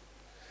well.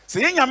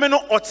 Say nyame no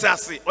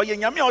otase o ye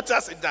nyame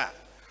otase da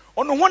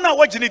ono ho na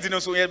wagine di no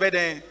so ye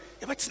beden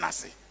ye betina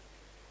ase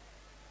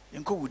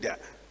yenko wuda.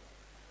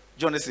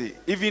 John say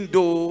even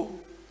though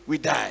we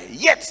die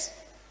yet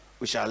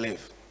we shall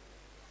live.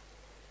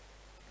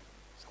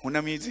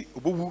 Hunamizi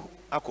obowu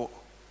akọ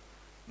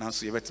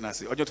nanso ye betina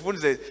ase ojotofo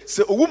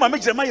say owu ma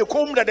megire ma ye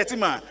kom da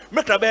detima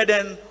mekra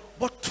beden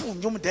but tu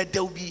nyom da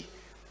da bi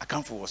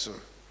akamfo wo so.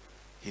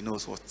 He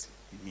knows what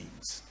it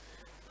means.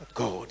 But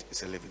God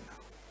is a living now.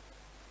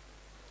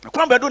 How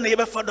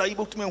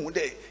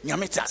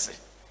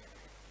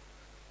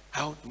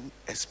do you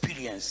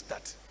experience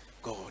that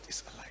God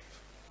is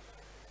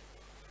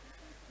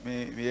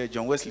alive? Me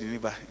John Wesley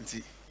niba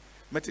nti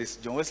metis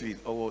John Wesley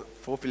or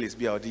 4 pillars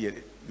be our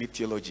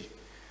theology,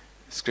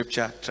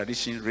 scripture,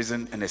 tradition,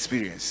 reason and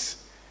experience.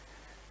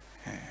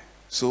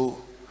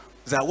 So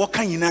that what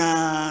can you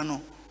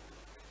know?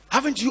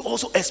 Haven't you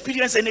also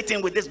experienced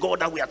anything with this God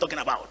that we are talking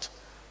about?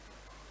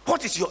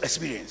 What is your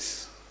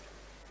experience?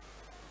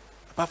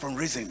 Apart from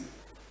reason,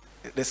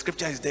 the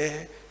scripture is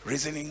there,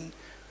 reasoning,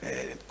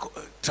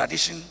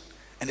 tradition,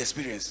 and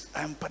experience.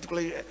 I am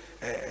particularly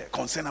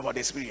concerned about the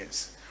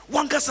experience.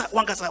 Wankasa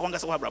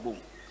wabrabum.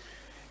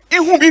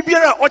 Ihu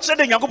bibiara oche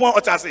de Nyankopon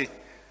otase.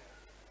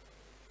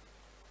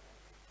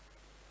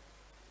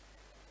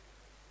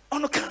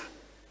 Onoka.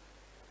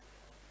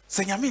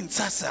 Se nyame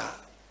nsasa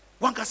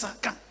wankasa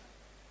kan.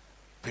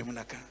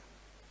 Pemunaka.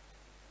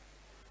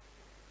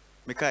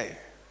 Mekai.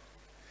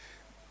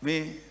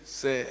 Me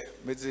say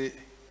me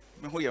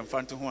who yam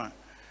fan to one.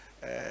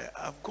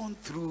 I've gone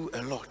through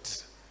a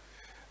lot.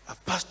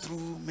 I've passed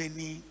through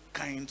many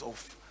kinds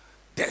of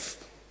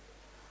death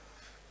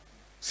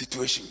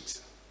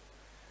situations.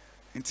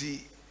 Nti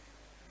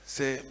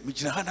say me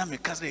jinahana me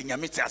kase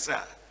nyame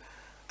tiasa.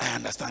 I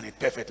understand it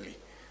perfectly.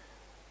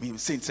 Me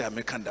say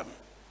me kandam.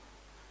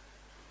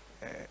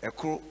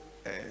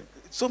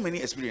 So many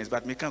experience,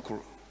 but me can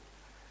kuro.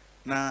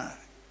 Na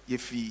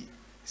yefi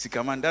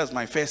Sikaman, that's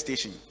my first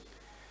station.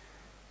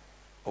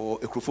 Or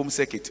a Krofom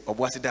circuit or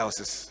Boise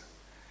diocese.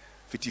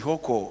 Fiti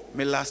Hoko,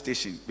 my last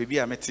station,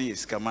 baby I met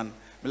Sikaman,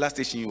 my last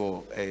station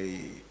you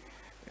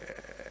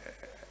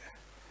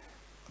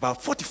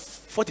about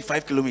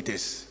 45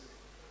 kilometers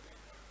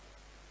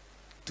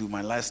to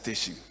my last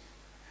station.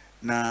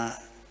 Na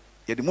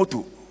the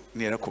moto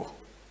near Eko.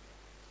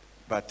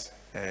 But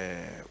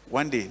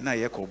one day na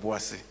yeko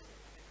Boise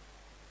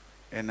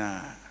and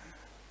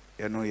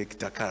you know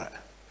Takara.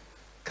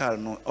 car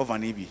no over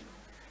nibi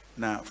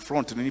na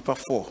front no nipa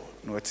 4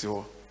 no ati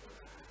ho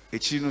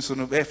echi no so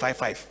no be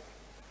 55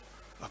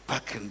 a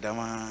park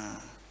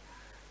ndama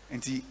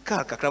enti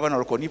car kakraba na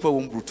roko nipa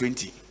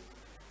 120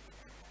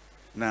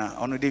 na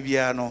ono de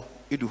bia no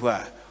edu ho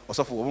a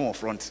osofo wo mo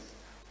front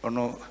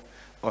ono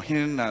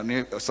ohin na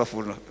ne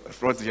osofo no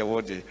front je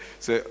wode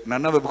so na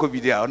na be ko bi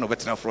dia ono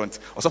betena front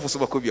osofo so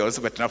be ko bia ono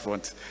betena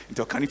front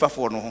enti o kanipa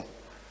 4 no ho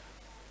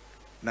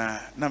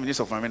na me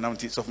of my na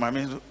of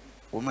my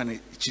woman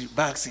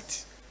back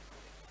seat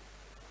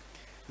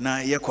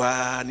na ye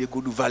kwa na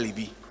go do valley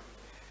bi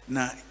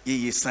na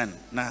ye san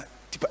na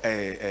tipa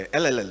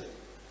LLL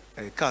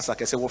cars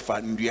akese wo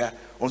fa ndua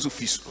also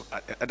fish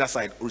other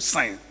side or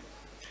sign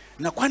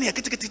na kwa na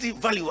kitikiti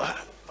valley wa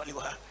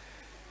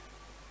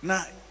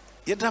na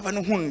ye driver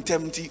no hun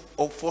temti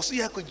of force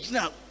ya ko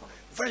gina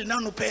valley na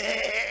no pe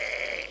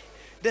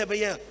there be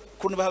ye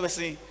kono ba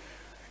bese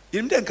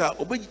in denka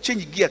obe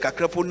change gear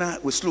kakrapo na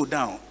we slow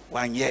down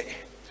one year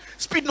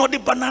speed not the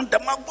banana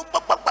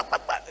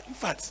in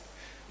fact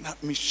now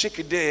me shake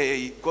it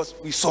there because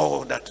we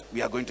saw that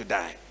we are going to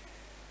die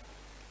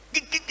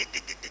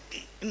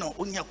you know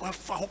onya kwa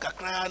fa ho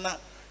kakra na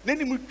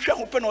nani mu twa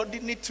ho pe na odi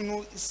netu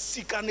no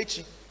sika na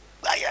chi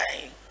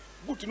ayai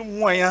butu no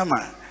mu anya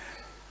ma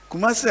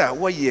kumase a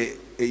wo ye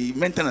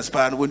maintenance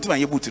pa no wontima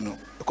ye butu no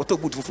ekoto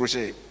butu fufuro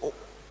she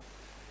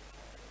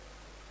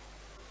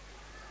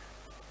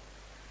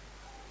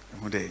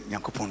de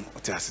Yankopon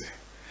otiase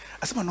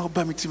asema na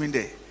oba mitimi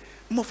de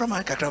mo from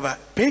akatraba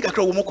pe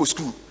kakra wo moko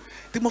school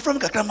de mo from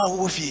kakra ma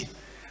wo fie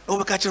o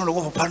be ka kire no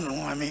wo papa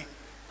no ami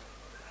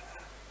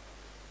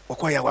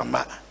okoya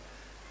wamba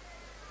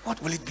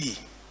what will it be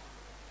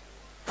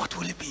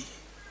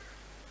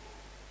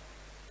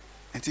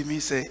and to me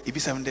say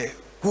ibisam de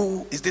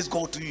who is this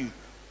God to you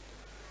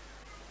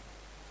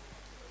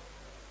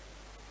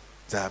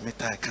za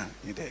meta kan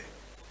ni de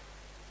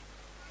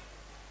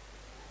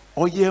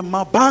oye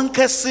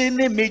mabanka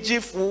sene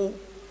mejifu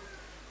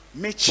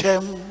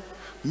michem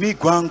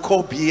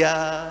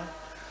migwankobia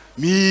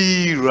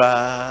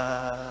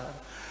mira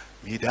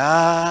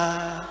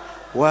mida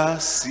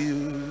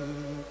wasiu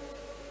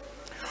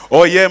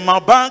oye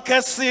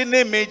mabanka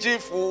sene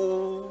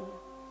mejifu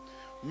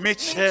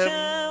michem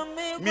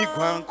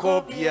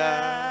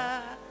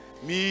migwankobia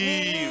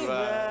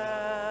mira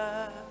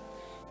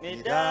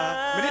mida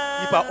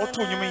nipa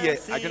oto nyum ye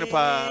adwene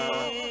pa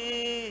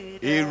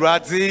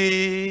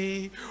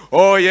Iradi,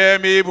 oye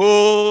mi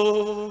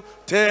bo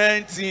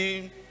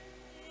tenti,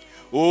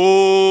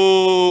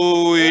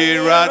 oh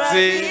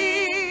iradi,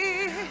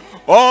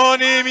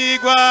 oni mi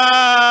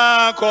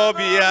gwa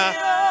kobia,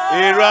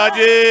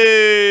 iradi,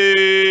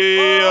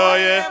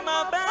 oye,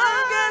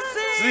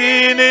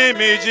 sini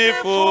mi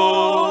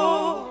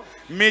jifu,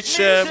 mi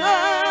chem,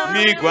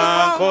 mi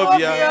gwa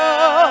kobia,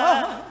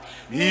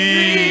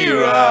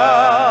 ira,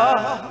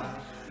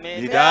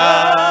 mi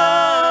da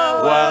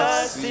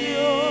wasi.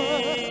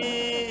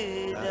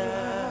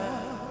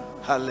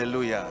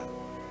 Hallelujah.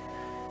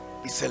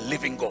 He's a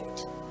living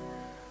God.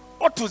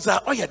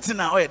 Otuza oya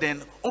tina oya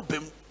den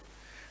obem.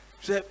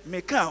 Se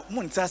meka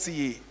muntasi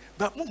ye.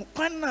 But mu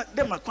kwana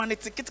dem akwane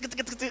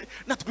tikiti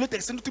na to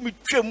blotex no to me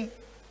twem.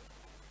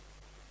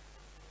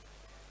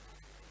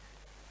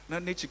 Na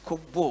nechi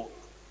kobo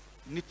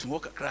ni to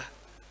kakra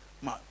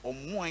ma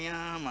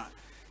omuanya ma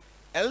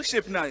L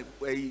shape na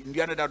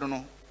ndiana dado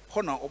no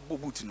ho na obo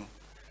boot no.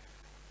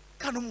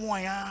 Kanu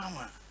muanya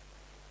ma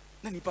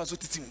na nipa so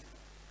titim.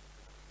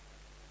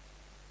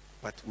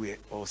 But we're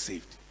all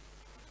saved.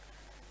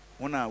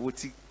 When I would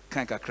see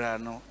kanka cry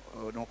no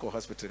call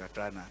hospital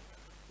na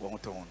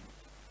won't on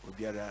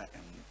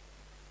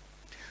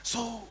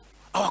so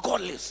our God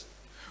lives.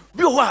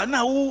 Be what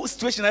now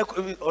situation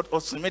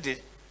or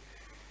submitted.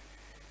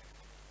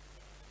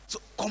 So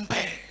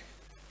compare.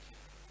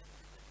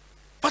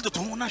 But to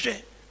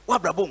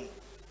what brabom?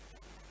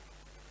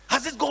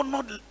 Has this God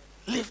not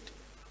lived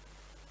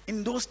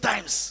in those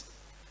times?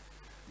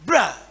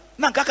 Bra,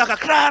 nanka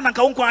kakra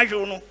nanka unko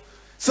ajo no.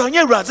 So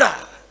nye raza.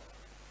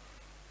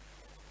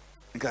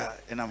 Nka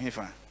and I'm here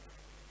fine.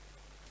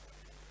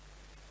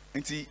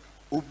 Nti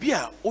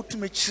obia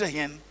otume kire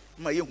yen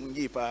ma ye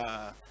hunye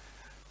pa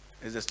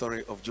is the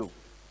story of Job.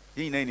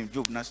 Ye na nim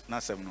Job na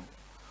sem no.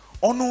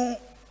 Ono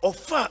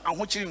ofa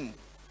ahochirim.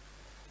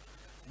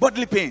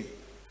 Bodily pain.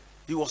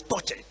 He was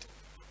tortured.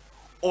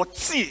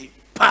 Oti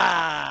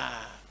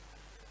pa.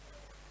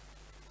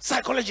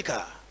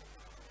 Psychological.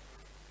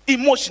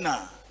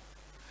 Emotional.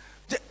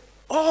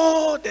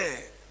 All the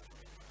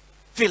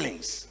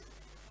feelings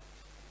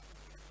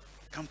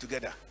come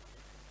together.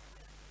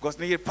 Because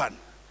na pan.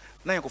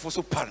 Na you go for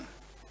so pan.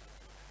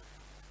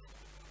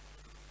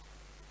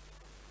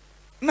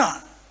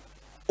 Na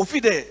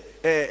ofi de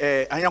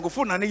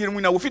anyagofo na yiru mu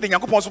na ofi de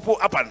Yakobon so po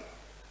apan.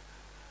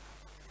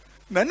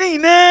 Na ne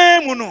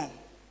ina mu no.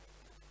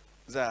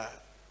 Za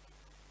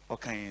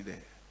okay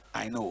there.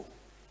 I know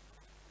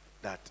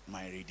that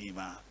my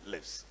Redeemer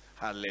lives.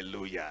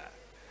 Hallelujah.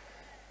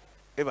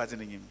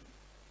 Everybody name.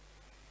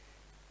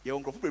 Your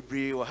uncle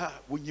bebre wa ha,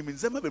 when you mean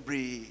Zama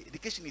bebre,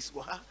 education is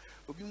wa ha,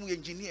 obi mu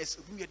engineers,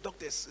 obi mu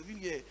doctors, obi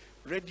mu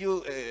radio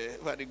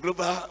the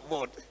global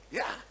board.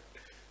 Yeah.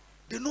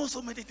 They know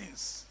so many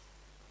things.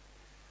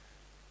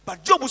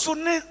 But Job so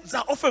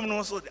za offer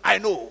no so I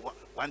know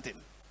one thing.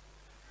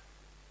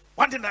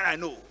 One thing that I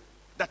know,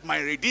 that my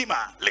Redeemer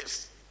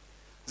lives.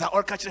 Za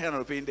all catch him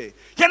on pain day.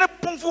 Yana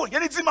pumfu,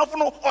 yana zima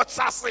no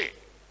otsase.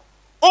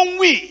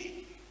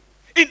 Only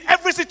in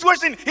every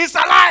situation, he's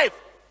alive.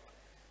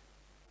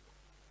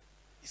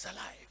 He's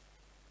alive.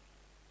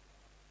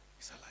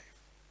 He's alive.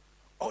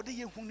 All the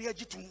young hunia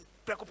jitu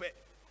prekope.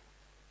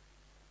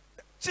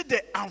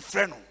 Chide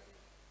amfreno.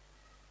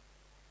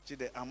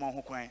 Chide amon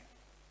hokwan.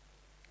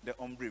 The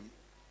ombrim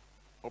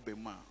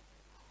obema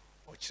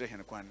or chire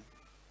hen kwan.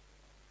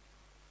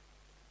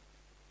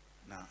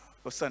 Na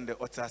osande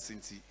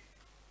otasinti.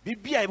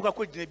 Bibia ibuka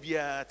ko gina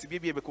bia ti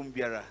bibia be kom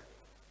biara.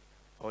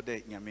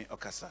 Ode nyame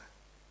okasa.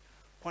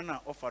 Kwana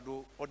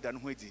ofado oda no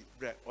ho edi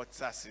bre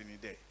otasini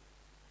de.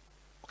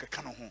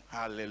 Okeka no ho.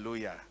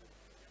 Hallelujah.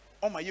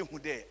 Oma yehu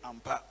de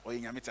ampa oye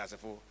nyame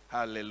tasefo.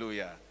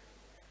 Hallelujah.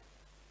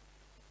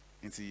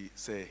 Nti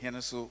se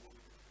hene so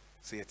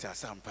se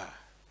yetasampa.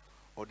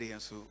 Ode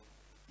yenso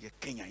ye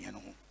Kenya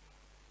yano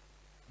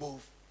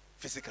both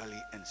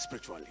physically and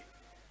spiritually.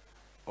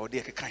 Ode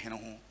ye keka hene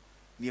ho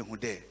ne hu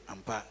de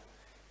ampa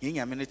ye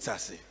nyame ne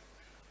tase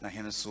na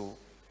hene so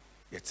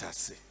ye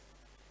tase.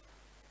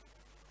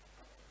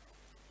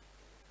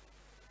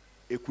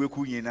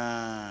 Ekueku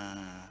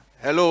nyina.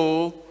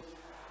 Hello.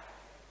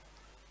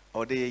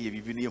 Ode ye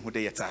bibi ne hu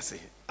de ye tase.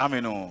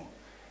 Amen. Oh.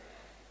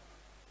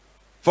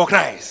 For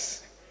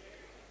Christ.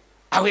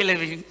 Are we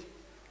living?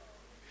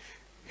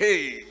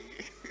 Hey.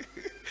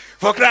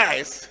 For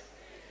Christ.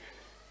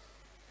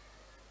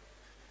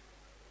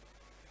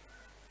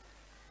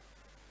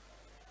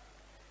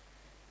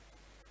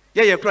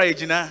 Yeah, you cry,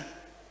 Gina.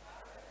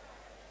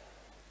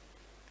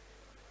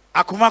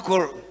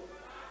 Akumakor.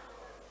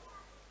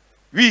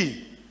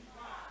 We.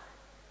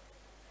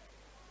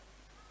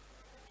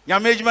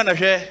 Yamejman of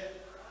share.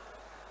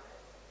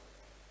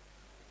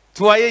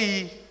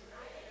 Tuaye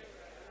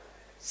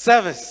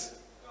service.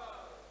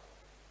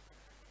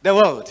 The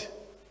world.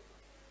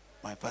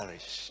 My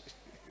parish.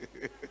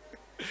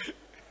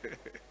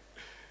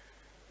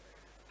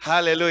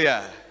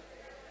 Hallelujah.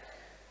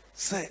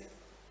 Say,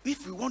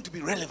 if we want to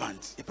be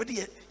relevant, we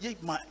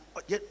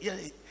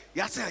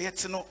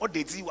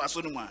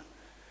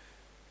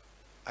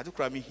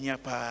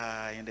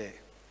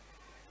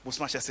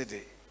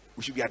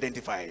should be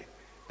identified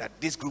that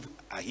this group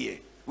are here.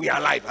 We are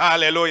alive.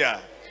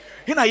 Hallelujah.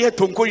 Hina ye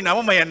tonko ina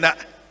mama yanda.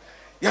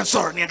 Yan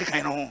sorry ni akaka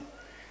ino.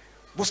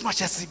 Bosma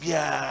chasi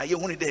bia ye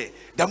huni de.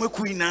 Damwe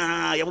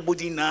kuina ya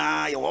bobodi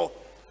na ya wo.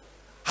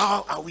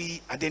 How are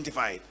we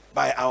identified?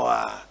 By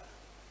our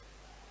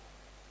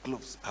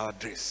clothes, our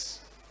dress.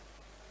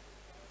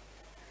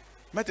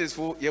 Matters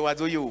for ye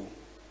wado you.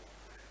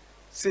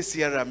 Say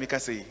Sierra Mika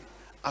say,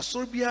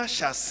 Asorbia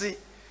shall say,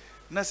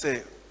 na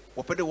say,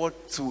 what the word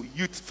to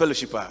youth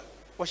fellowship,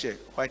 wash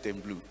white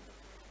and blue.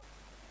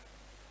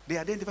 They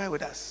identify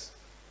with us.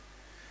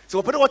 So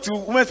what the word to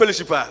women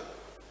fellowship,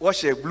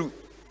 wash blue.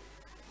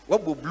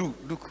 What will blue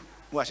look?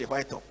 Wash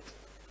white top.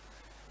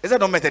 Is that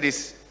not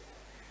Methodist?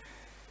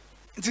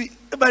 See,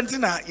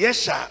 Bantina, yes,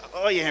 sir,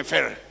 oh, yeah,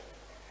 fair.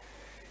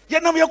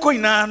 Yet, no, you're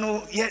going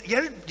now,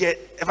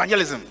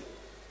 evangelism.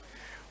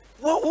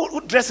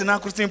 What dress in our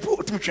Christian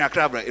put to me,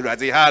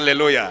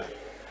 hallelujah.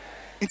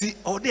 It's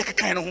all the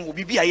kind of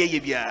be a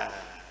year.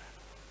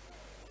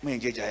 May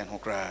Jay and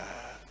Hokra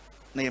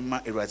name my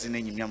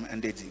Erazin Yam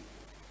and Daddy.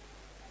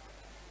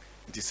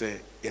 It is a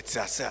yet,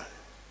 sir.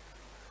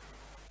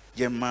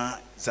 Yema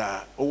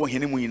za over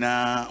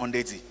Henimina on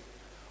Daddy.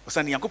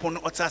 Osani Yakupon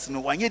Otas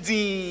no one yet.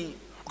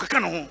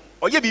 Kakano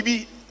or ye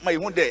bibi my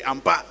one day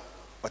ampa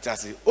what I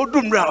say o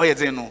dumra or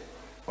yezeno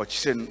or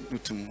chen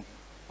lutum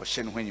or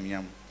shen when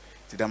yam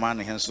to the man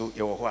henso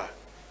ye wa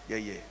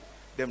ye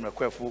them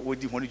request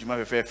odi honi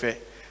juma fe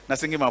na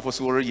singing ma for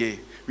so ye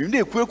we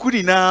dey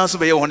kwekuri na so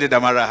be ye 100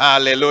 damara.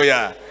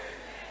 Hallelujah.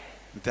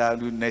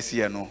 Next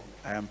year no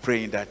I am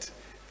praying that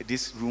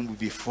this room will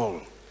be full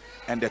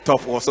and the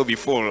top will also be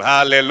full.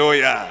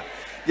 Hallelujah.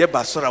 Ye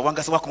basora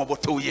wanga sa wakoma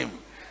boto yem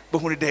bo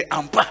honi dey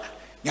ampa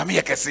nyame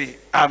yekesi.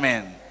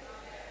 Amen.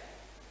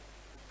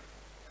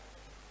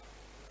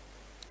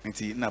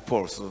 Nti na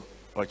Paul so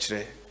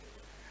ochre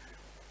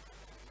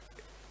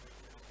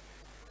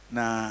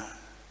na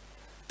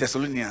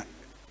Thessalonia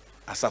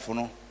asafo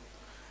no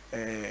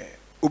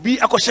obi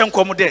akɔhyɛ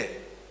nkɔm de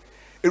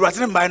Awurade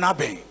ne mbae na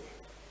abɛn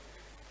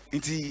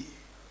nti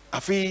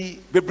afi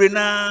bebre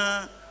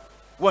na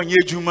wonyɛ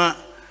adwuma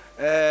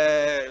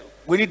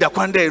woni da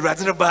kwan de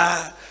Awurade ne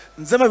ba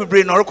nzema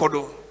bebre na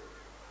ɔrekɔdo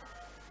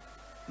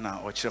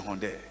na ɔkyerɛ ho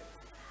de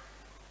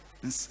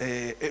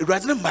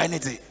Awurade ne mbae ne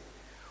de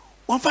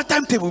one for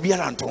timetable be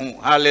around home.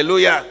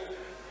 Hallelujah.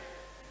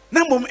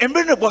 Number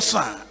embrane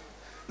bossa.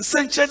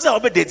 Sanchez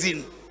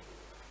obededin.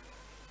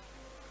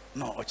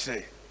 No,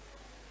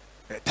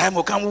 the time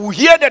will come, we will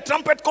hear the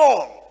trumpet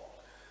call.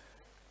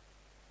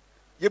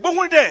 You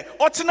born there,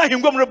 Otina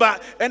him go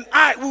and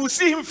I will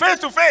see him face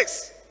to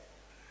face.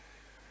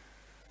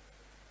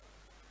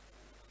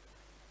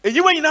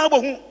 you were in our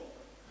home.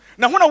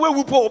 Now, when I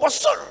will pull over,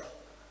 sir.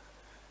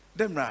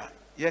 Demra,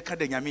 ye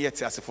cadena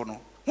yet as a phono.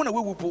 When I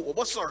will pull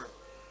over, sir.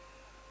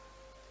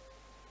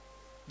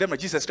 Demra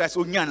Jesus Christ,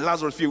 Onyan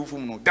Lazarus, few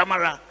from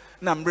Damara,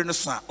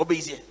 Nambrenosa,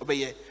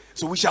 obey.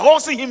 So we shall all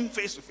see him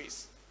face to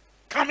face,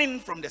 coming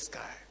from the sky.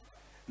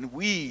 And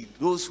we,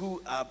 those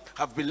who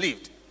have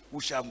believed,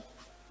 we shall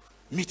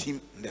meet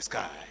him in the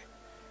sky.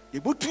 You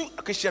put two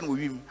occasion with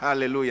him,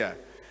 hallelujah.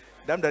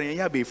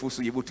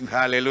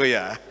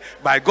 Hallelujah.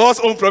 By God's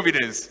own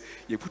providence,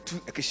 you put two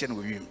occasion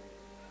with him.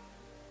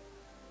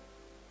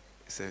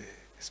 It's a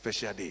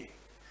special day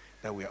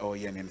that we are all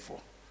yearning for.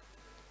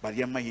 But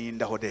Yama in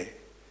the Hode,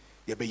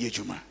 Yabe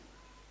Yejuma,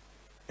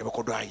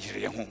 Yabakoda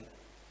Yiri home.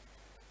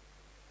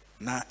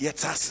 Na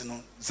yet us no,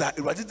 that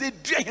it was the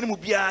drain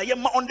mubia,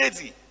 Yama on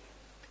Daisy.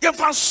 Yam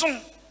found soon.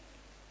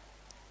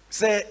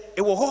 Say,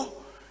 Ewo,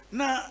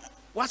 na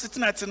what's it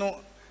not to know?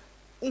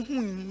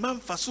 Man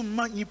for some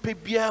man you pay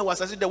beer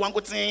was as the one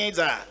good things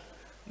are.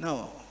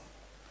 No,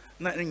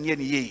 not in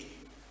ye.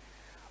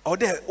 Or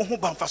there,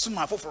 ban for some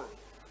for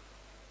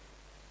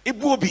it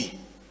will be.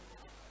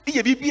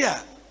 Ye be beer,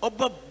 or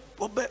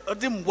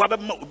them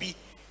wabba be.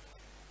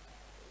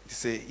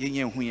 Say,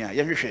 ye huya,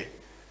 ye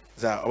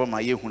za over my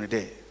ye hun a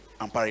day,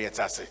 and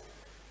pariatase.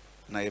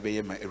 Na ye be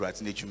my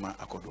eratinatuma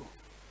akodo.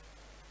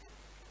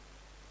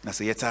 Na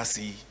say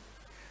yetasi,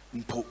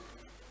 mpo,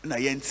 na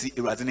yenti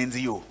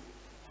eratinenzio.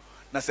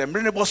 Na se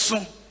mbre ne boso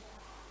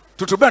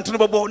tutubento no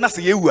bobo na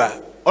se yewua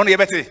ono ye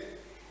bete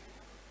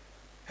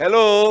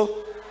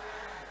hello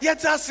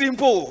yeta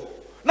simple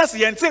na se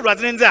yente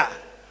Awurade nza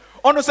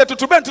ono se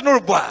tutubento no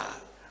rubo a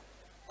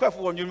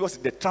kwafo won you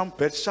the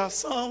trumpet shall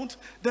sound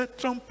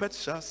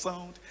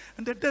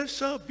and the dead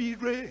shall be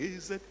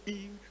raised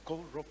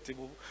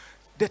incorruptible.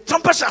 The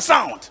trumpet shall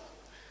sound,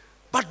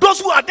 but those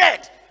who are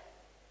dead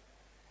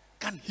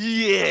can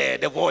hear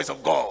the voice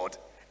of God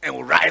and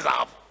will rise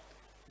up,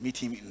 meet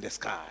him in the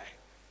sky.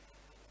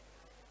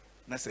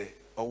 Na say,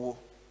 oh,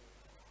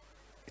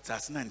 it's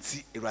as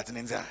nanti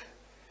Awurade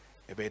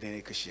a bed in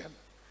a Christian.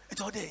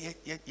 It's all there,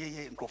 ye,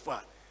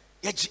 Nkrofa,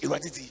 ye,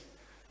 Awurade,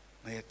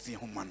 na yet see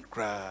human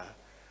cry,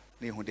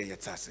 ne who they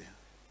yet say.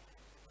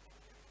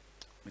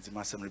 Mr.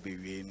 Master be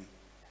win.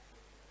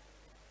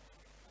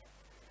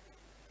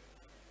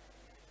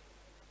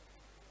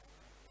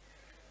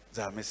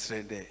 Za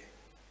Mr. De,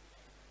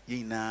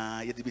 ye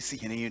na, ye be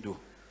seeing you do,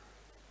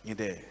 ye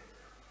there,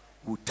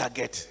 who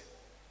target.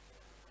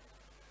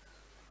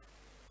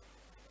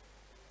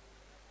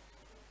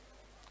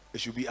 It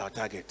should be our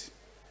target.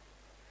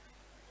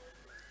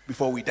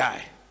 Before we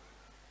die,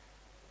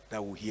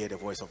 that will hear the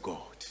voice of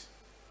God.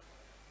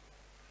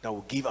 That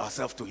will give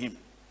ourselves to him.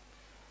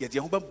 Yet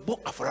you have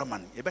book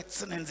aframan, you bet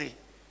senenze.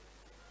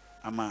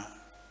 Ama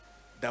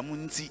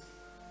damunti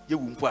ye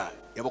wumpa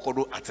ye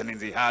bokodo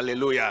atenenze.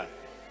 Hallelujah.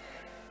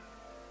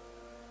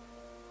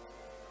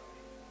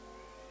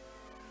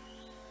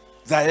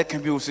 Zaya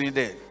can be also in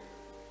there.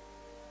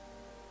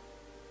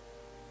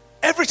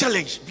 Every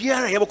challenge,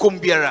 biara ye bokom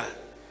biara.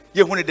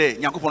 Ye hune de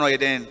Nyankopon ye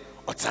den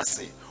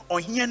otase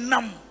ohia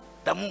nam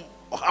damu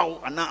ohaw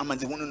ana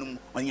amanze hununum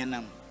ohia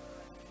nam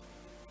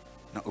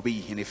na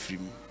obeyi hene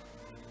frim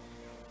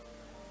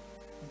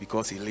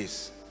because he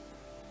lives.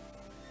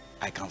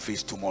 I can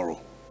face tomorrow.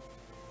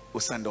 O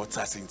send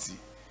otase nti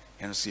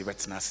hen so ye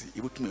betena se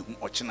ye botum ehu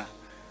ochena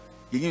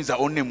ye nyinza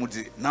onnem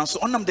de nanso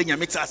onam de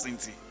nyame tase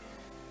nti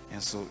hen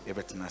so ye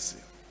betena se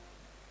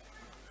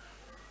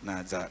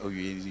na za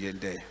owie ye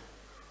de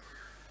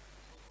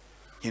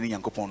hene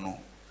Nyankopon no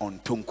on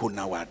Tonko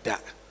Nawada.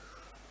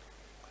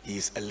 He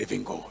is a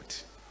living God.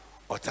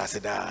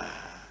 Otaseda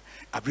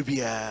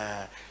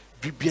Abribia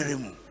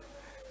Bibiaremu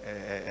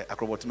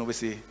Acrobatino we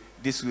say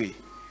this way.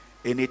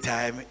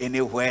 Anytime,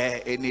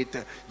 anywhere,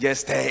 anytime,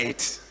 just stay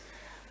it.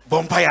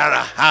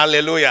 Bompayara,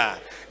 hallelujah.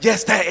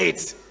 Just stay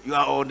it. You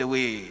are on the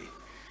way.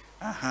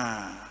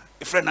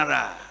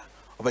 Ifrenara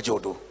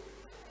Obajodo.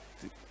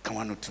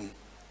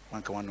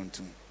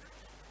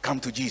 Come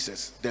to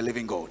Jesus, the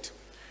living God.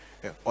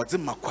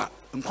 Odzimakwa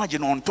nkwaje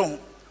no nton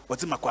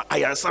odzimakwa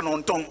ayarsa no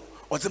nton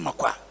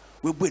odzimakwa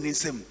we bu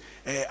ensem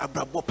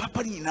abrabo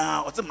papa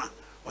nyina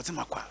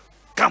odzimakwa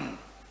come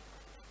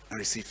and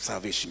receive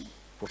salvation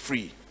for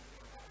free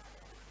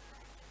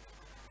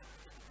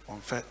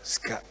on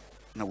ska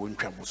na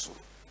wontwa boso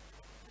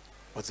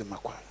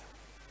odzimakwa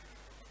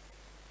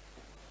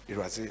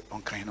iraze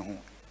on kan no ho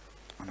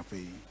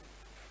anapai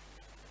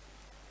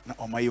na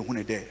omaye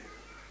hune de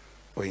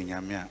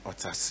oyanyame a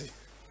otase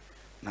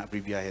na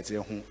bribia yete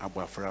hu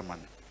aboaframan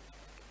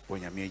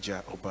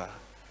onyameja oba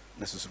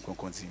na susum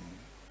konkontim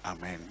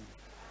amen.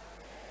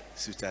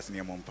 Sisters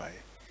near Mumbai,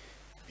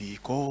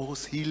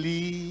 because he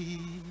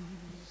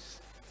lives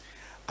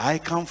I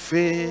can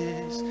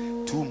face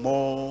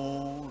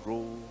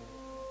tomorrow,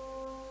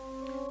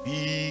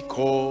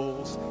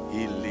 because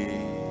he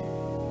lives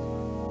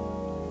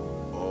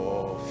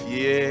all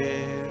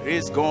fear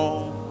is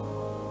gone,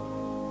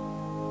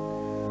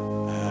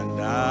 and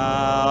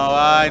now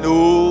I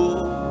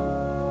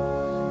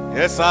know,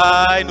 yes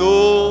I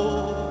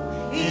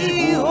know,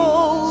 He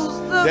holds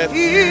the the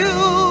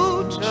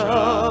future,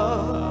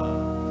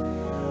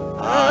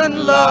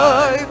 and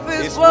life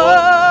is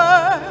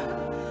worth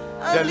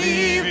the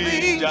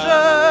living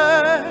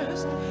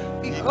just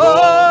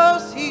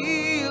because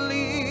He lives.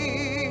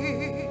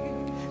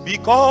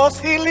 Because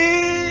He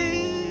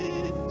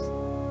lives,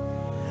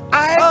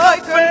 I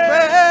can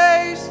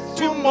face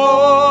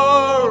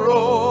tomorrow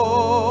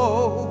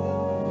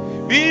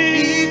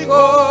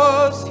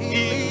because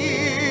He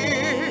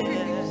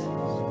lives.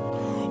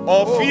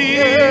 all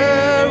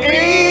fear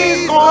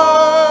is gone,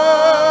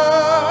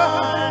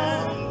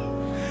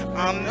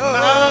 and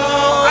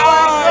now I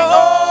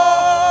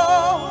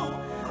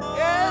know,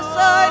 Yes,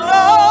 I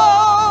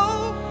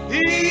know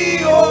He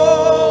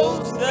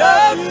holds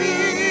the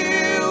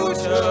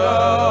future,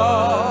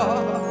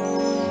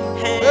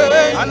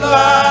 and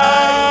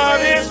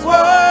life is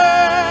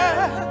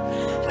worth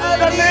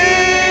the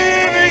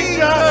living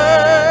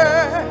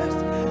just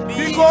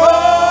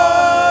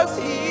because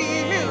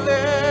He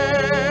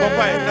lives.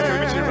 Papa, na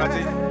kabichi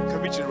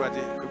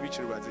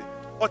rade.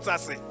 What's that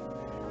say?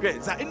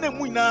 Yes, I in the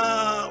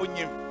muina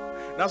onyim.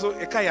 Na so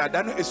e kai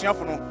ada no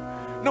esuafo no.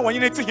 Na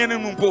wanyine ti hene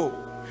mu mpo.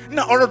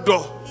 Na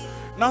orodo.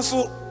 Na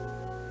so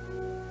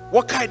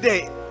what kai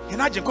dey? He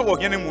na ajenkwa wo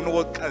hene mu no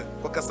wo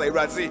kasa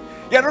irade.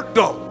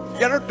 Yerodo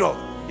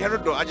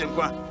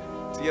ajenkwa.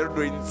 Ti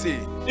yerodo inti.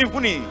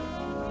 Ihuni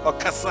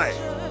okasai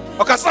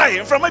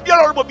from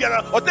biara orobo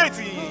biara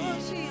odeti.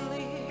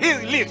 He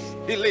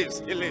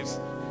lives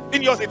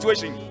in your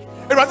situation.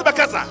 Irade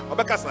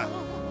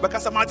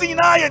Bekasa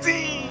Martina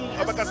yeti.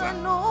 Bekasa.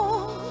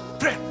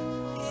 Friend.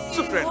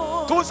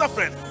 Tones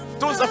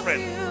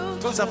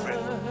a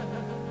friend.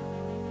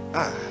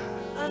 Ah.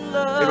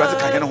 Irade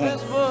kanyeno home.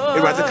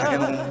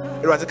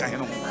 The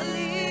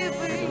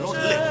Lord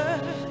live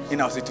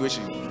in our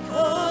situation.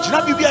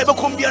 Jina bibi ebe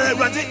kom biara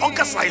irade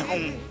onkasa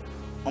home.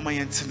 Oma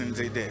yentine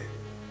nze there.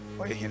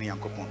 Oye hene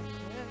yankopon.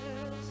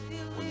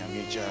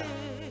 Onyameja,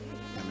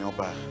 nyame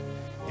oba,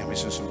 nyame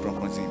sunsun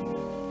bronkonzim.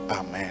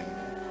 Amen.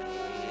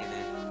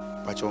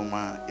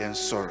 Pachoma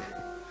yensor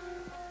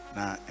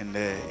na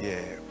ende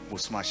ye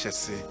musma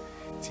shese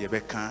ti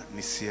yebeka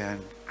Nicene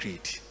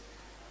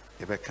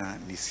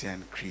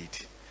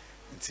Creed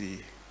nti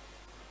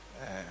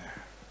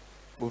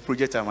bo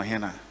project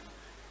amahena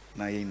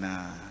na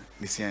yina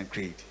Nicene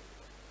Creed.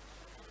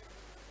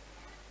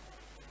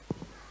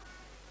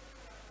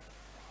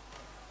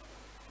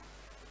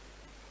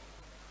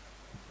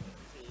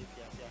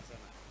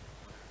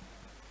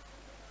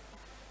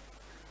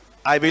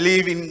 I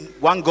believe in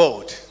one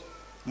God,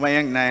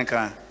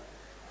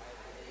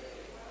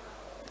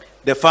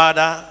 the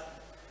Father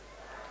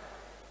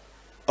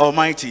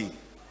Almighty,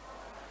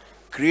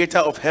 creator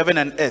of heaven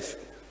and earth,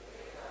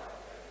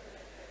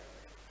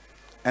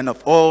 and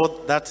of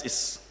all that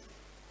is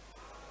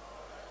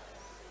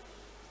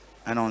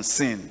and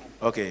unseen.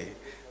 Okay,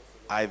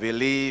 I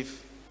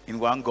believe in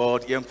one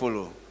God,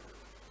 Yempolo.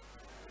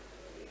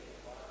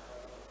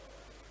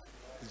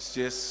 It's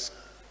just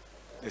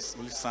the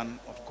only Son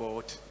of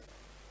God.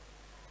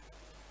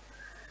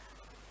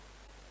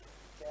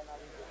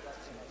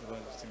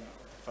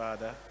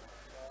 Father,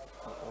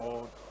 of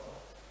all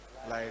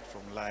light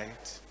from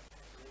light,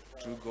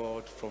 true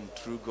God from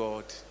true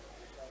God,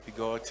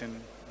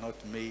 begotten, not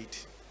made,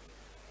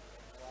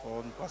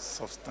 formed was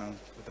substance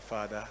with the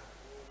Father.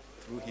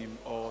 Through him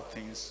all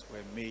things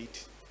were made,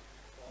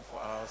 and for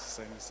our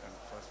sins and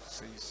for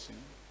salvation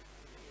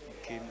he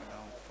came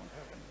down from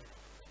heaven.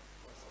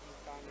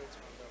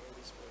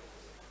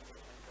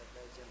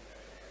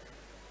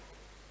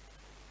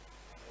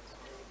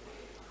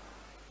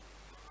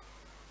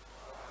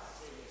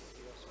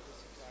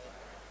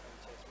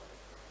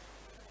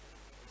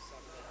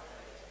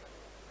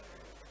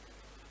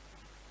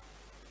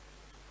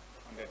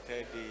 On the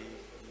third day,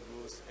 he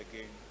rose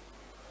again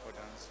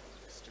accordance with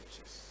the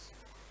scriptures.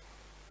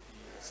 He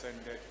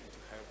ascended into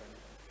heaven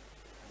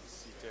and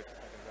seated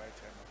at the right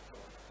hand of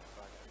God the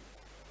Father.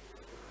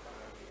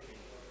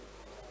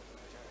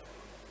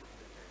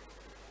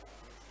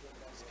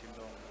 His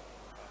kingdom.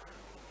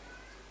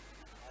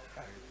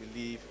 I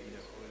believe in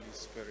the Holy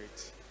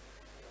Spirit,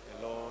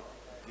 the Lord,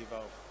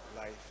 giver of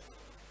life,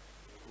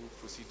 who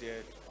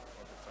proceeded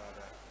from the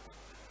Father,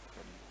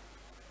 from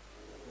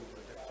whom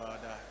the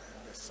Father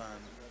and the Son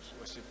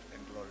worshipped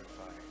and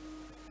glorified,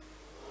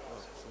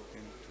 was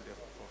spoken to the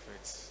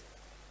prophets.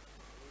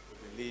 We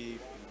believe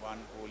in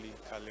one holy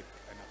Catholic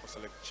and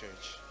Apostolic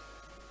Church.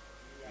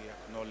 We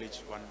acknowledge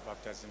one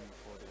baptism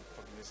for the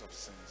forgiveness of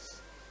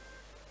sins.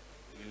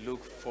 We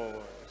look forward to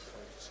the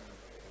resurrection of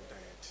the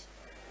dead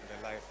and the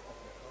life of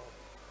the Lord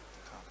to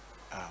come.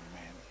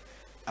 Amen.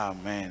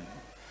 Amen.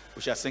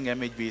 We shall sing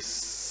MHB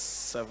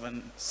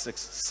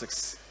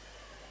 766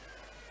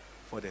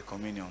 for the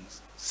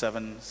communions.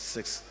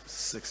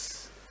 766.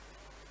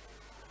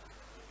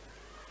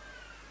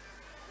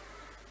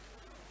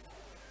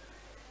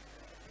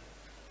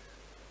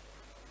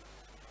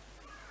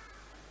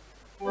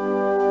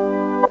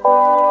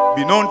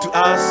 Be known to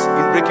us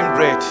in breaking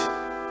bread,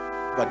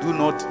 but do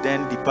not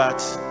then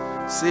depart.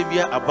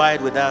 Savior,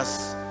 abide with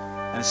us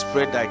and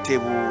spread thy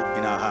table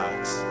in our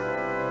hearts.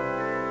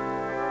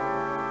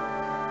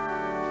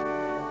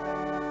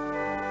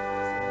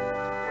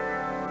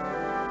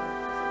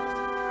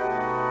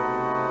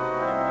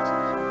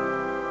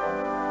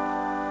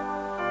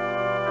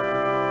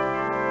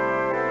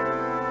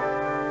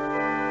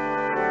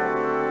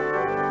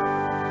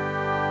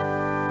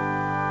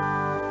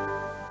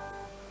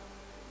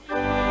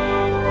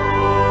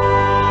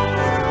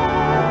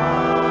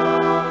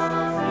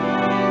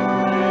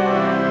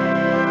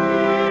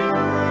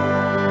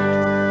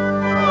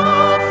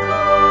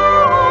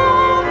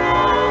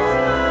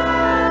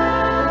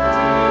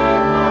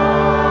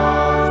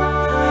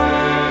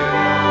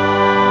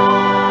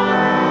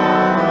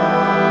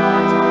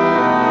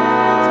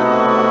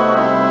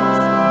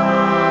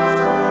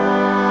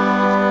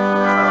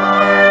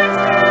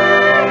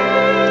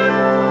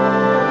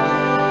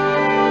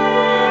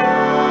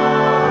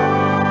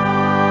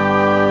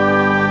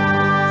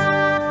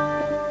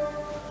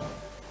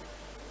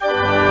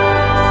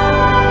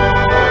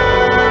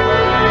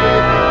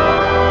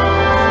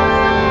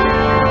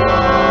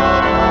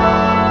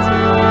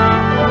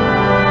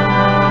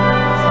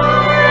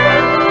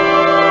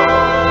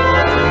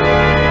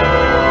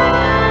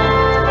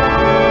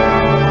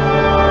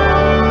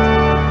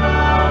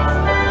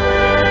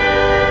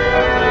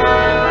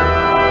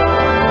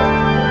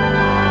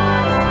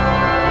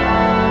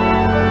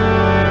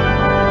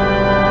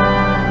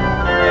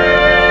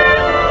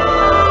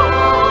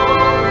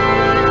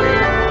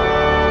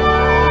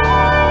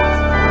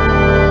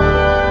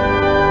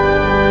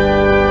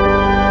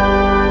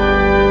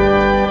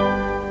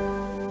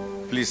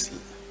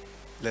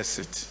 Let's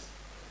sit.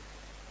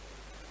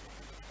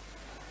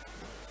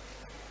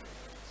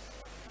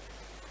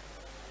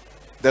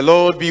 The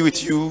Lord be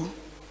with you.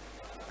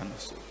 And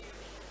also,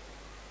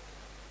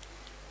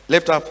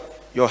 lift up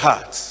your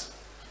hearts.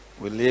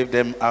 We lift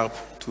them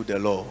up to the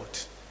Lord.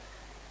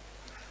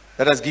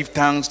 Let us give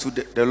thanks to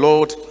the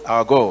Lord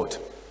our God.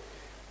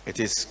 It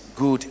is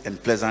good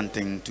and pleasant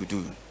thing to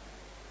do.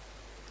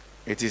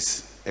 It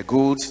is a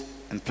good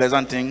and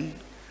pleasant thing,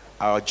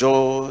 our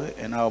joy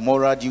and our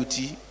moral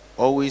duty,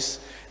 always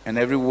and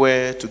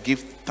everywhere to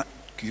give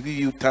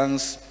you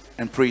thanks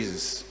and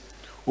praises.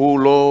 O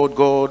Lord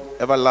God,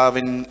 ever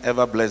loving,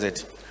 ever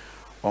blessed,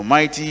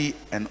 almighty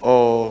and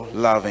all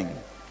loving.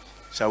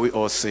 Shall we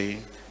all say,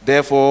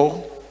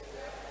 therefore,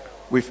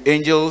 with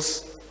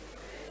angels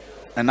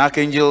and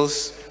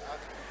archangels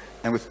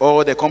and with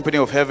all the company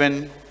of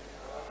heaven,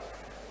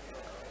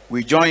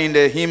 we join in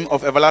the hymn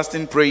of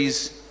everlasting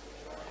praise.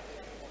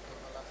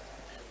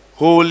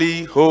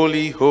 Holy,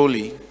 holy,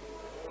 holy,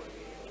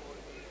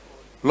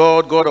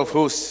 Lord God of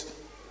hosts,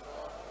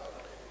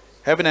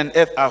 heaven and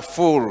earth are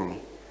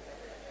full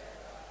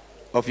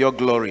of your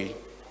glory.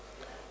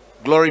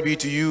 Glory be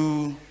to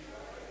you,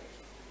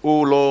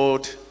 O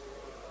Lord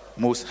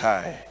Most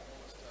High.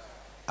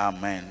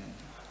 Amen.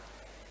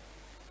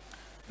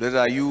 Blessed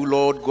are you,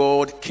 Lord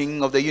God,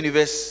 King of the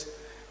universe,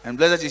 and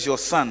blessed is your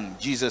Son,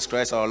 Jesus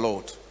Christ our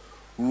Lord,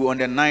 who on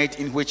the night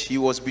in which he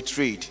was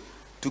betrayed,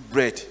 took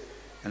bread,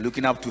 and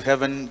looking up to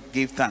heaven,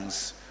 gave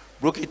thanks,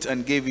 broke it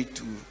and gave it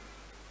to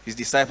his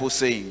disciples,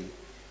 saying,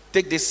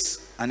 take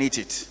this and eat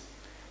it.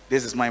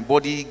 This is my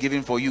body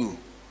given for you.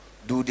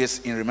 Do this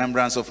in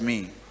remembrance of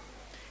me.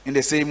 In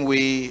the same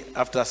way,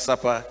 after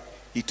supper,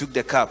 he took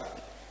the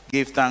cup,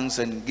 gave thanks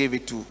and gave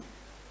it to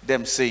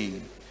them,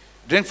 saying,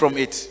 drink from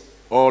it,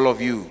 all of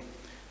you.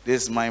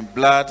 This is my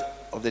blood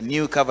of the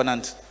new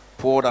covenant,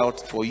 poured out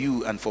for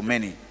you and for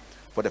many,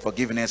 for the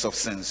forgiveness of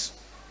sins.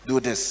 Do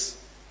this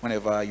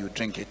whenever you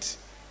drink it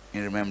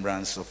in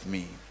remembrance of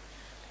me.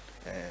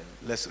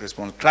 Let's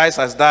respond. Christ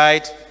has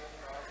died.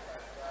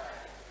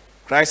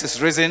 Christ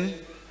is risen.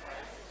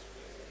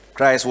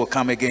 Christ will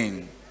come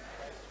again.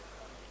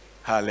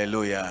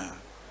 Hallelujah.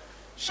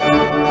 Shall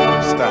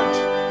we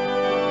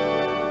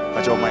stand?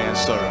 Put your mind and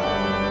sorrow.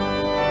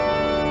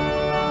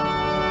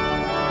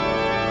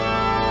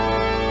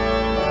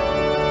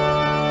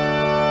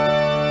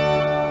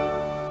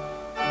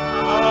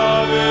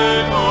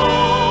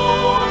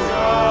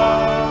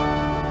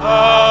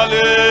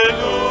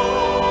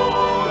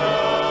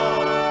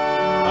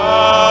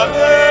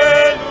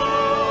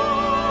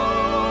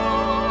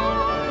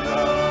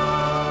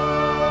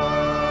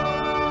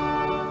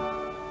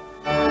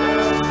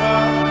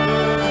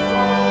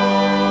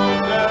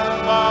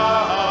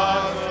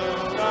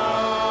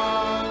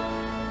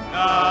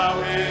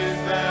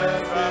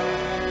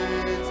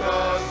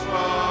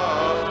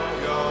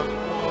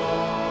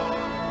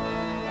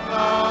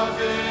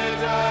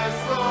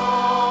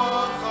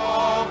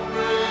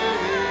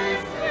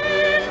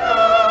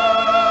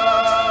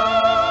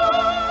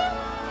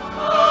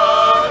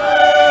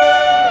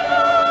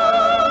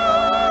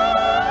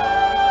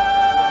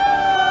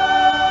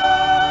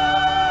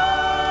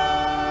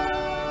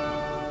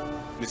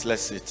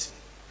 Let's sit.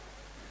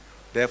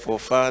 Therefore,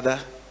 Father,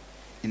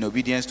 in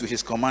obedience to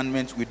his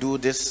commandment, we do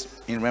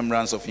this in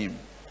remembrance of him,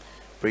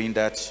 praying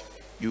that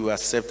you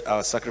accept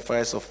our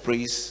sacrifice of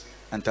praise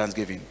and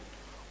thanksgiving.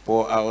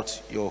 Pour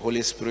out your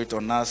Holy Spirit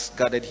on us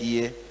gathered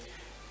here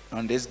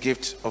on this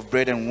gift of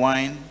bread and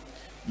wine,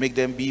 make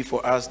them be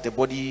for us the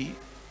body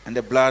and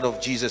the blood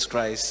of Jesus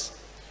Christ,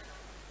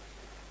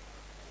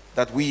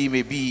 that we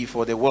may be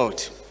for the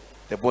world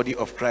the body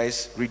of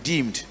Christ,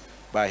 redeemed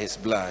by his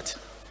blood.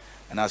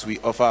 And as we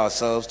offer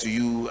ourselves to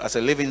you as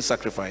a living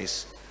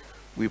sacrifice,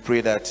 we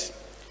pray that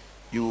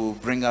you will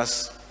bring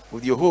us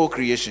with your whole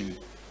creation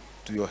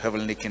to your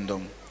heavenly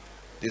kingdom.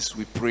 This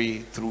we pray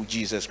through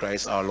Jesus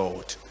Christ our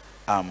Lord.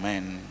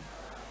 Amen.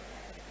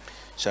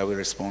 Shall we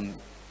respond?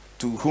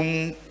 To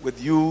whom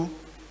with you,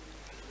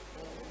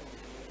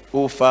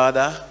 O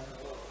Father,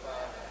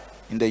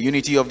 in the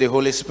unity of the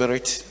Holy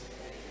Spirit,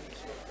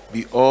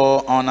 be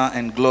all honor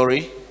and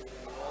glory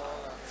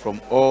from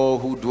all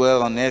who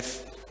dwell on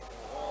earth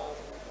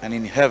and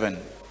in heaven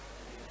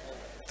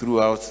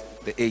throughout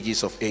the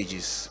ages of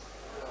ages.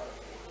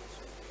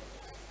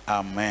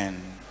 Amen.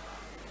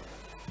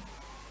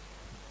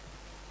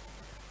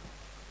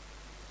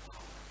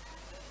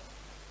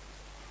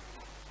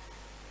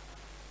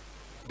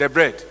 The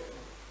bread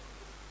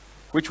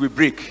which we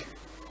break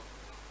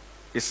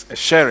is a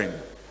sharing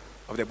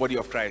of the body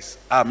of Christ.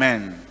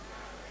 Amen.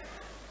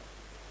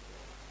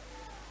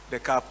 The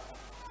cup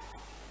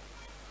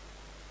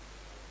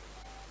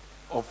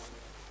of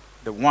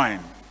the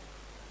wine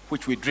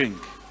which we drink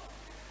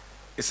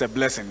is a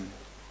blessing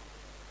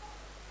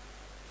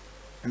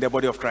in the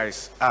body of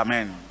Christ.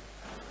 Amen.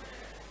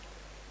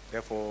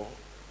 Therefore,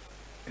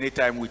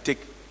 anytime we take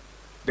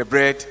the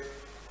bread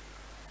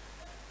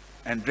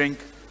and drink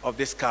of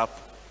this cup,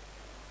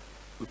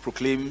 we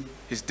proclaim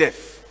his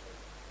death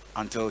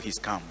until he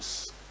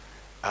comes.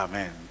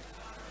 Amen.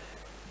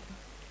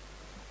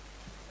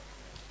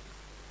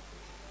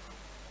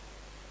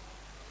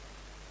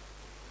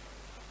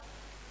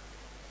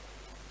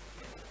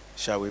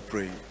 Shall we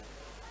pray?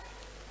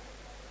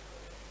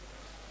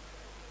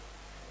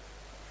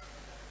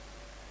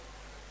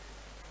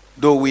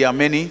 Though we are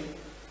many,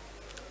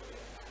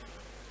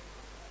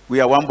 we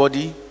are one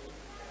body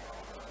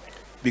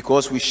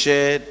because we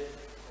share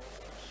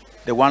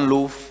the one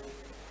loaf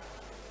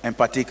and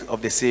partake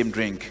of the same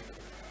drink.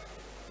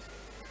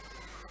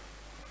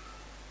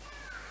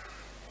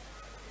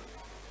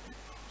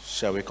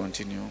 Shall we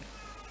continue?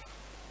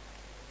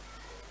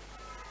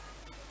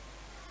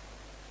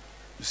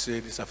 You say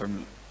this after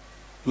me.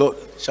 Lord,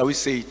 shall we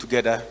say it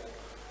together?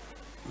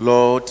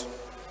 Lord,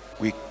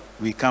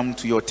 we come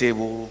to your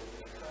table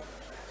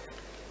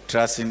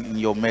trusting in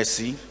your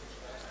mercy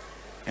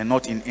and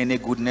not in any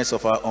goodness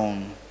of our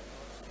own.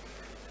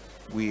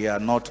 We are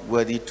not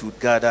worthy to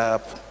gather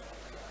up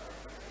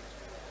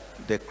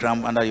the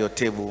crumb under your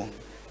table,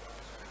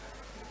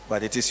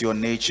 but it is your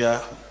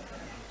nature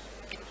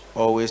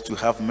always to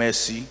have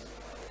mercy,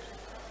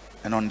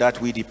 and on that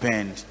we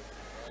depend.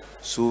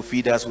 So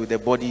feed us with the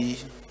body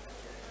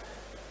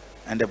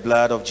and the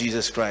blood of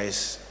Jesus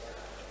Christ,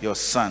 your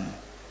Son,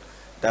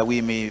 that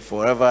we may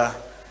forever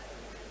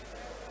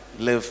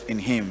live in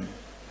him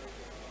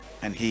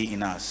and he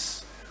in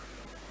us.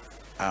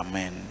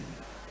 Amen.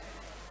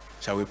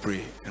 Shall we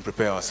pray and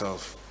prepare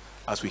ourselves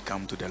as we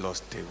come to the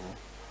Lord's table?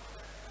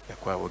 The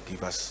choir will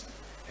give us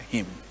a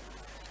hymn.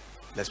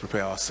 Let's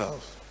prepare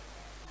ourselves.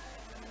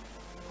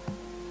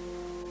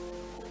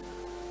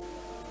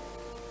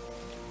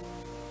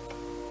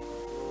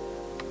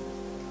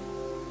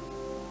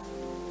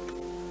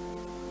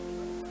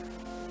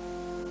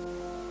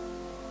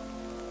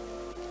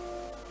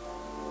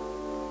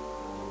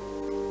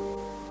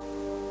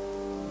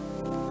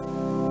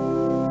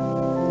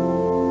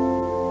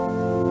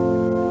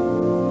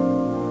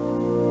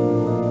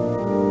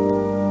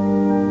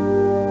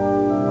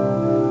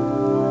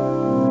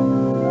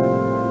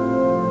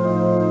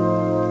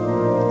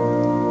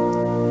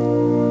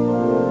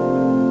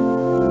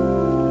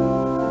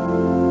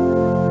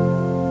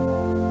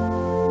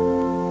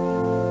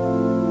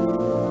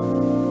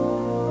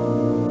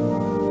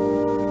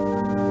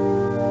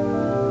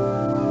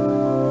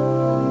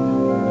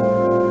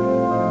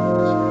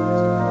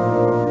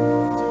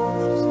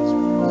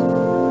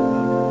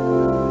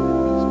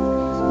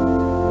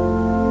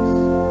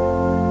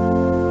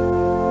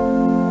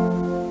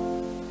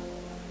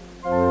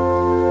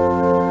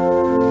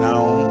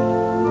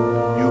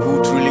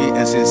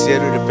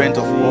 Repent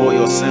of all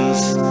your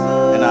sins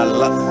and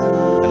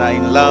are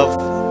in love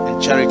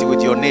and charity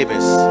with your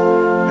neighbors,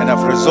 and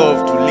have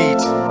resolved to lead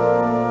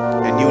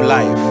a new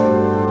life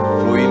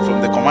flowing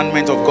from the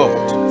commandment of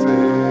God,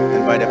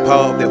 and by the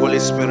power of the Holy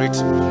Spirit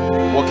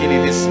walking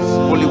in his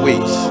holy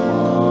ways,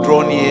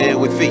 draw near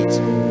with faith,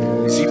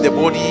 receive the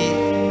body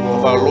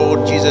of our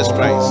Lord Jesus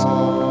Christ,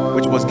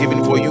 which was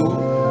given for you,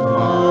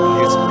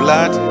 and his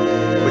blood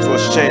which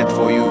was shed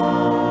for you,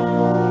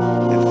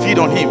 and feed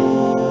on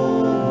him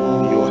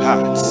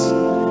hearts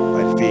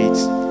by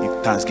faith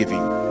in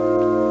thanksgiving.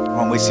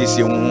 When we see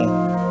you,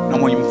 no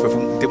more you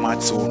from the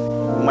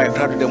matzo. My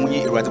brother, the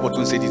money right about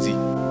to say this.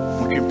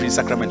 We can print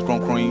sacrament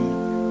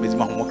crying with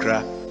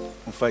Mahomokra,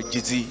 for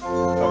Jizi,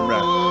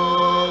 Famra,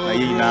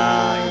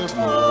 Naina,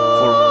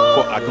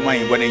 for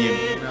Aduma in one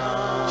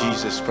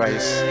Jesus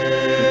Christ,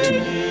 into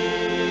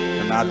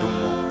an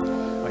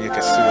Adumo, or you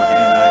kɛse wɔ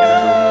hene na yɛn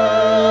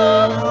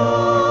so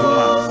adom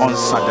a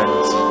ɔnsa da no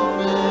nti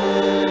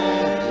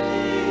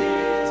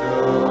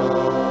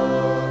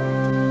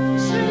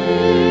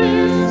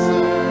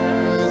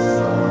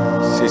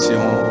siesie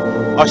ho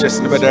ushers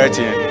ne bɛdirect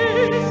yɛn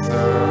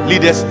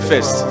leaders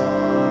first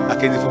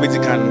akɛnsifo bɛdi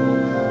kan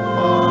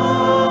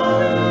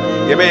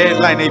yɛbɛyɛ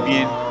line no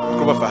abien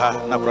koro bɛfa ha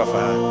na koro afa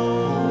ha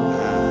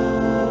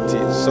nti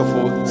sɔfo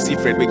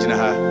Seafred bɛgyina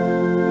ha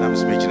na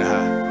mso bɛgyina ha.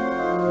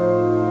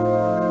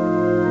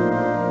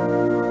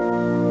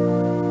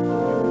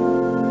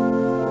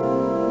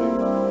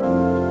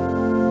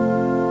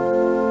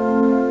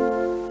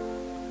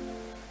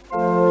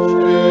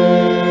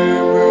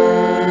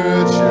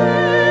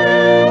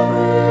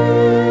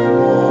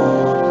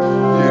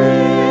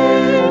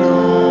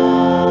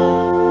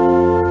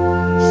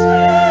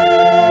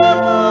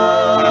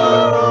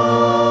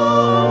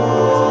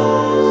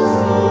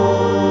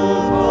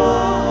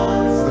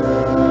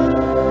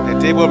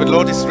 The table of the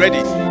Lord is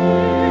ready.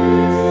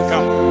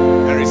 Come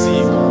and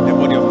receive the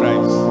body of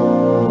Christ.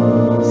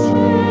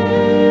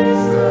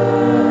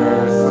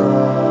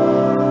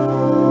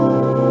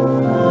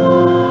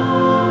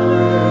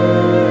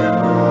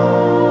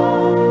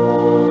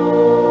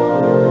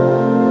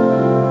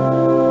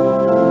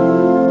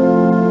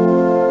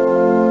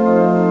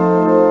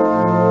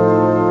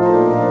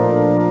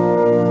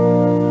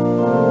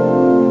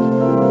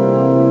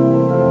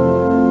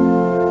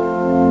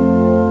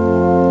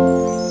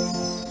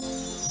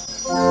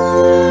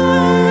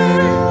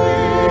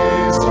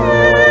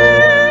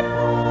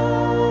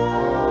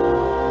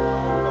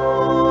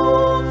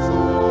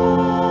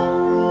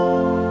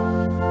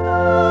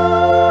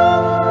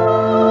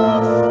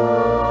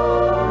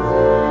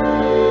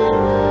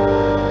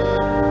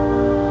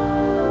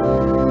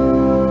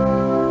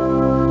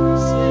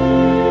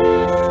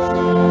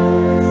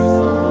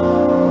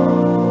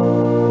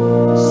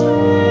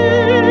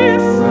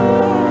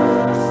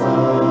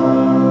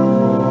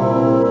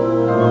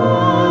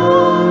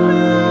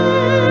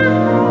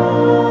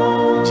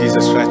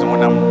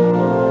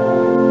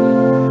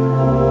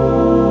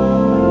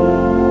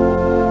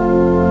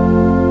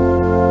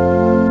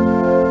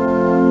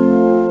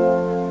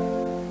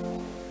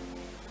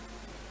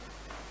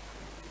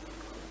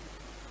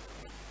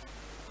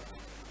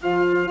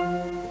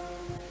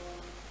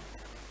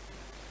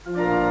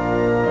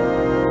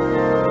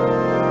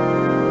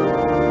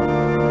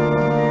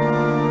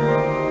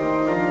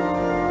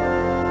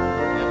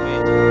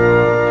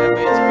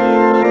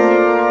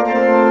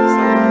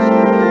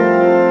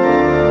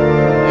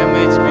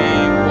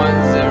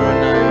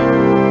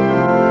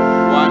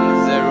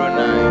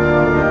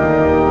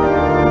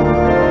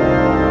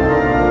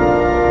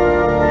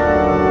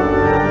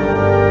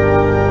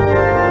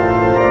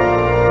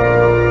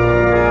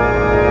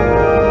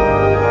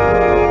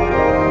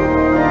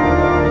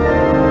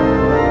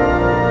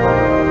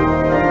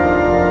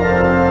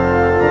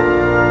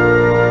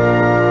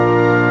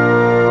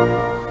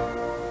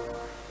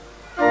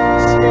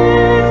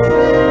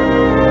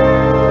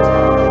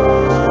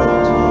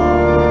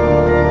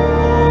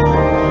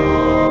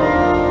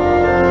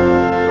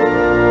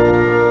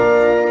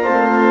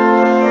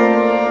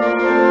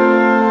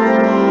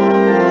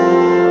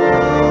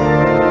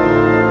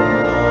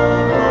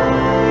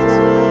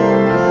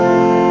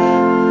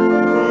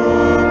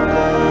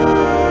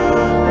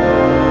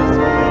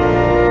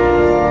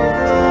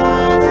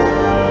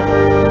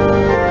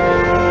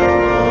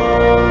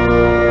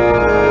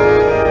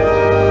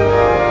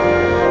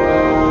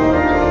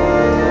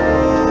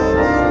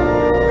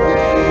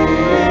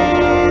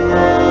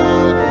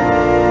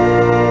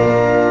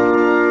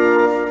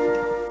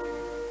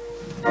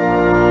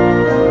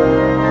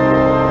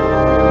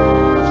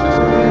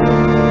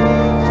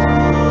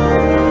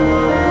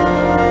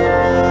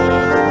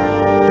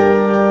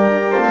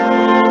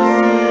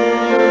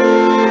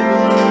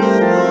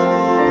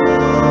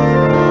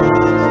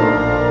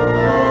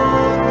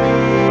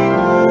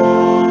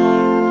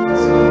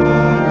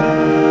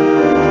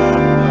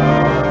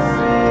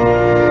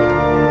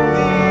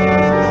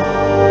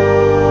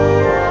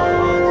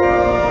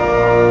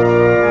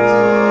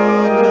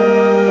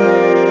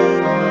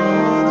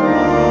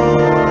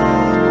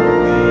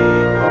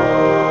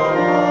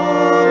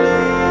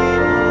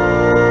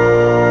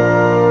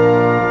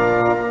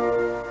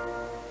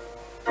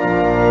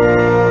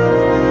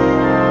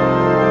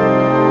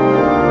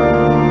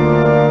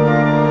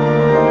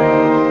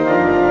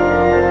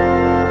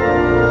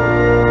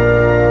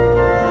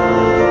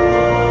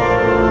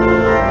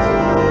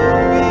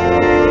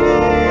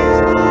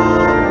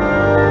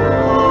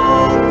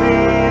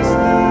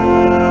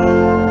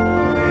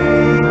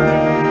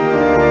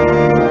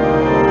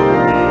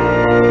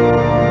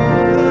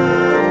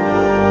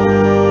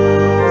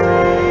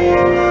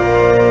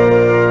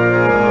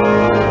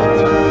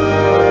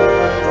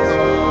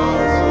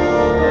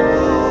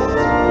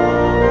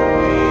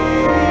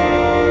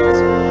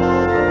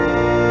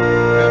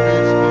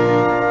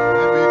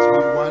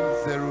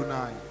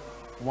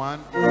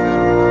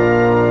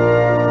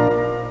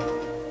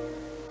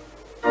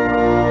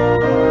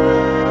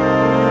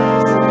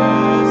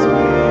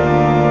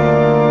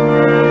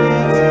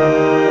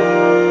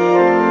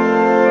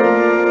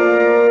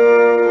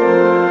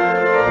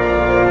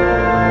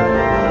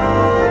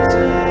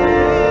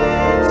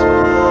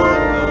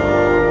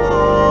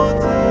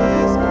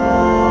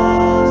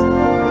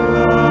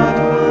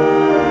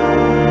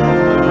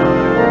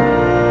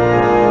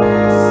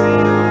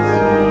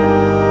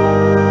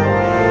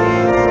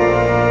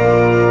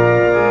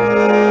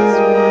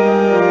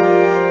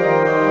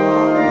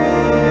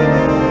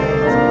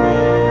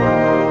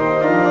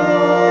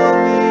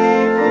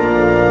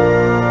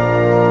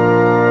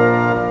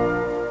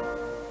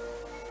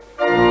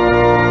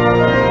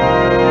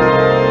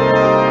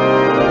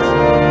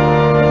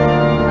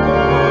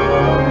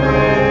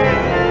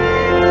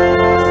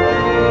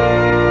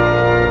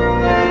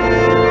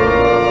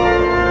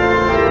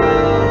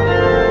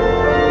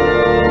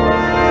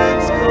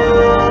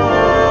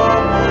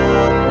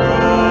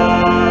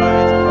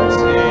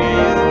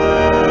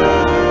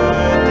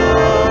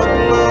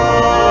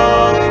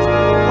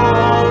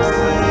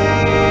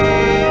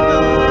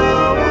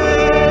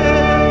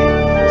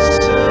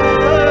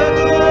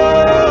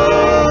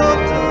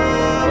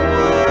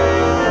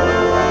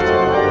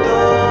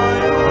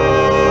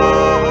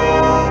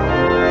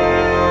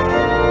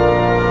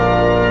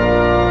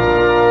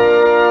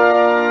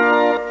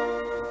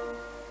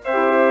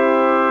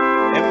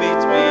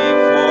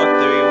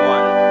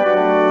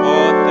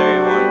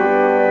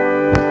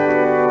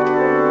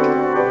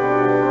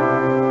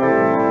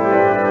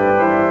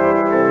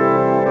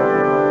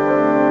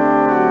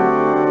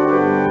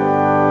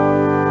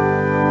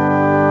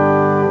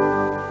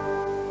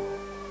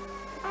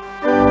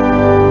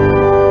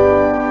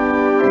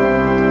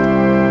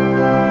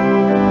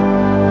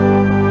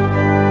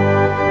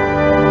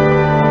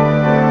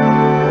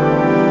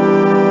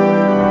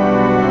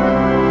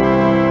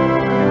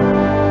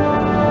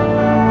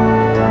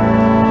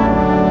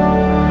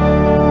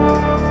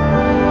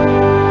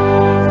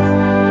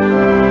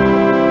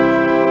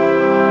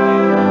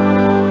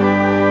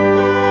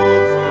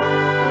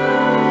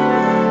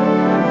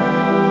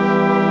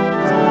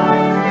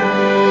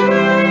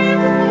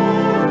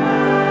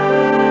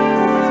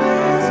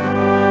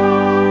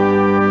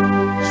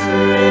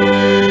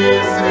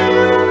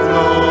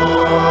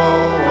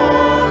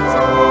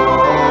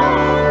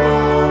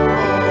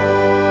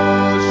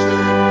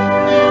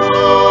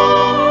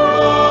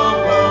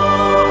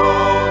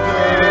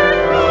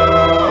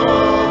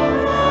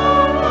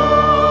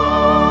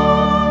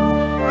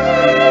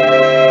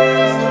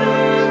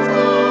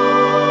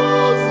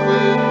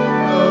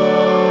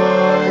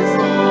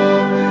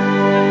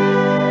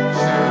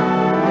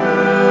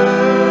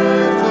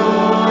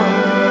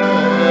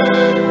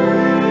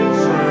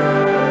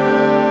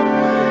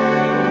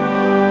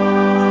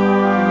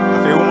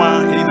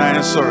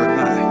 yɛn sɔrɔ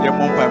na yɛn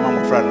mɔ mpae ma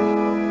mmɔfra no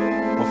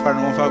mmɔfra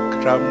no wɔmfa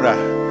kakra mmra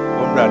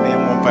wɔmmra na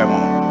yɛn mɔ mpae ma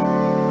wɔn.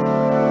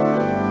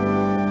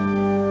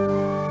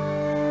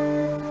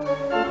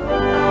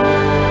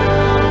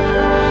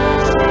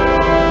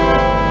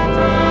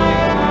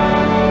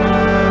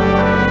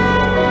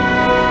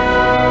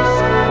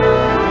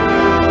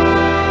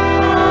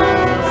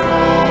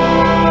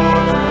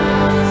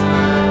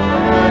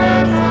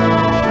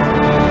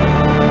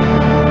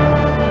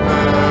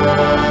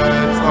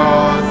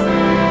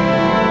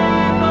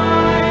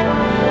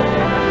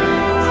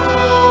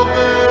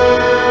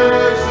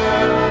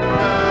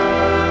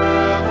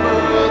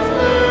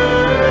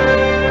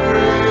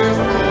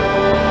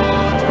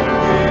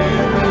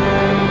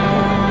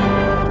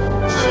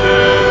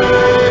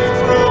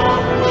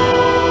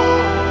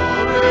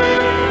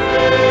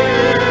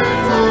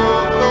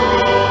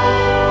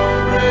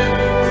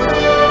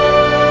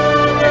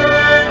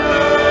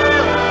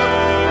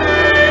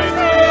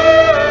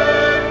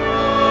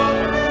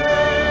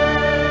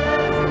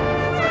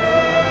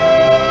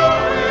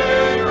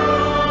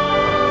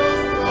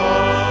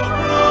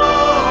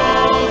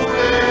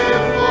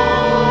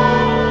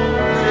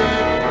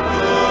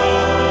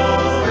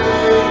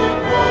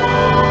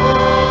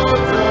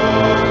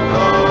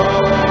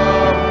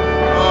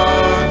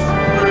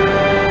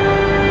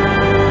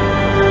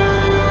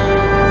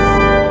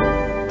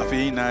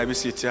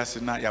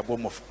 Na yabo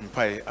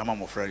mpai ama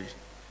mmɔfra yi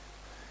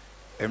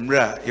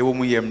emra yewo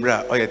mu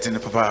yemra oyɛ tin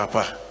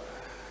papa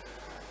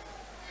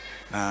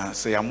na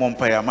sɛ yamɔ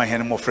mpai ama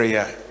hɛn mmɔfra yi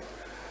a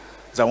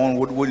za wɔn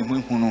wodi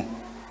mu hunu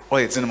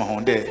oyɛ tin ma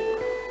hɔn dɛ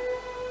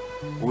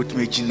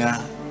wotumi gyina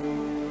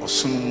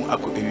ɔsonu mu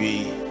akɔ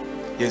ewie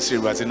yɛnsiri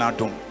Awurade na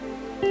adom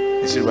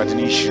yɛnsiri Awurade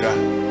ne nhyira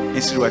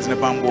yɛnsiri Awurade ne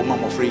bambɔ ma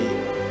mmɔfra yi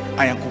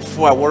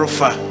ayankofo a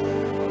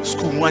wɔrefa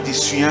school mu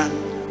adesua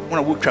wɔn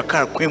a wotwa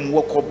car kwan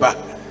mu wɔkɔba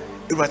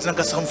Awurade na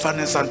kasa mfa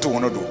ne santo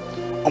wono do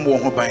ɔmo wo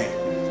ho ban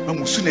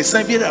amusu ne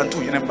san biara anto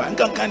yene ba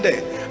nkankan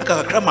dɛ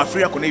aka kakra ma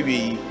afri akɔ na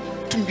wie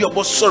tum bi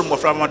ɔbɔ sɔre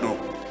mmɔfra ma do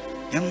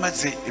yɛmma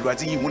dze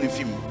Awurade yi ho ne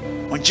fim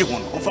ɔngye ho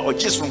no ɔmfa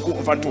ɔgye sonko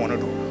ɔmfa nto wono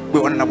do gbe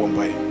wɔn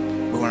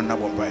na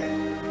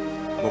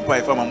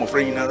bɔmpae fa ma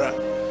mmɔfra nyinara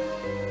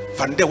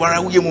fa ndɛ wara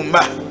woyɛ mu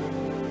mba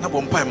na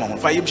bɔmpae ma ho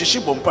fa yɛm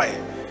hyehye bɔmpae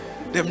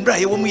dɛ mra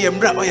yɛwɔ mu yɛ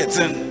mra ɔyɛ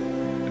ten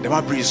dɛm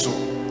abere so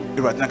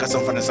Awurade na kasa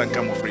mfa ne sanka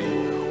mmɔfra yi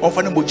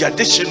ɔmfa ne mogya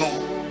de hye no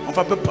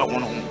ɔmfa pepa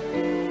wɔn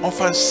ho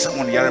ɔmfa nsa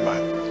wɔn yareba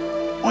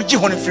ɔngye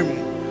wɔn firi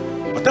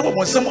mu ɔtaba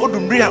wɔn nsɛm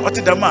odumri a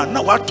ɔte dama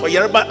na watɔ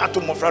yareba ato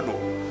mmɔfra do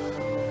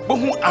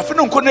bohu afe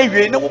no nkɔ na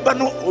wie na woba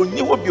no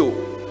onye hɔ bio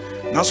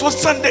na so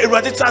sande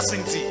Awurade ta ase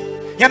nti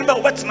yɛn ba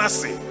wobɛtena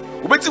ase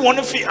wobɛti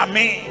wɔn fi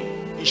amen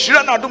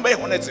nhyira na adom bɛyɛ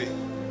wɔn ate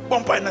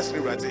bɔmpae na sɛ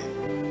Awurade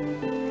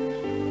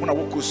wɔn a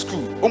wɔkɔ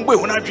school ɔmbɔ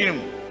wɔn adwene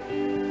mu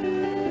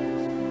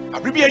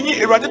abere bi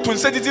anyi Awurade to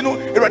nsa didi no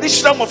Awurade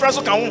hyira mmɔfra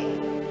so ka ho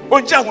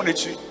ɔngye ahɔ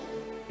n'akyi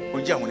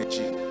onja ho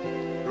n'akyi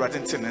Awurade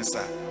nte ne nsa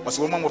ɔsɛ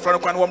wɔn mmɔfra no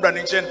kwan wɔn bra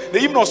ne nkyɛn na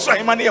yim na ɔsoro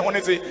ahema ne yɛ ho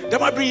ne se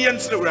dɛm abere yɛ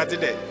ntere Awurade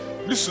dɛ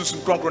ne sunsun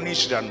kronkron ne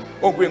nhyira no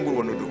ɔnhwɛ ngu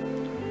wɔn do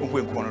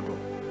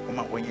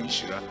ɔma wɔnyɛ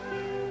nhyira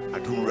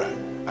adomra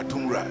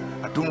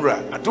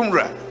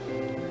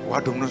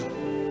wɔadom no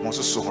wɔn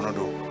nso so ho no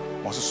do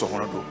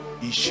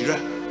nhyira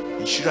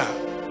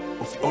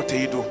ofi ɔtɛ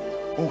yi do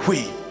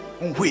ɔnhwɛ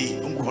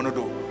ngu wɔn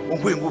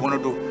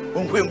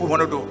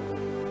do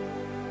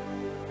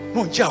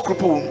no nkyɛ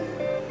akropo wɔn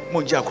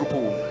monja akropo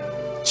wo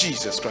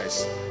Jesus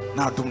Christ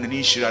na adom ne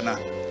nhyira na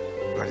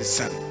Awurade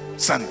san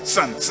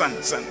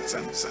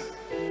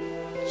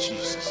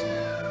Jesus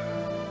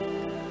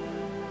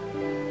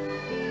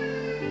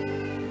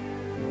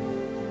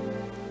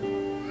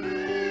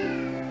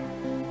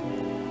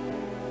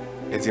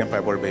Ezi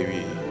empire bor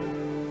baby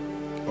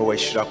o wa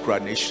hyira kura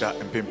na hyira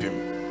mpempem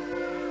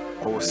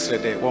o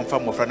srede won fa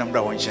mmɔfra na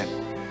mbra won chen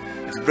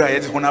bra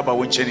yɛ de ho na ba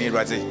won chen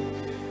Awurade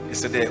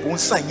srede won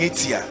sa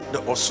nyetia de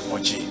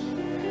osomogye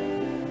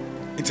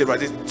Inti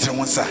Awurade tere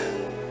wɔn nsa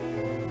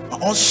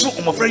ɔnso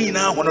mmɔfra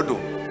nyinaa hɔ no do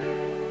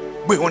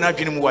gbe wɔn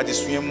adwene mu wɔ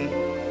adesua mu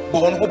bɔ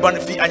wɔn ho ba no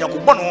fi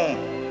anyakobɔ no ho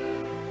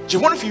gye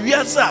wɔn fi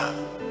wiase a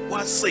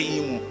wɔasa yi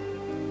mu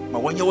ma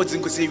wɔnyɛ wɔdze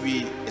nkɔsɛ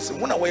wie ɛsɛ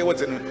wɔn a wɔyɛ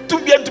wɔdze no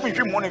tubia ntumi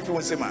hwɛ mu wɔn fi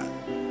wɔn nsɛm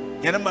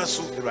a yɛn ma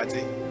so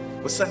Awurade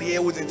wɔsane yɛyɛ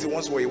wɔdze nti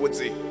wɔn so wɔyɛ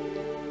wɔdze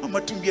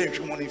mama tubia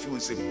nhwɛ mu wɔn fi wɔn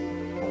nsɛm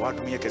ma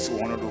wɔadom yɛ kɛse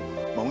wɔn no do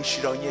ma wɔn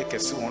hyira yɛ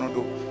kɛse wɔn no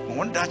do ma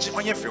wɔn daakye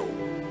wɔnyɛ fɛw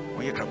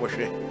wɔnyɛ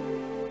krabɔhwɛ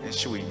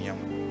ɛhyɛ wɔ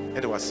imiam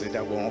ɛde wasɛ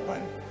da wɔn ho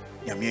ban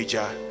nyame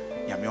agya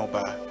nyame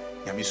ɔba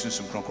nyame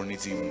sunsun kronkron ne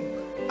tim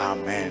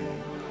amen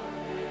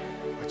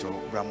wato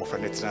bra mo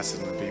friend tena se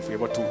no pay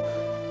for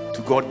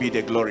to God be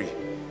the glory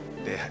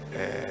the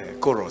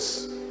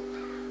chorus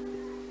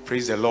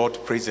praise the Lord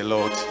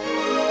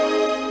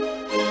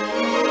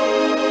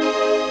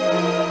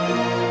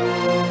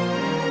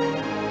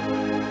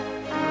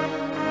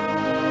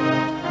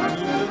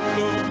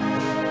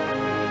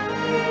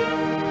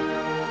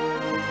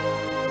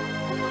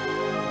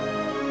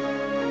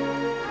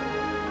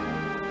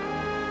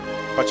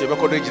Pache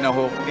bako do jina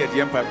ho de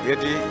empire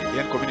de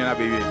yen communion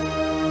abewe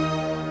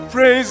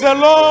Praise the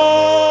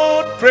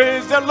Lord,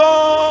 praise the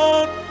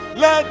Lord.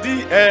 Let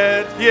the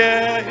earth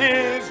hear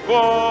his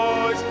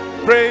voice.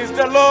 Praise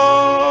the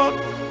Lord,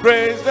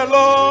 praise the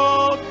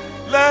Lord.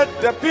 Let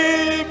the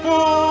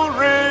people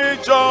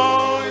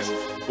rejoice.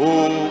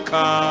 Oh,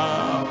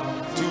 come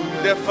to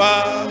the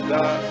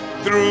Father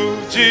through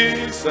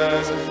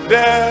Jesus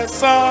the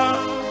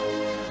Son,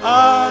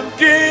 and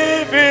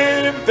give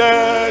him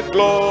the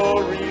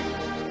glory.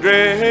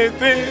 Great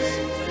things.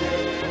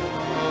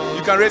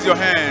 You can raise your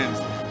hands.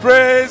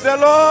 Praise the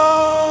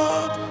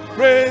Lord,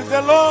 praise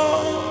the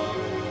Lord.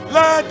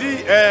 Let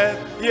the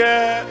earth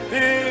hear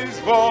his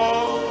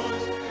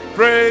voice.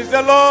 Praise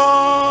the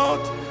Lord,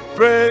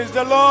 praise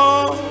the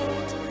Lord.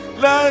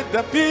 Let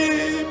the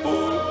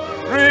people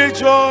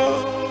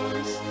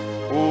rejoice.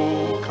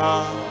 Oh,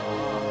 come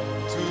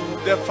to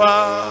the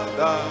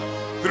Father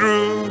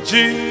through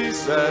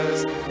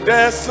Jesus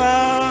the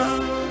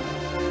Son,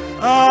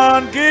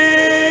 and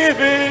give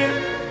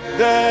him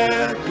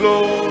the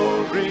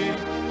glory.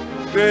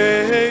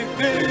 Great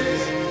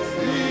things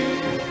he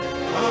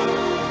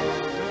has.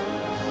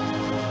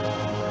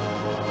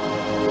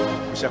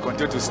 We shall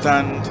continue to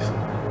stand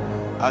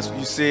as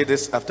you say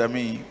this after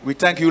me. We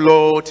thank you,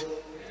 Lord,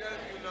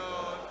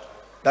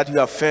 that you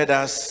have fed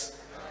us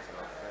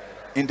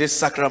in this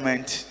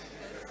sacrament,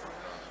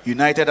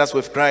 united us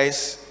with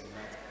Christ,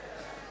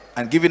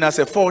 and given us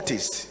a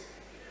foretaste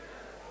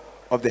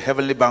of the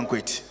heavenly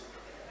banquet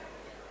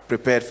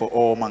prepared for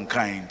all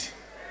mankind.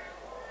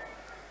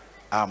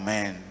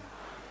 Amen.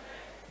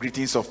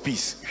 Greetings of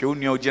peace.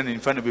 In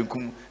front of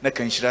you, na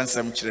kanshira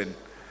nsam kyerɛ.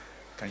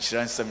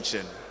 Kanshira nsam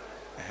kyerɛ.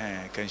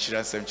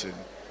 Kanshira nsam kyerɛ.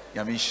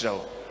 Nyame nhyira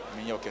wo.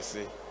 Nyame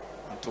kɛse.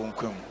 Nto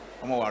nkwam.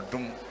 Ɔma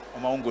wadom.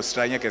 Ɔma wongo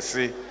sra nyɛ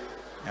kɛse.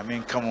 Nyame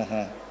nka mo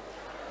ho.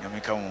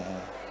 Nyame nka mo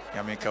ho.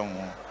 Nyame nka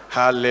mo ho.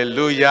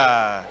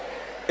 Hallelujah.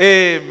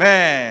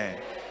 Amen.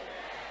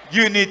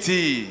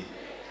 Unity.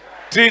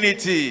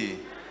 Trinity.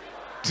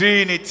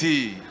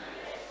 Trinity.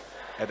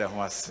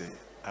 Edahwase.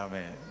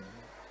 Amen.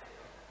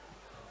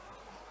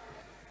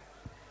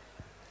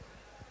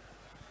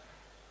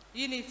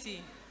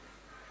 Unity,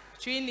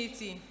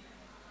 Trinity,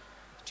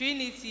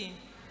 Trinity.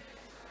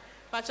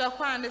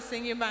 Pachakwa and the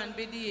singing band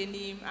bidi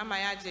yenim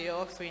amayaje your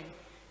offering.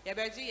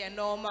 Yabeji ye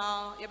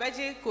normal,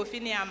 yabeji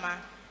kofini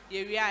ama,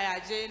 ye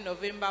yaje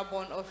November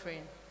born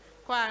offering.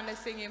 Kwa and the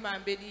singing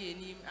band bidi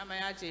yenim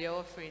amayaje your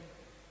offering.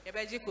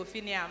 Yabeji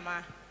kofini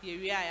ama, ye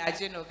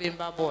yaje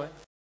November born.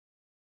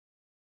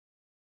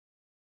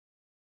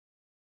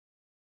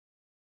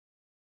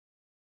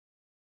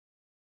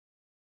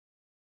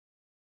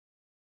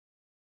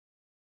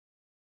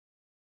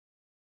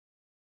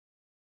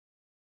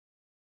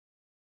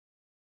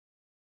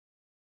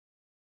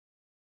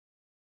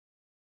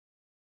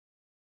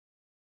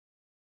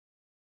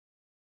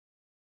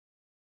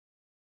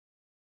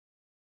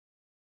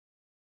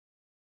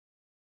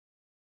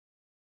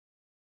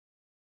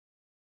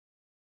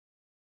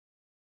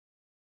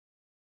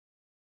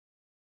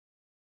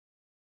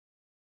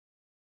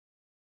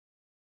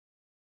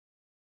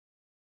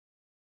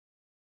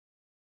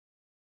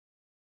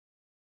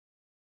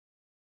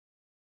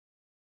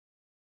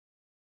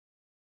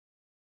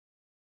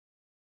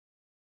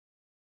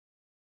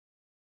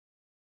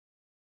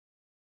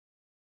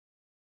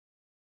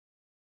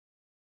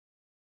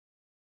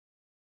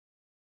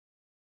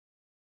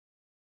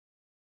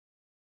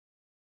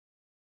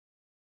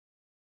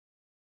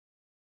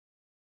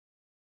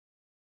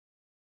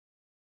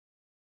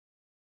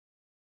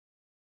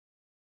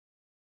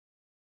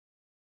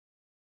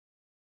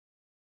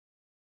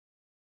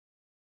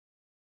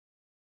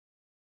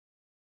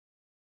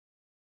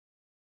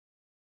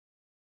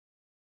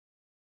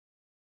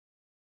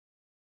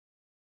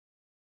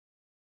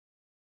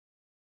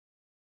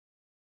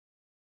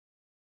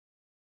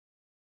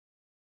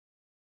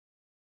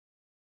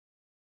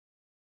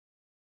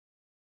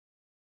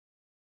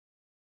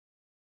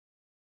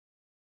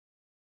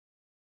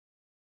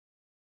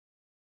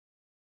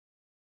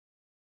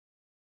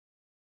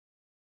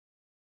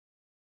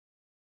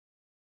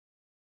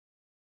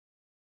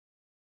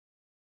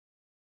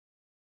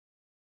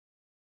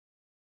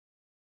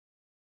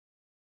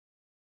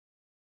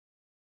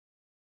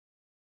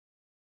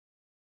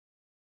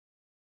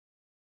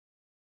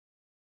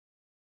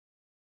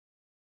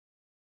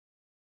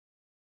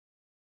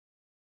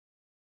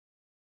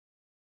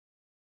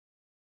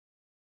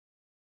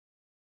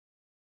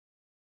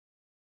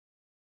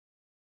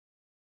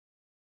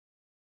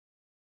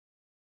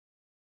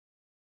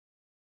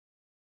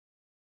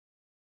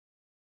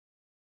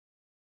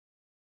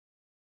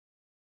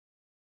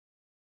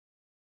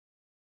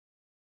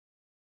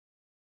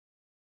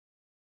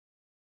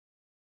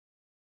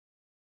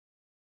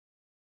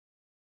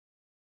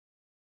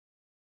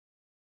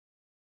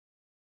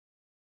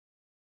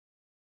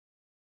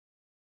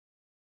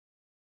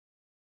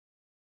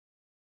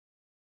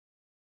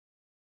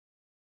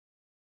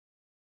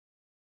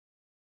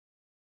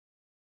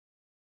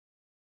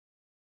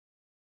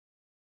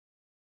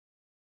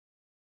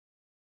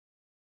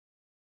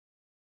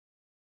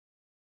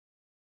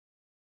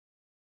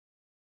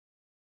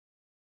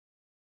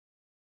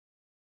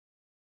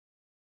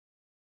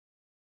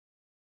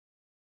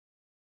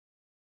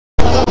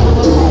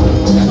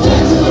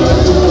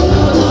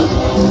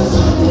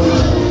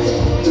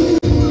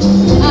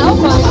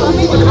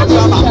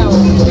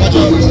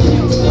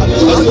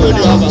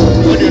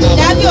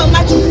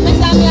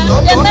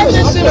 the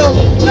message through.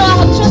 No,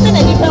 I'm choosing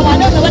a different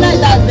one. I don't know whether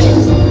that's it.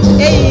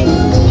 Hey.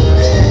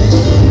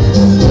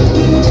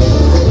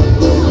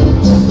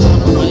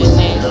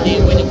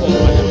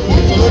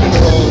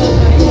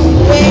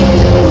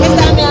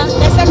 Mr. Amia,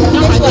 the second,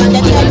 this one, the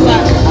third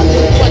one.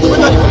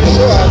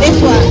 This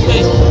one,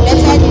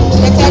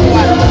 the third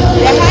one.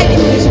 The high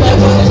definition of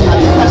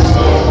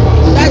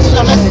that's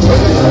the message.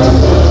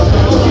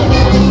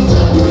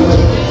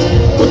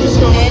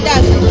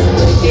 That's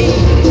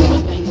it.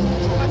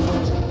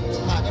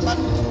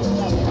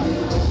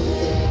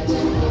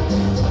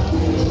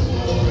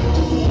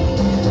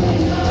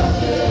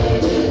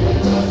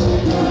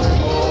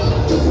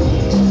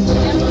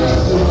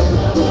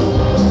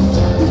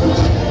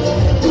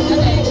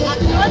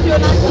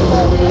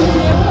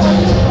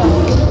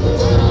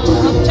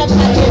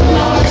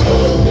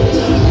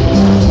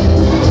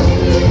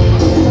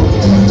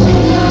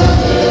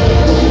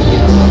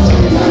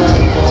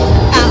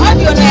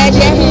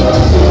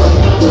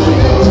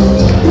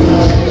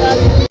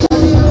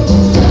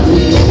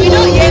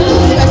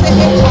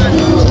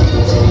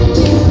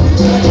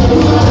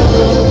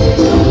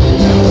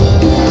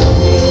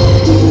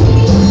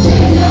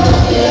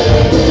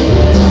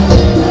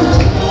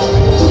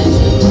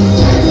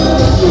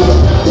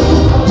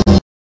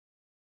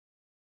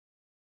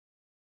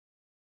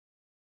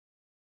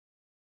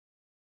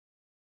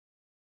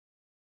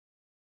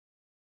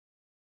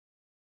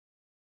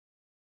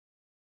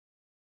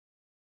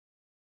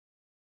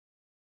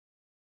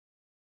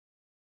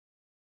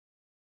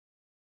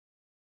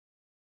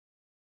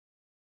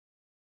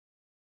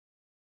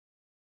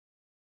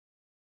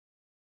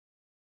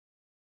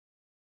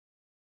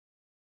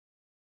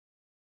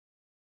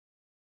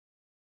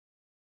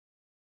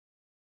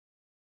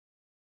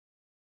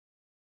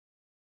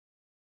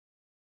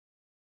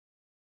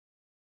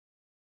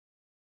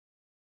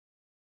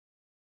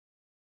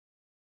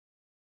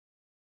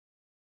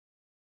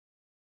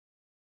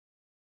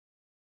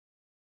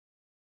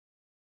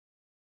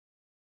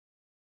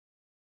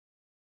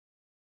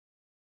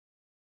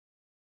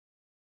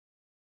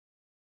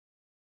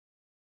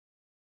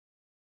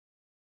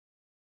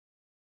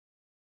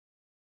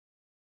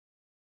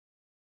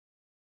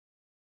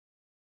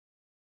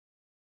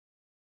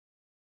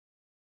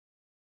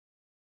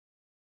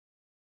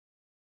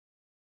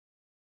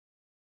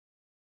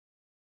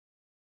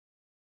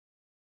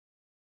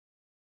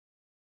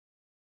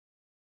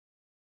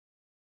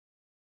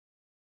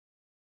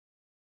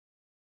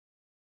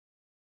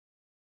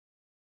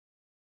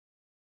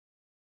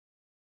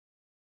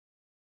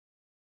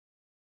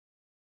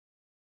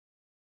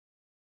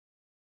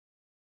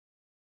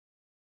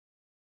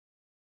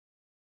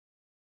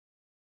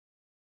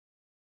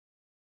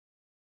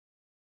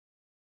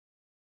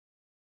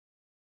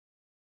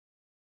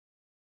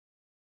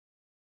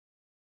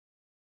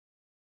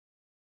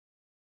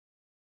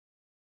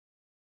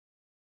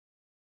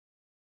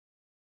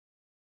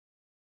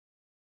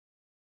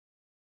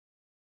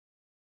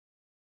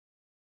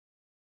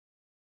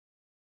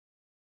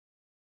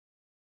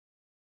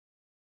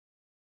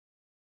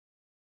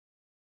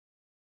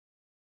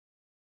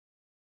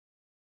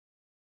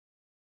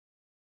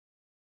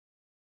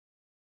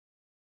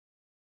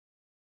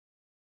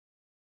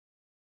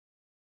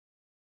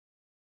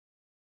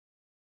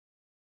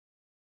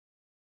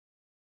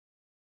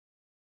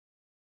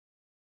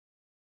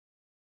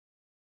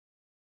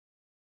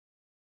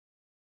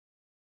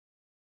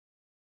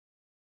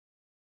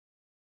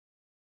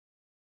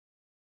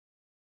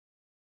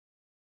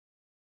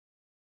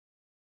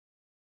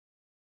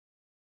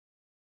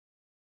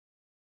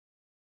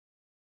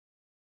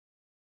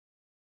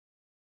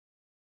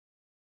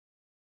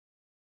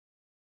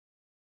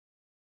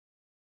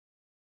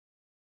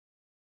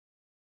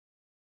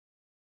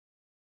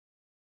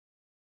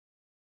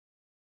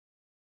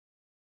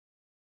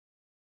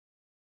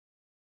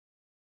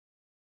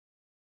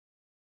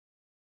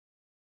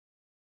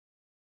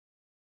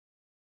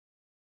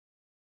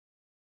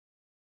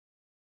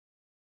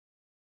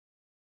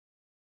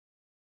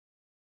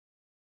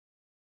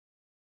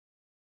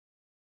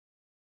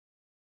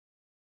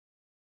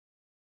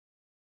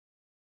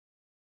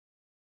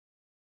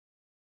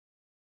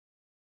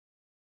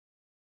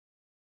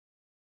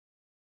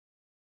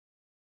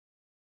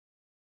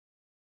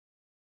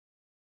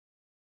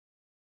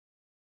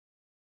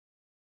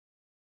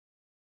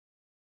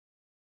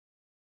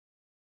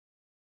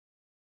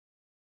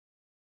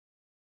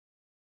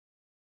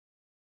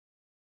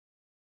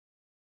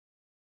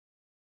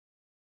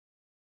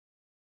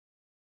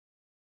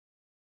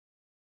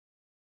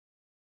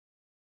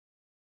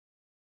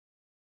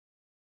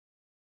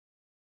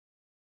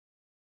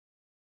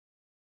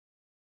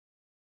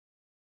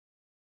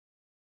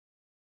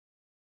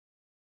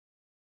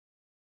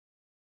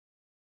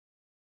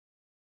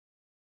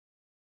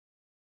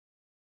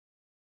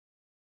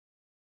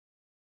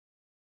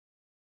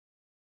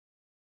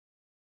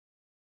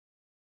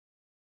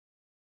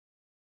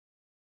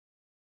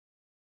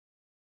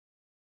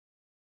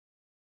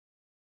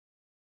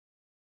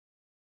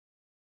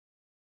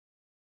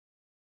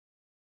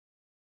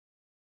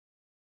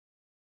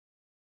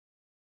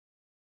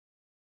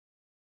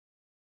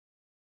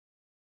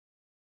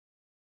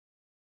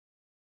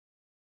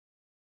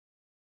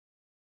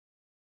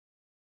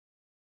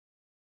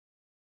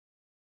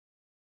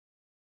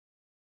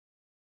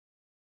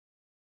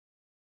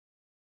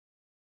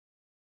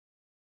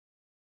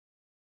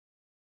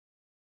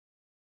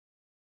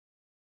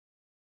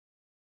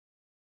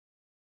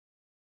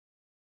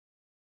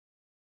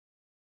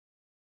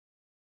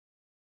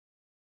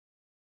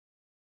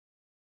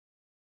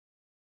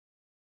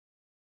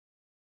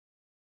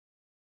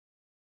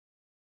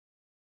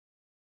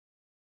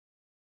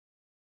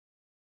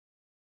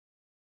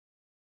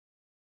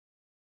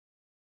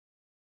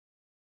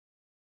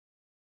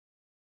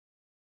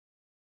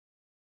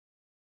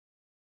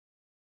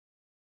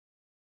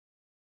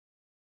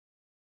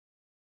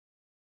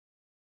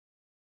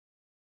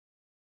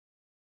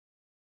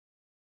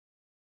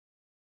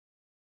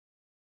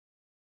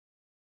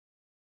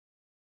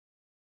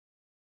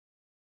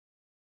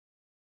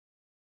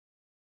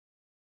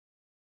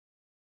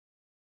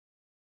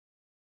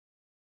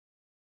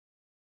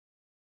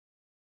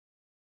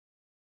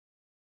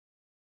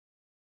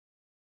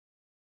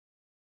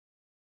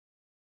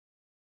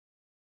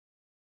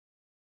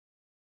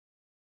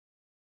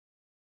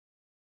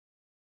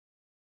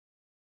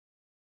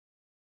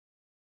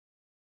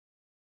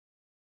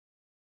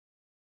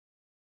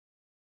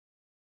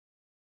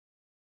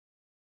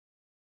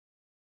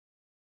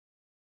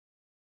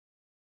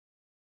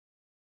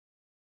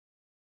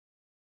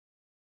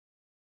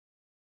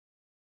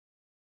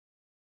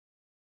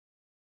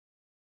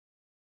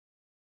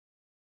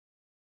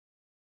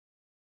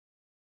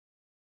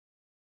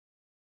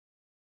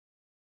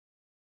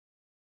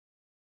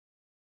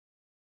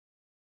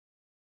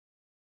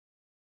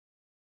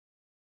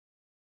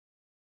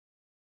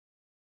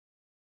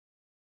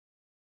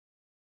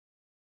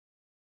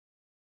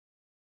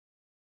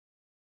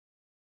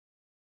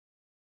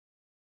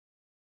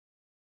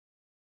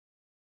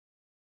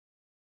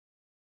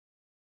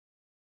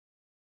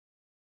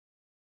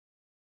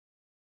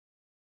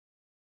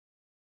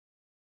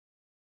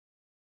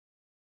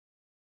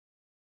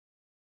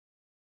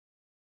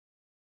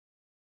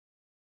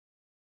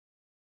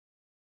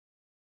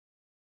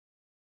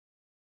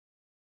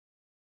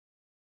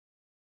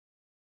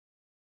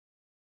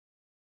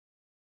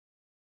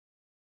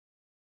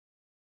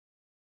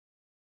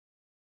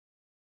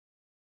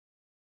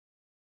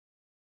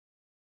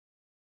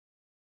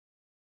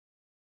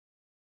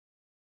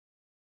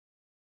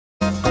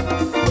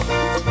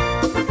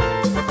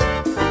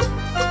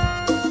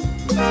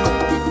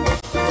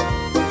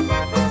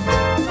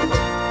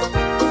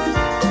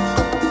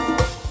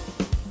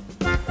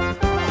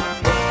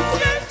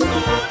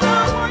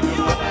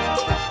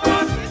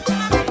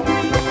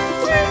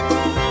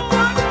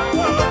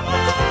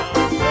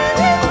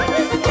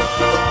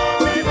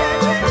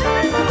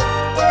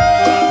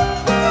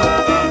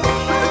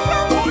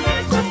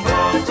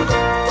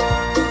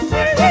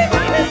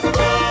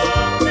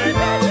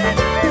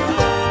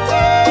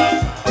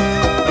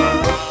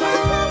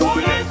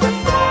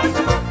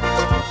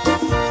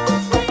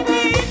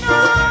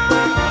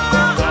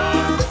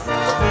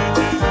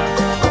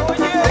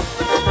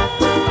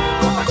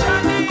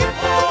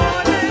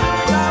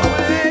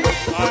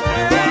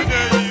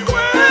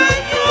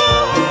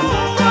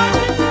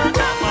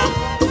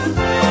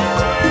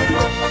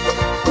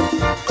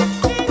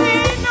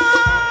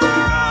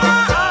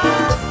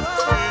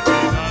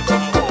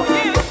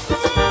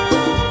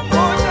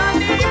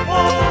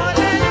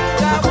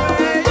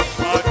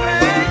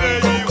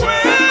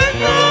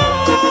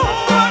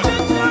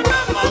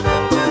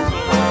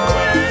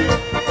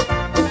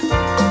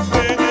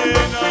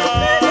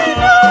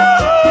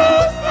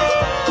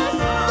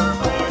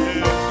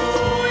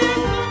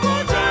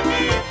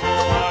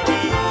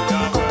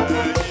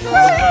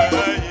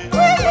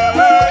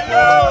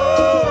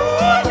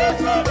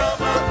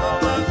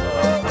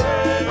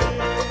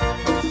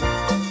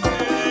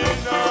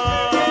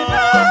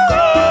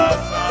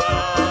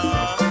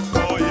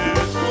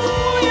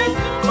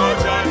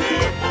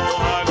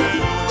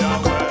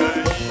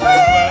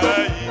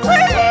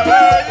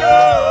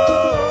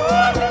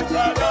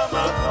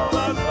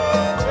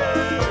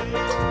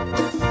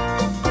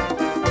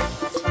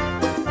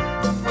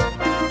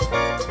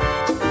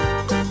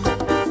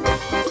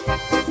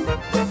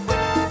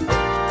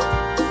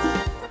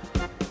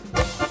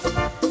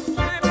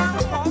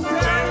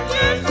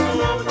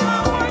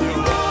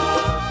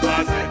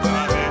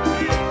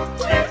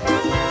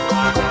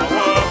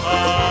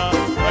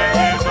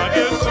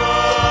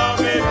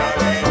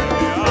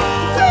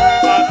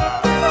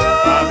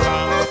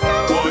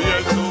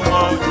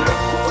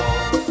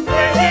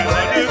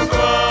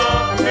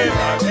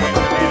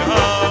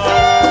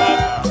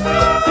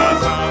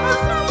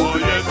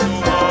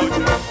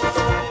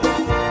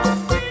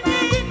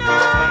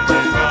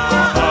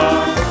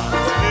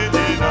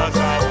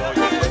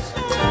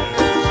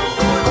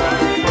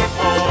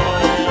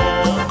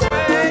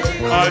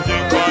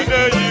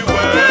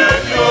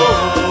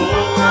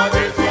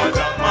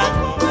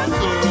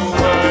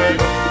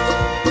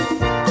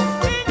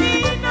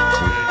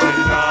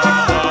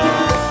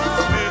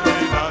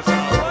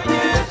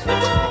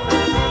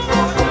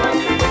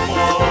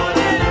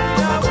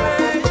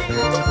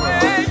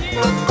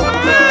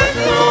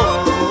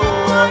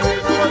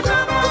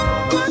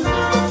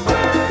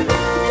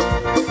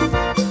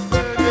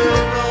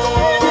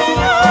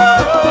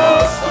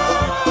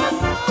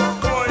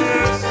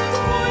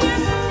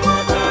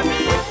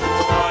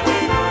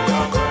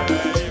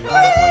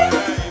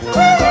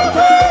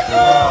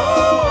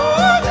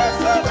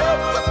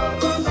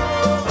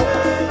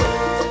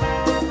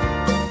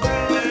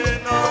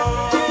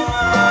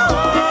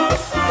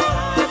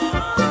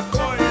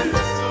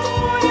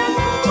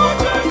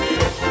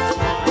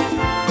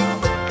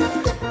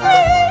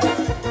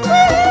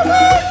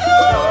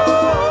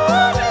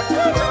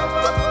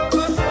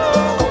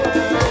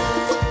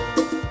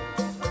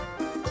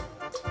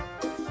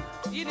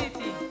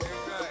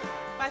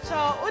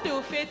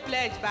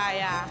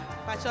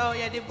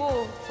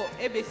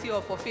 ABC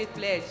or for faith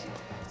pledge.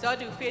 So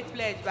do faith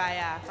pledge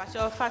by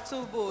Pastor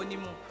Fatubo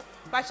Nimu.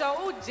 Pastor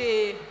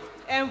Uj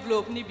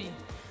envelope nibi.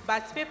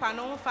 But paper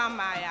no farm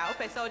my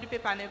opesa the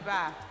paper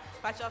never.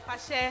 Pastor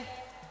Fashe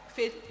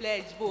faith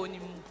pledge bo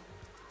nimu.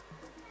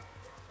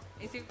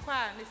 It's a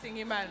choir, the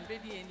singing man,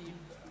 ready any.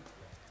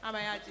 Am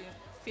I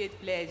faith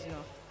pledge no?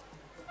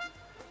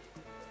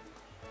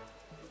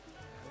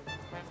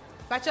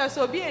 Pastor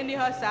so be any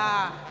house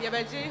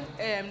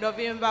you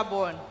November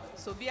born.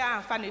 So be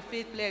a fan of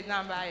faith pledge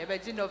number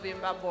you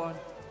November born.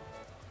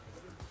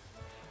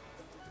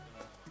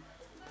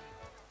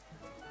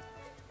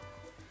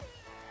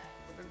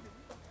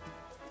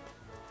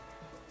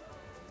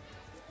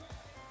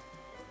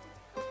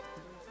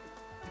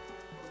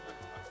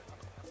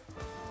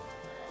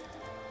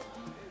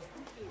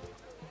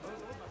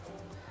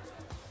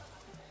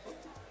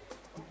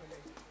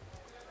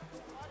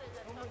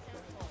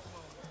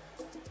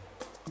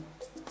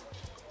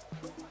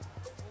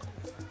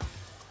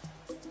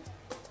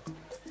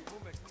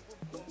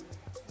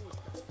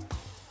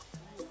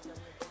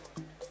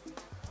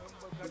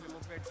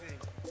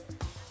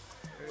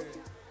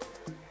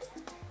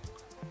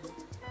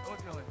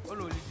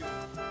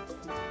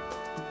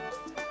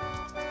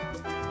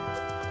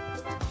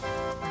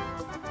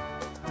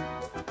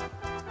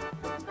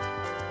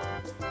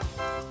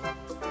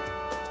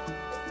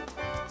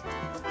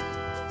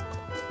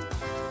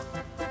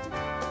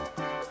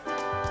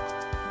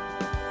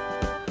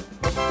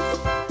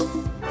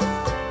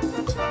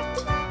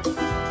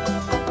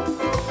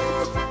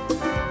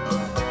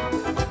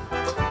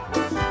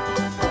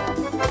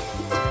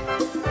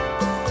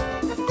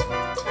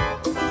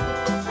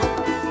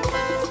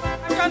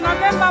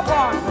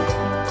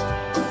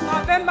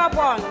 November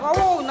born.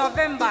 Oh,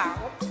 November.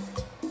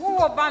 Who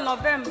will ban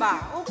November?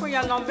 Who can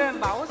you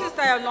November? Who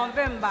sister you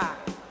November?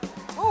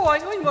 Who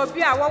will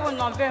be a woman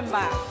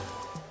November?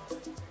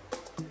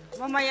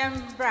 Mama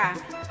Yambra.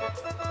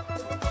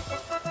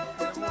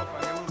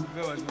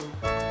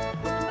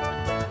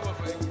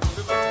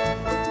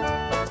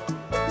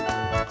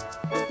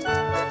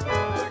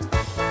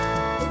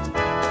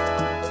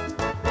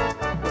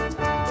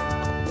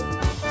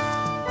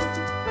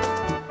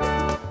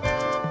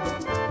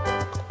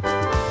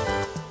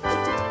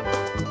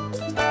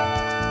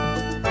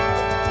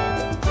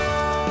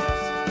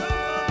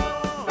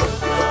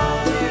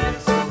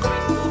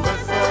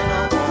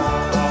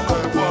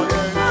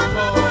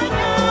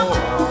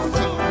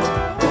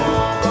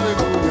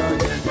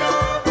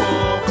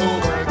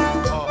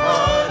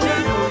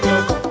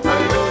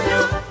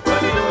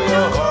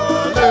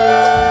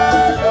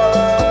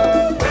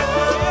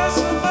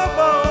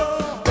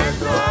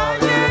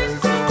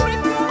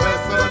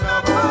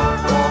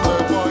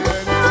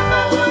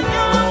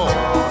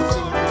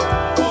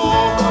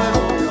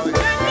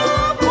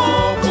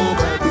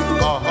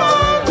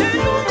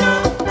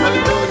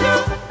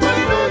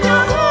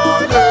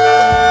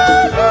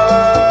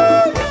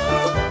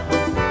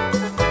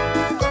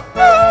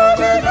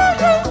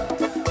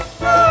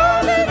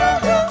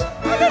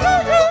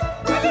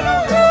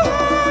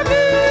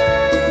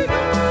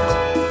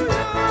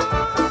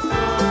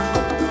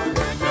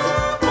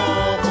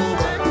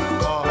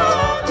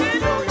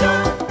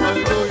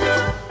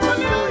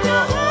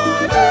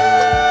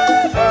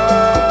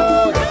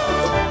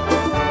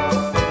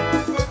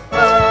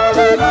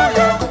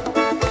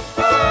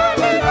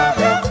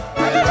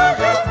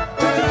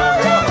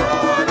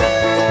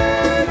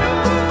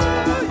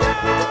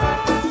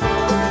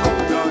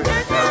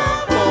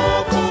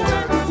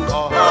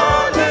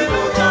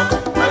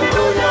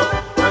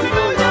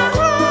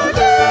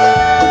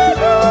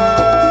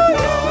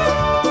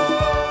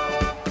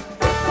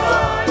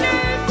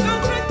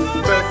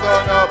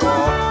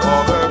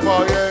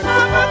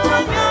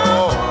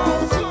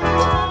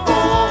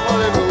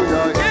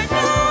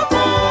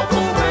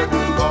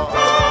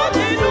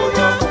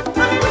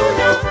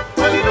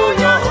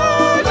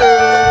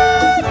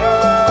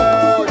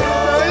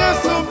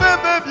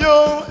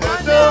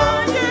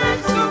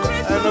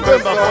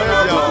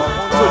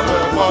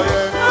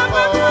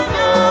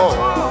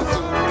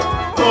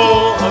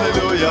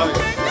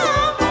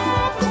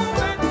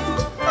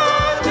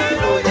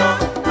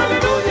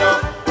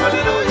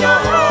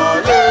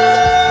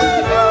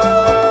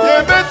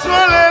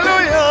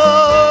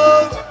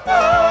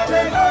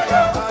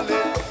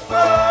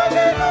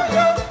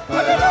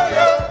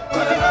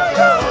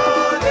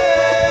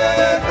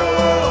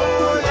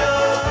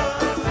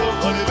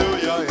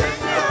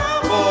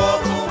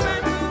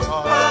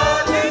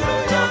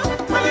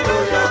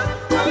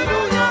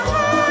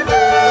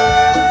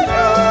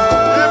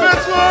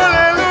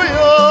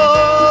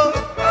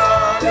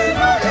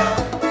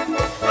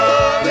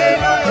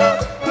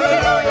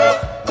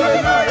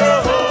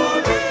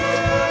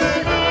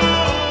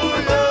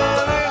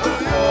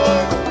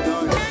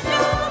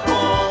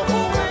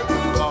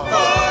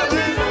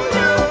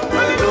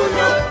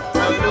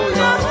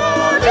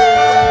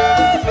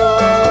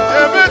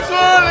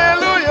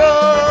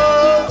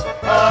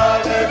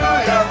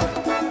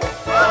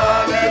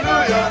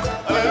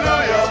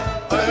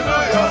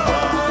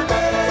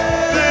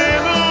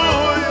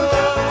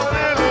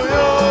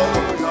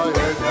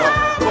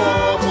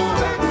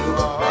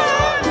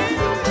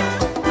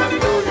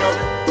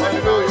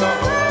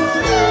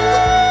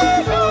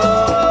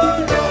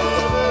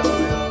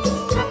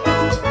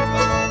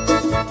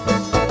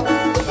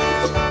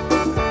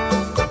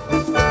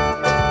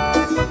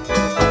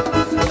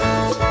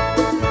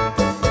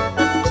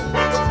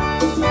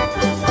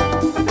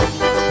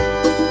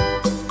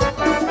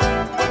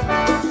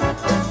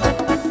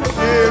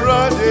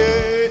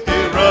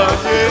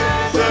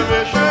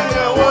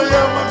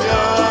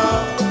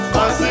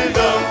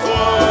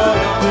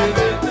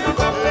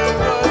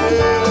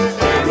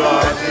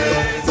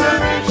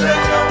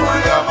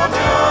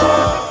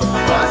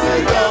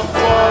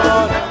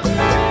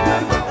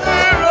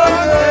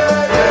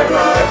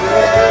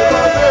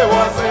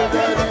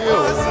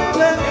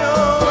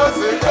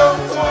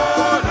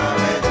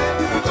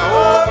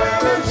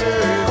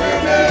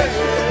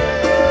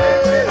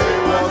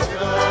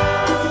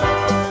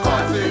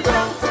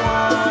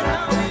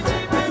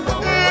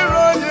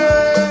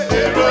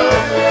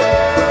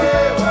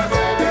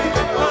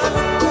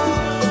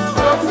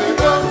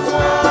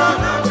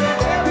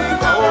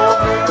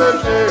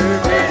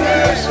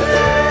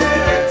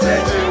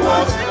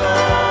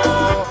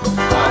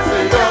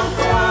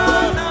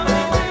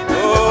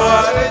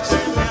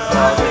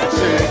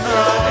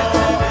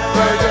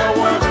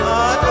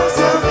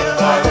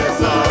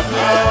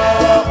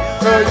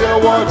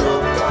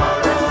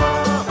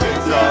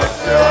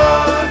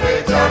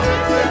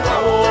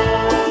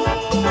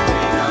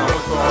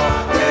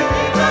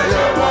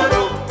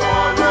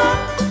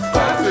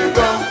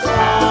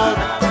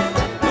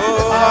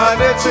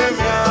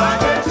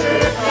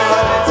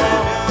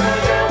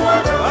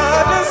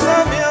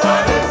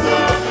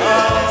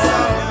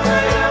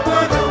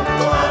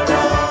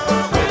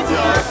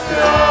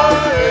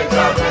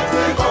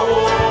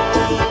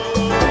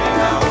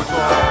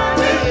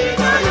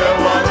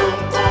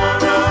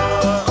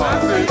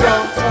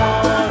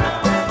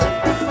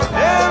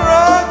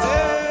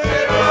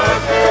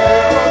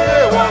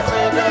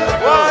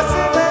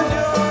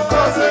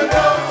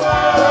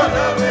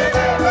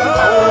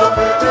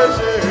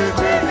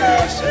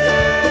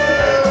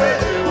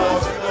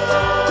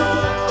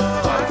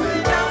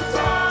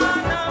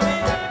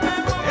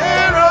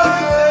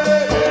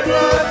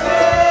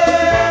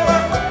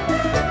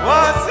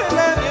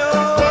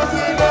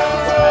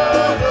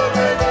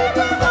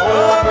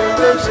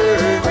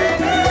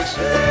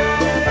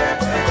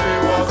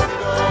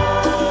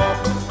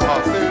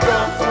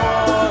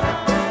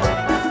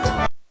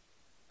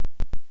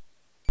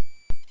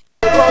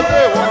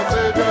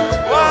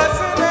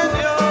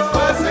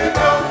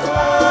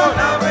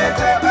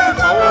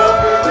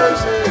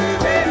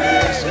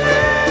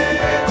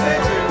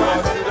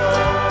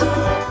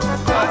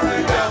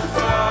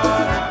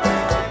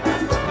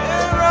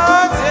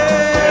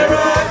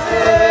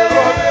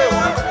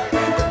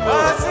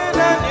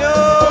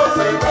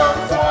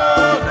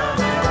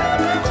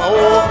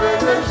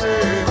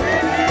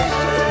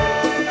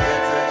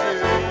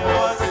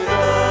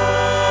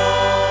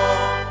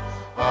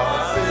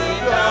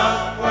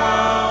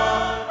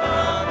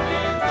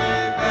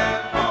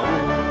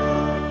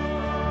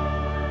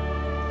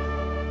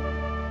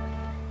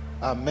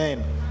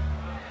 Amen.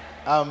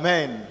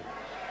 Amen.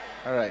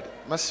 All right.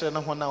 Master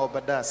na hona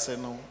obada se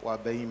no wa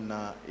bayim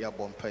na ya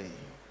bompai.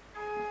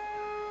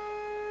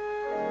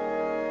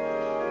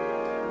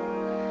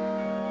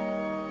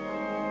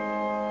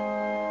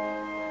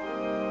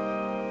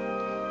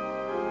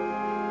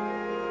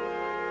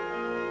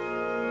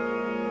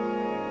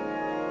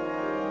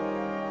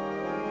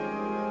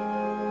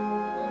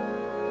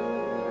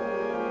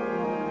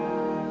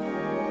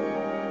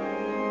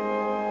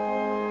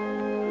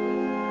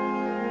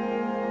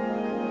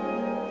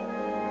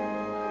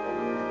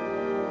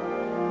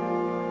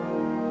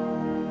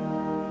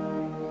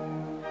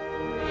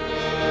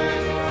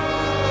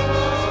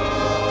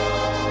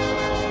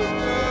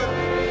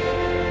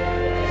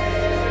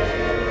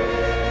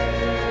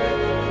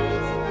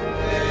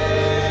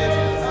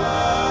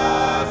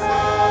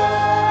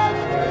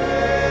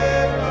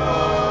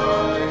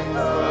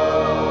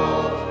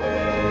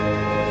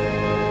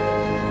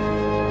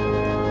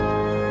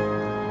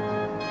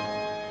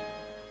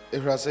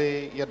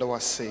 Eraze yada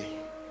wase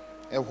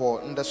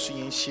eho nda so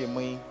yin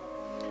hyiemai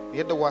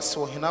yada wase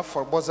ohina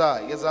for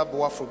boza yeza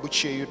bo for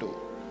buchie yudo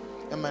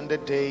emande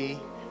day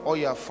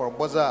oya for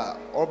boza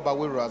oba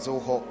we raze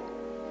ho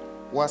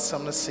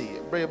wasam na say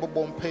bre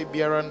yebobom pa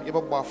biaran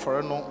yebobbo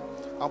afore no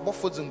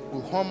abofo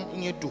dzingbu hom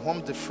nye du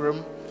hom de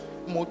frem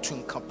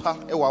motun kapa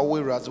ewa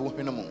we raze wo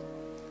hwene mu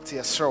ti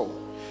yesrew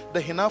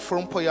the hina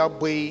for mpo ya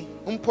boy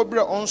mpo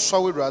bre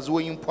onso we raze wo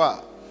yimpo a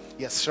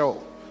yesrew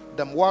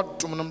dam wa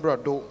dum no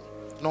brado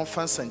non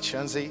fancy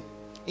chanze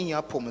inya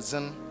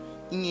pomzen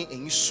inye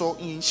enyiso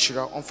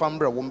inshira on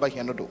fambra womba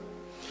hianodo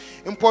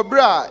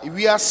impobra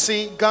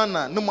wiase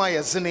Ghana no ma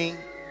yezene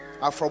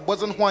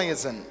afrobozen ho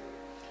yezen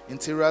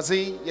intiraze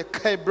ye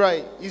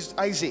kaibra is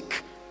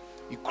Isaac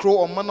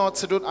ikro on mana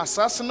otedo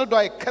asase no do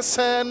ay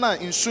kese na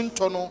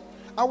insunto no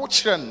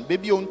awochiren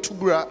bebi on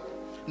tubura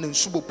na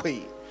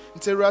nsubopei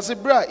intiraze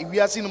bra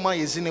wiase no ma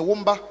yezene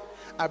womba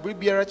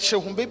abribiara che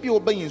ho bebi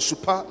obanyin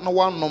supa na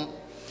wanom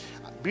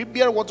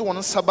Bibiara what one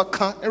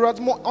sabaka,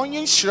 eradmo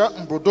onion shira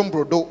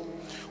mbrodo.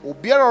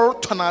 Obiara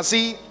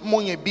tonazi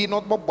monye be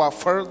not boba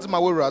for the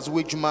maweras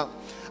wejuma.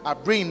 A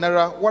brain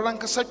nara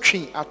warankasa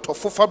tree at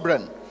tofofa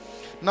bren.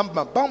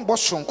 Number bambo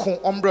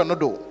shonko ombra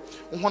nodo.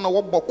 One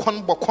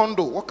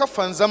bokondo, waka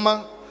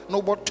fanzama,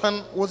 no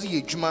botan was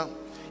ye juma.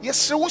 Yes,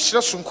 sir, was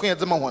shunko at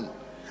the mawan.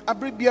 A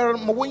bibiara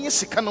mowenye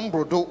sikanum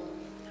brodo.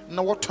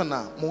 Na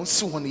watona,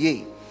 monsu one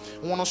ye.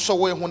 One saw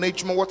when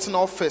ejuma what's in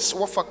office,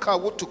 wafaka,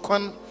 what to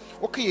con.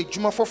 Okay,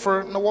 Juma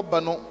for na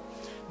wabano.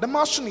 The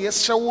marshal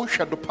yes shall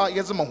shadopa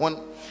yazama one.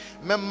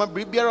 Memma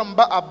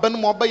Bribiaramba a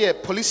banmo by a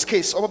police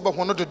case over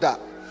one of the da.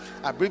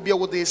 A Bribia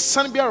with a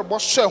son bear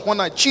boss share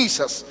one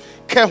Jesus.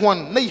 Care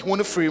one, nay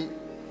one frame.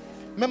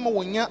 Memma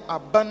when ya a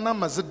banna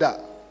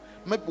mazida.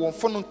 Make one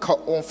phone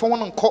on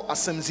phone and call a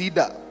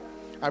semzida.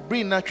 I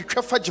bring na to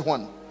traffic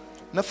one.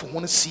 Nothing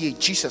want to see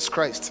Jesus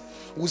Christ.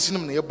 Who's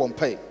in the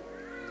bompay.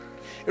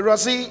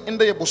 Erazi in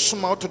the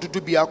Bosuma to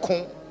do be a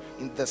con.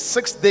 In the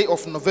 6th day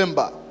of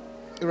November,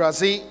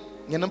 Irazi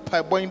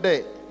Yanampai Boy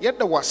Day, yet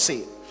the was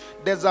say,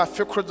 there's a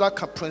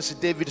Fikrodaka Prince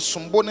David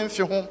Sumbon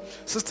and home,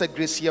 Sister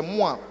Grace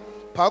Yamwa,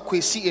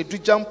 Parkwesi Edu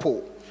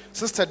Jampo,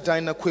 Sister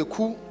Dinah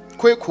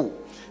Kweku,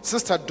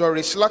 Sister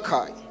Doris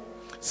Lakai,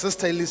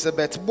 Sister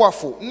Elizabeth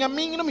Boafo,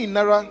 Yamin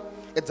Nara,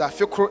 it's a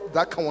Fikro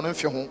that can one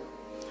of your home.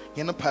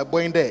 Yanampai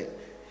Boy Day,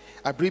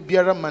 a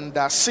Bribiara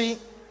Mandasi,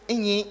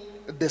 any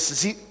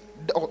the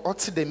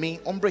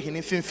Otidemi, Ombre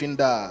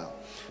Hinifin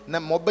na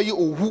mobayi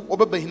owu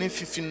obabahine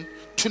fifin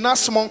tuna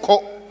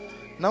smonko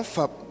na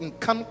fa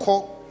nkan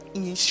ko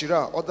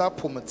inshira oda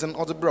pomeden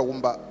oda bra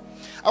womba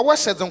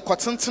awashe den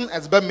kwatenten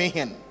ezba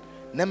mehen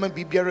na ma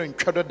bibiara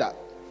ntwado da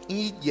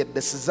yi ye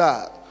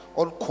desiza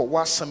olko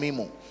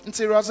wasamemo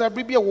nti raza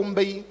bibia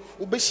womba yi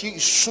obeshi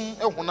isum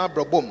ehuna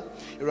brabom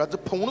irade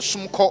pawon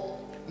sumko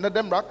na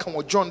demra kan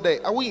wo John day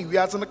awi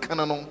wiaze ne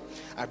kana no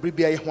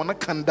abribia ye hona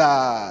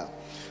kanda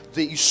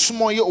the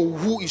ismoye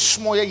owu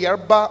ismoye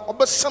yarba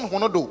obesan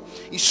honodo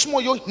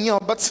ismoye hia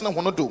obesan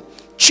honodo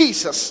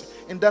Jesus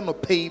and then no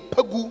pay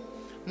pagu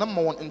na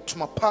ma won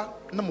ntumapa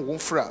na ma won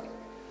fra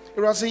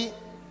irazi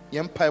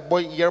yempa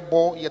boy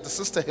yerbo ye the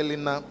sister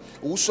Helena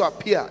owuso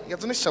apia ye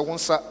de ne hye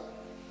wonsa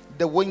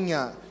the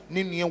wonya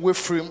ne nua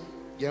wefrem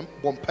yem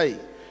bompai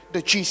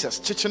the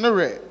Jesus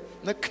chichenere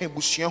na kan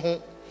busua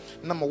ho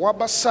na ma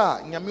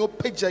wabasa nyame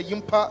opagya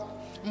yimpa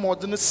ma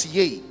ode no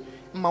sie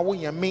ma wo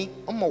yame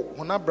ma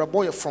wona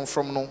brabo ye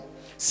from no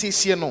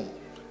siesie no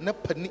na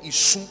pani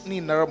isu ni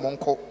nara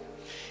monko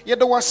ye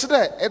de wase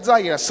da edza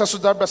ye saso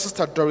da bra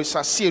sister Doris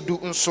asiedu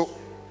nso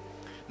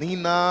ni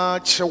na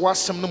kire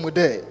wasem no mu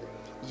de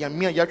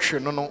yame a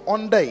yatwe no no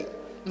on day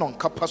no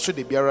nkapa so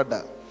de biara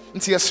da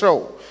nti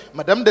yesrew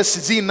madam da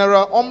sizi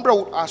nara ombra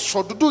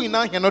asododo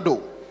ina hye no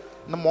do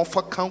na mo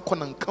fa kan ko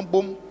na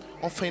nkabom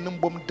on fa nim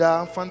bom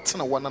da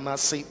fantena wana na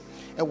ase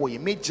e wo ye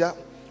meja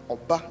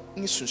oba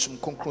ni sunsum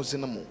konkrozi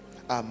no mu.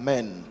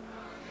 Amen.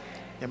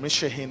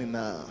 Yamrisha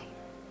hinina.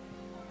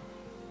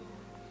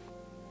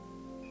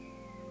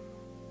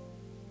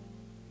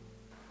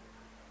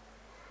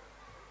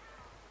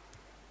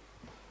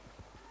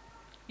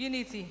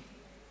 Unity.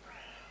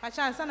 A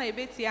chance on a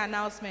bit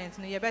announcement.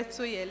 No, you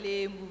better your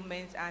lay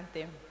movement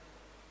anthem.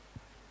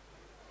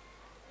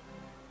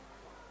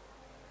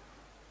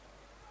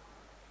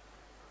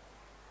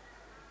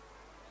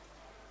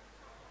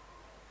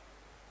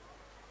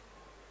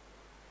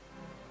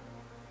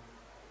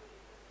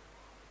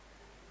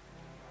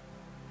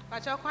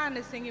 Pachokwan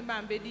the singing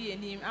band bedi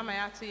and him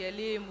amaya to your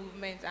lay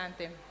movement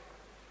anthem.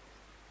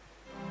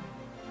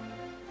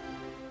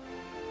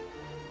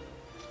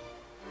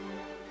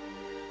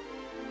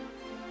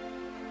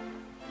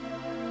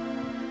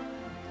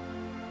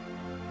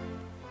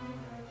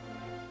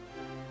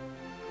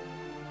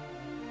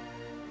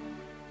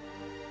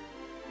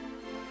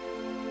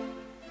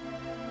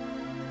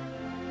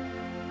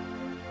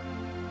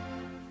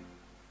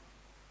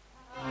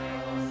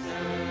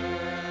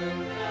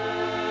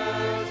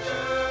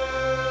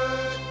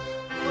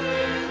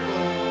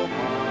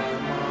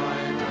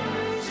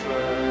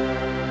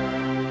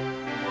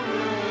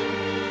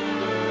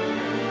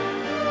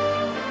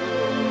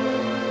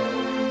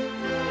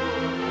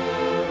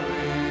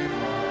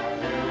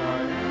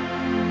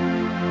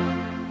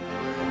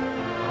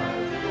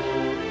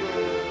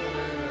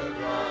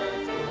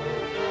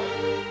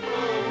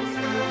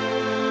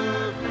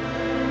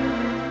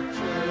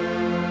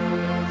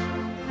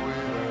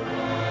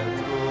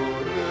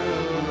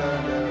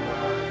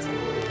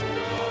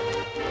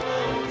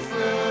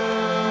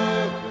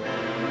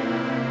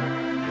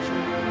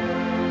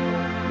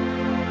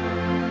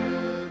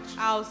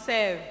 I'll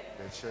serve.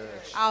 The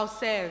church. I'll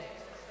serve.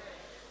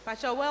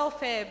 But your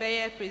welfare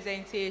bear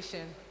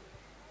presentation.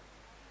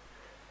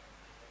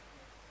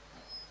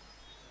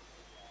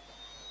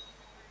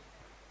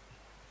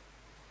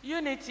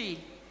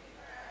 Unity.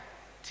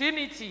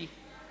 Trinity.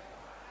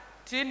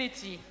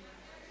 Trinity.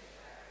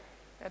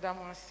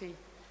 Edamasi.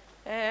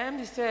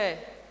 Me say,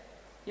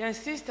 your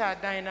sister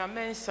Diana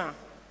Mensa.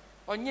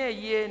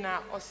 Onye ye na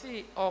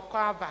osi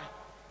okwaba.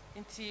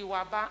 Inti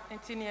waba.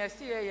 Inti ni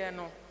esi ye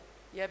no.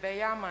 Ye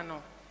beyama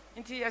no.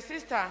 Inti your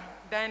sister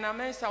Diana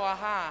Mensa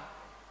waha.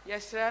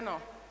 Yes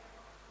no.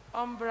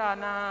 Ombra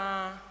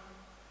na.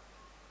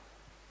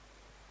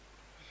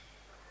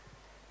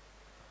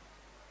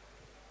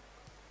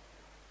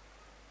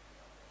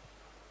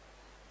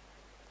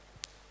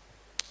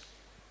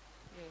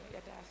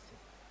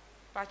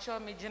 Pacho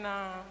me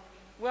jina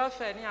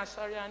welfare ni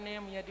asori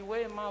name ye the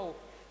way ma o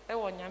e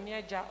wo nyame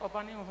agya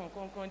oba ne hu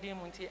konkon din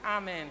mu nti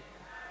amen.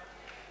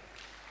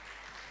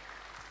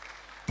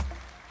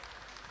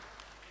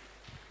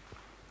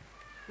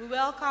 We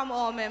welcome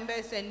all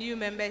members and new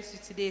members to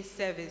today's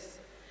service.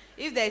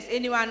 If there is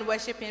anyone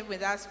worshiping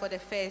with us for the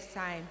first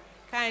time,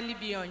 kindly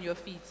be on your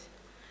feet.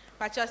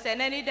 Pacho se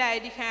nani da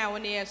edi kan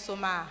woni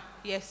esoma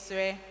yes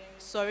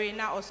sorry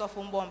na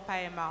osofo mbo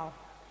mpa ma o.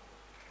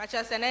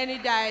 Pacho se nani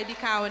da edi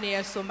kan woni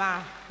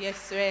esoma yes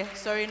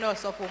sorry na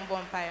osofo mbo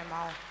mpa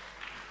ma o.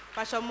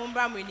 Pacho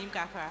mumbra mu nim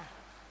kakra.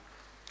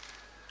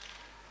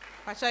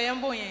 Pacho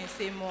yembo yen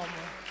se mo.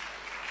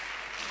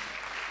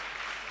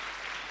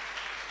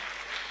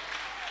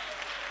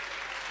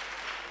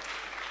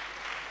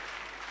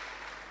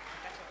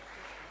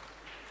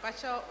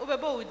 Pacho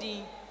ubebo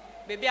udin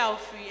baby a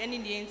free any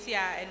the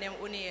entia and them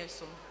only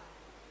yeso.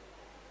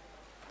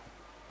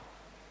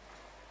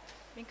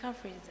 We can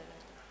praise the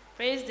Lord.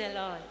 Praise the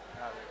Lord.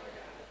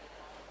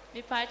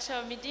 Me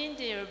pacho me din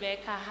de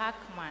Rebecca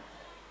Hackman.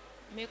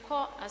 Me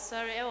call a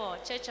sorry or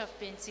Church of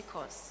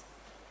Pentecost.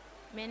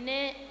 Me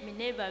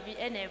neighbor be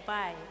any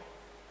buy.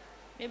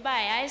 Me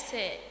buy I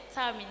say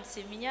time in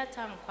seminia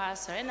time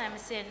kwaso and I'm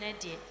saying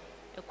Neddy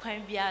a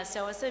queen be as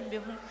I was in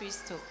Behun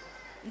Christo.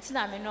 Until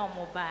I no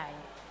more buy.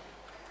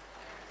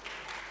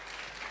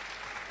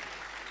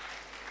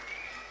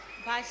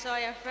 Pastor,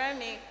 your friend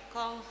me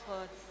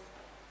comfort.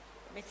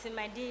 It's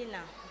my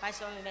dinner.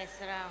 Pastor, me mess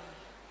around.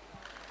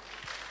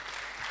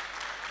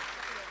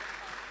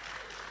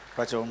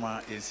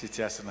 Pachoma in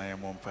City Asana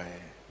Mompae.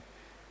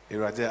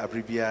 Erade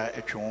Abribia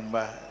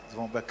Echomba,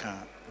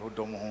 Zombaka,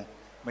 Odomo,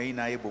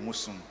 Maina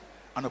Ebomusum,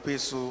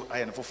 Anopeso, I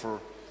and Fofo,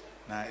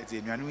 na it's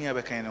a Yanuia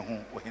Becana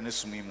home, or in a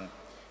sumimu.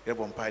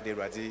 Ebompai de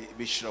Radi,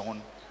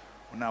 Bishon,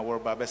 when I were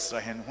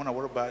Babessahan, when I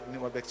were bad,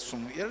 never back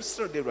sum,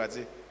 yesterday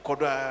Radi,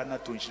 Koda,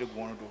 not to ensure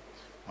Gondo.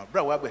 My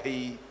brother,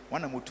 he,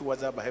 one of two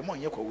was up by him on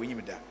Yoko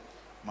Winimida.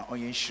 My own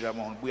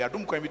Shiramon, we are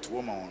don't come to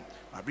woman.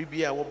 My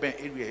Bribia will be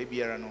area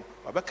Hebiarano,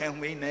 or back and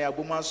way near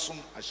Bomasum,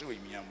 I show him.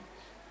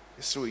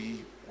 So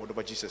ye, what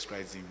about Jesus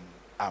Christ?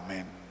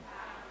 Amen.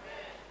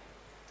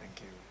 Thank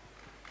you.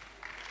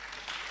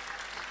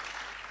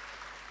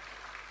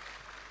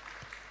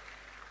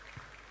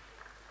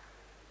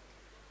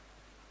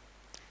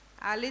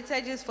 Our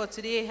liturgist for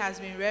today has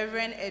been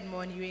Reverend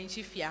Edmond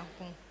Yuenchi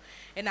Fiankun,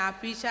 and our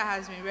preacher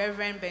has been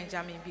Reverend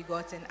Benjamin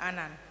Begotten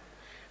Annan.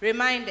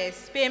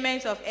 Reminders,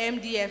 payment of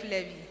MDF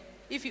levy.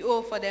 If you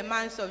owe for the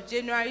months of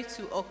January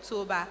to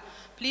October,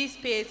 please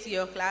pay to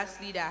your class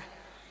leader.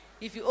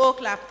 If you owe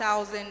Club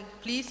 1,000,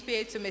 please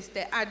pay to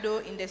Mr. Ado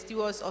in the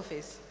steward's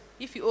office.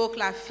 If you owe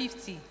Club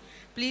 50,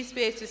 please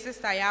pay to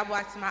Sister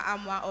Yabuatima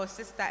Amwa or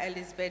Sister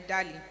Elizabeth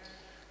Daly.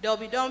 There will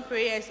be dawn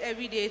prayers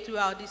every day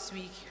throughout this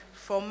week,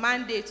 from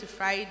Monday to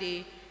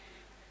Friday,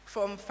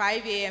 from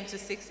 5 a.m. to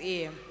 6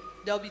 a.m.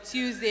 There will be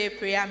Tuesday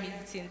prayer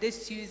meeting,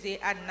 this Tuesday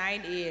at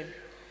 9 a.m.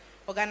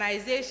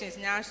 Organizations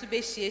now should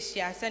be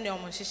share send your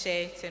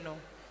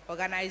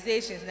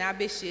Organizations now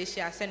be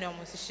share send your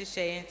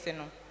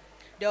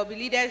There will be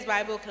Leaders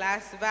Bible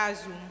class via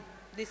Zoom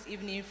this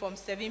evening from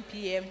 7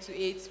 p.m. to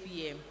 8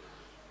 p.m.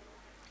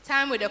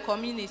 Time with the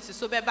community,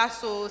 so Beba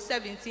so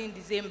 17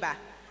 December.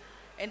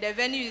 And the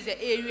venue is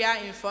the area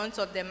in front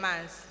of the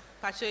manse.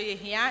 Pacho ye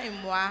here in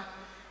moi,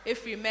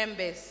 if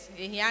remembers,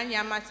 ye here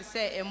nyama to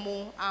say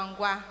emo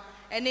angwa,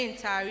 and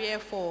entire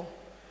for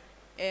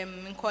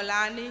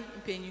Nkolani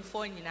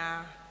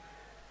Penyufonina.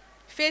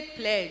 Faith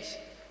pledge.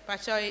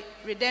 Pacho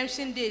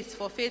redemption dates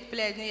for faith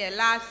pledge near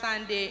last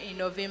Sunday in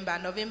November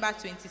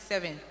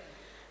 27.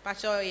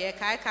 Pacho ye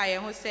kai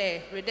who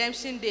say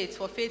redemption dates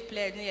for faith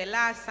pledge near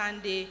last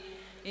Sunday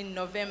in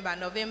November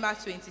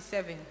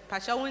 27.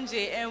 Pacha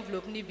unje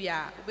envelope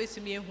nibia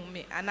ubesumi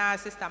ehume ana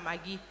Sister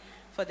Maggie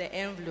for the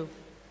envelope.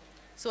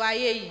 So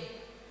aye.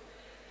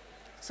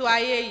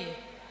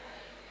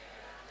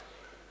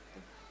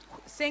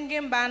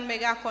 Singing Band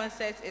Mega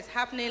Concert is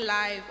happening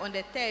live on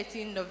the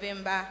 13th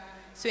November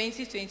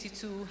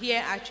 2022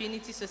 here at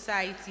Trinity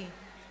Society,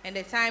 and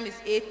the time is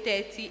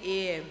 8:30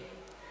 a.m.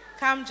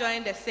 Come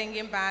join the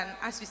singing band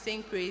as we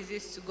sing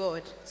praises to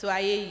God. So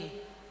aye.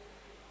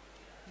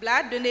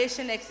 Blood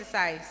donation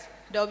exercise.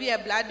 There will be a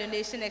blood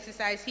donation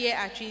exercise here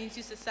at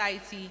Trinity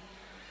Society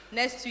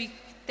next week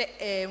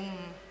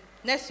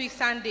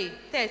Sunday,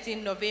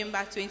 13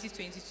 November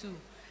 2022.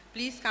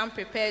 Please come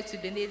prepared to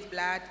donate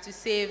blood to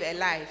save a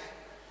life.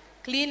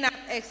 Clean-up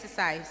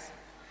exercise.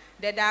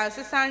 The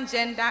Diocesan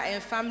Gender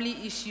and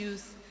Family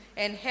Issues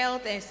and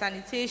Health and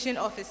Sanitation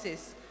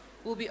Officers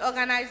will be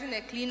organizing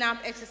a clean-up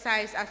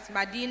exercise at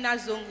Madina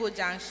Zongo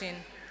Junction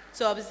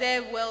to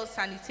observe World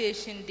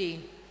Sanitation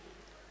Day.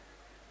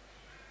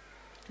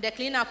 The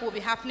cleanup will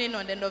be happening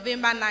on the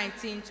November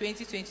 19,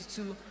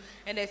 2022,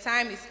 and the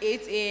time is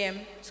 8 a.m.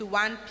 to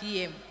 1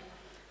 p.m.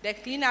 The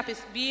cleanup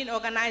is being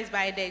organized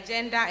by the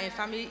Gender and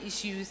Family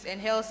Issues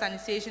and Health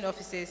Sanitation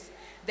Officers,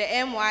 the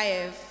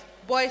MYF,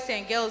 Boys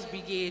and Girls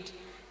Brigade,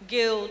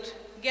 Guild,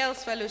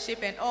 Girls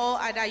Fellowship, and all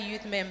other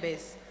youth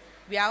members.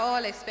 We are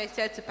all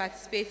expected to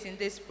participate in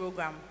this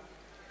program.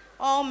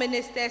 All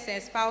ministers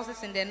and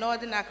spouses in the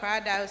Northern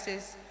Accra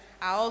Diocese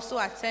are also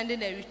attending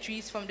the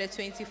retreats from the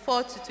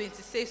 24th to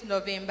 26th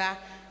November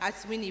at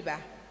Winneba.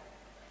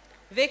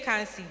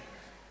 Vacancy.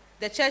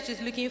 The church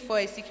is looking for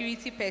a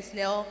security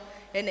personnel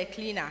and a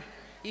cleaner.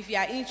 If you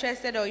are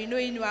interested or you know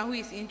anyone who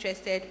is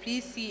interested,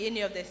 please see any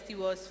of the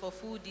stewards for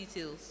full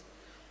details.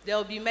 There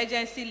will be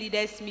emergency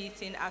leaders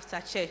meeting after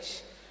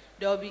church.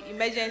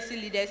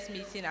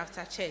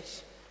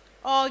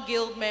 All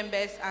guild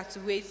members are to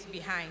wait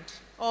behind.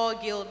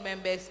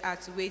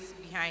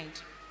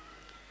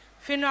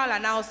 Funeral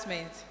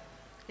announcement.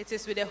 It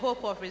is with the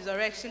hope of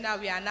resurrection that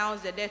we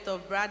announce the death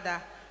of Brother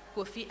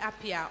Kofi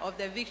Appiah of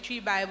the Victory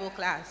Bible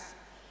class.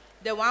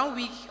 The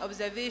 1-week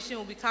observation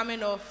will be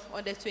coming off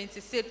on the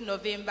 26th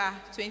November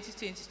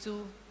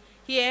 2022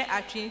 here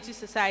at Trinity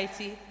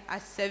Society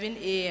at 7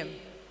 a.m.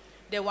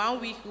 The 1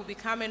 week will be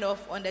coming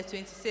off on the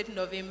 26th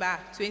November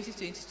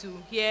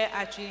 2022 here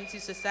at Trinity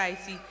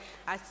Society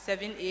at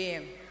 7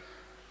 a.m.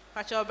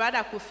 Pacho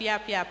Brother Kofi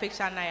Appiah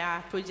picture na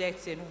ya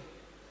project.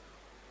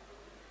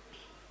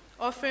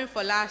 Offering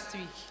for last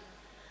week.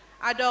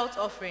 Adult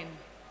offering,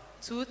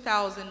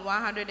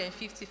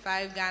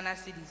 2,155 Ghana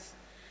cedis.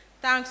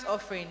 Thanks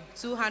offering,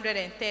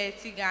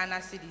 230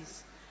 Ghana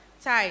cedis.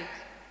 Tithe,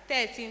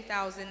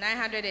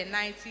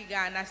 13,990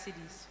 Ghana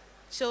cedis.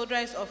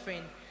 Children's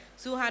offering,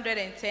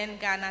 210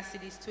 Ghana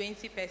cedis,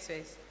 20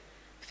 pesos.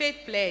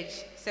 Faith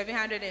pledge,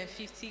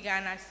 750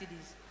 Ghana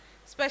cedis.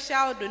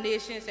 Special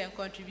donations and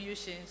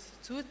contributions,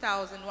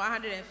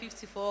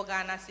 2,154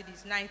 Ghana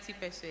cedis, 90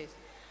 pesos.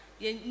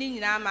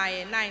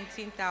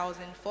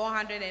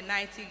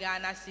 19,490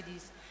 Ghana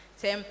cedis,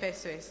 10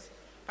 pesos.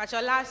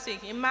 Pacho last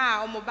week,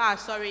 Ima Omoba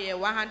sorry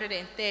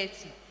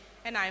 130,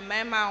 and I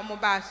Mama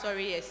Omoba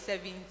sorry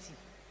 70.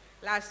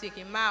 Last week,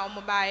 Ima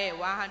Omoba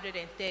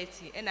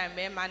 130, and I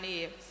Mama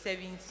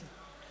 70.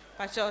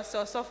 Pacho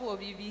so for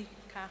Bibi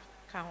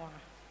Kawa.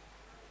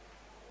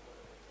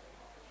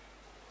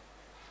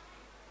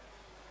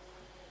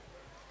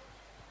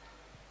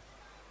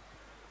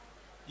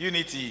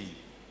 Unity.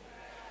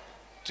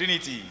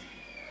 Trinity.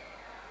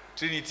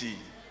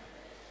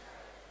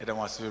 And I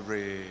was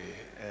very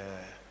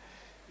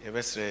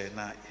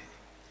now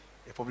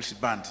a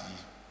published band.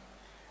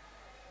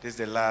 This is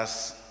the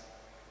last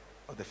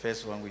of the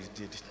first one we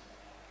did.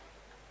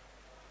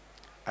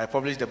 I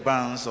published the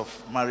banns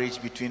of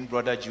marriage between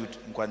Brother Jude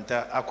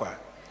Nkwanta Akwa,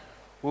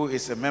 who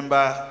is a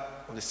member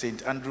of the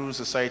St. Andrew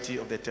Society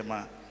of the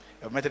Tema,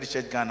 of Methodist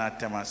Church Ghana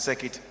Tema,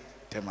 Circuit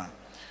Tema,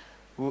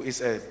 who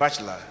is a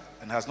bachelor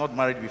and has not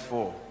married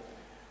before,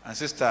 and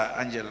Sister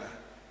Angela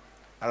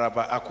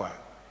Araba Akwa,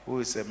 who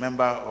is a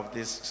member of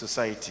this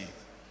society,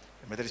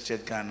 the Methodist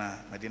Church Ghana,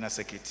 Medina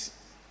Circuit,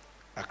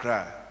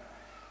 Accra.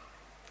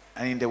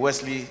 and in the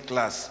Wesley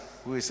class,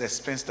 who is a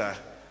spinster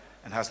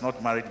and has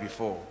not married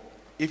before.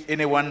 If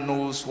anyone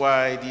knows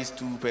why these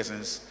two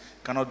persons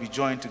cannot be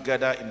joined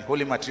together in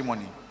holy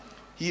matrimony,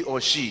 he or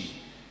she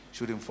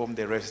should inform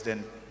the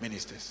resident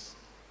ministers.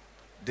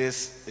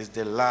 This is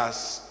the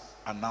last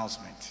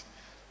announcement.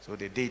 So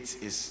the date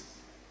is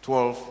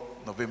 12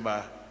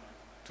 November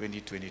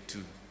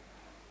 2022.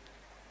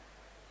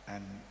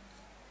 And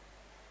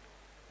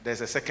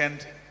there's a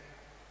second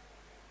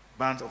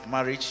band of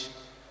marriage.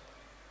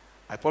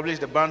 I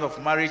published the band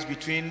of marriage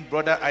between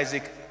Brother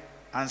Isaac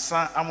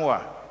Ansan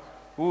Amwa,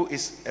 who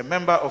is a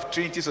member of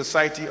Trinity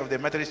Society of the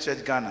Methodist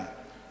Church Ghana,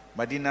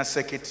 Medina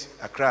Circuit,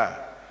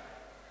 Accra,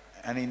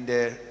 and in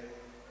the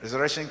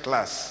resurrection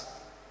class,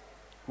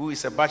 who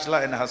is a bachelor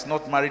and has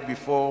not married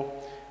before,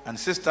 and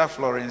Sister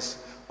Florence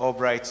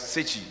Albright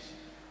Sechi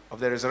of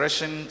the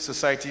Resurrection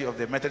Society of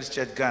the Methodist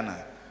Church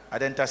Ghana,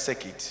 Adenta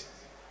Circuit,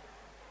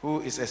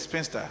 who is a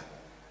spinster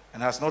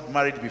and has not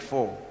married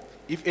before.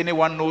 If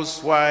anyone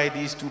knows why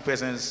these two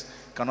persons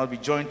cannot be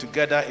joined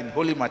together in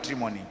holy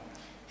matrimony,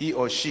 he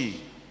or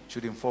she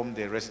should inform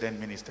the resident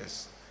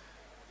ministers.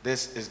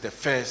 This is the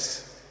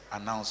first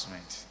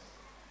announcement.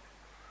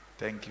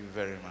 Thank you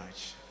very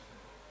much.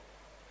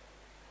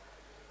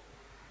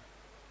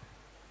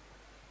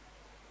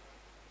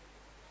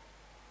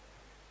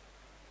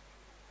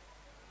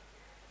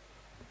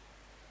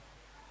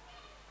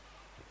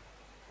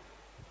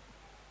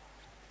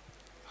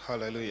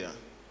 Hallelujah.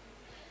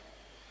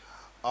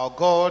 Our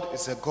God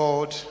is a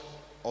God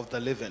of the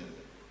living.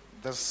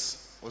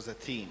 This was the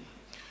theme.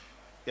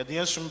 The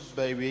instrument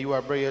baby you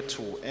are bringing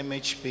to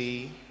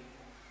MHB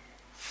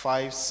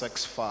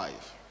 565.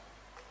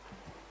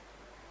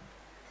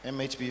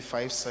 MHB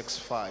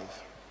 565.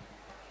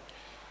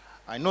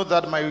 I know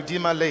that my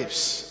Redeemer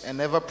lives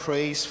and ever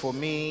prays for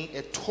me,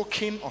 a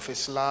token of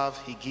his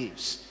love he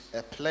gives,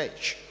 a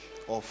pledge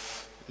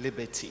of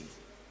liberty.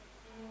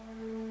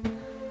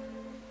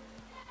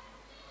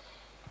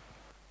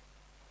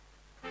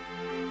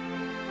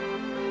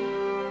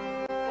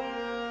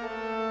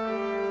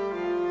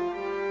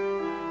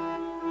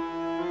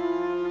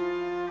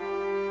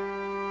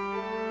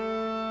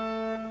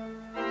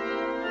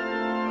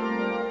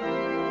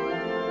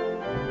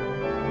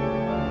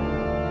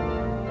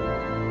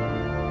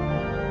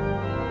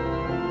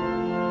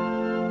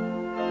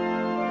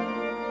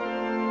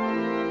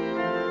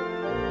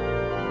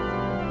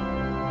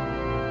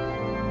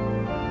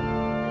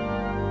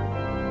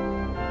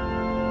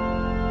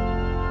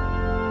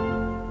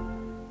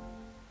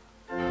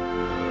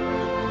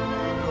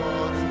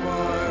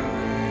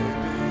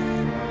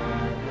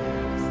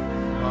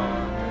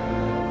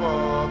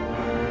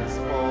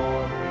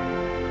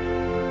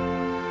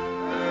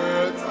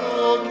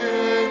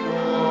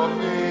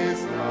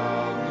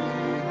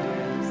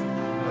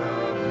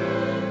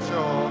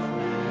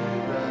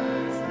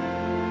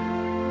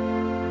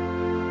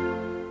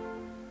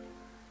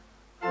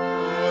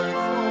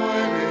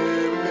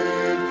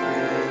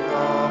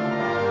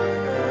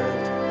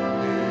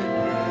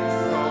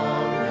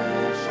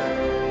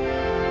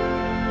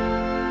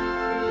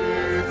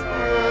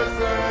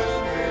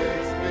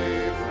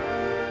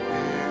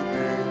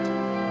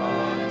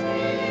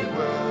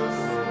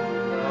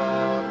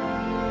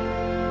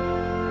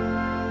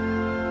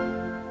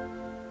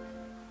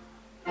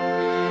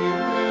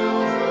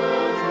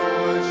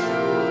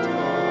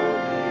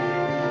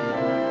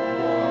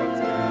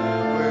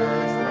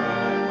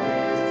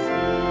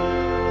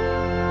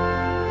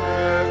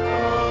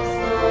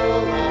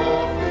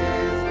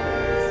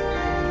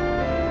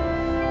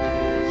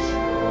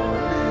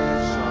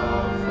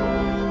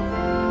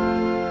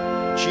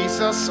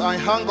 Jesus, I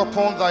hang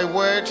upon thy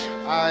word.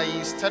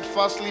 I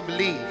steadfastly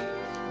believe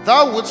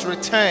thou wouldst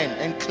return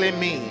and claim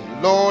me,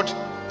 Lord,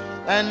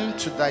 and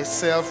to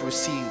thyself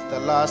receive. The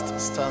last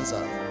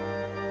stanza.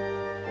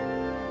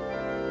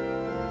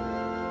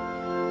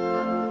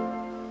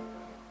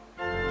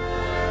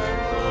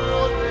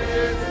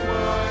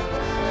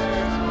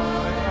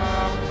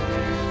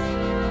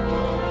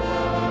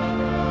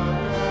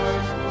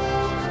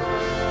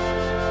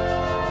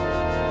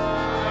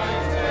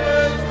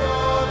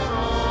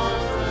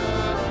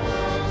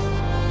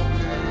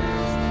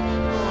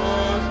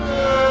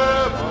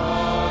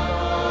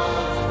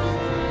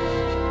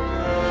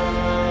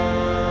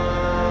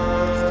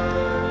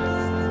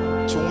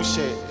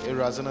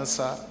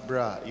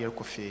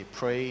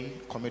 Pray,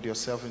 commit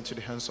yourself into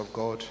the hands of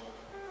God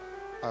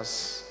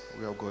as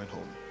we are going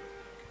home.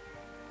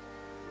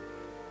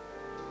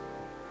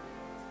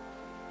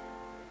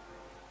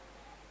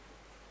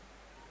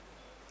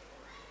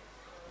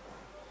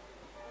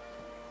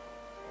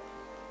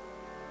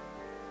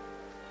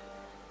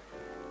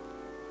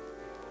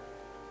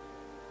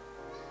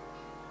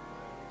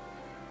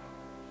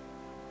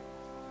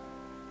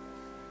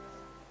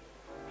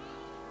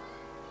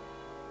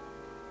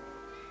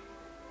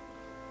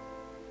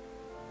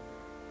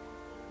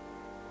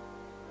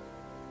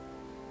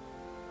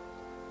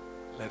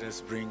 Let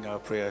us bring our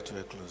prayer to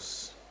a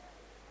close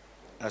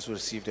as we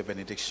receive the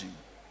benediction.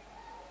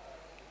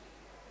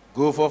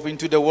 Go forth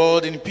into the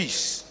world in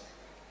peace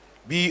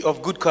Be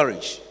of good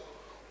courage.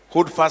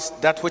 Hold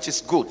fast that which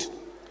is good.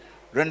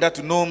 Render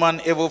to no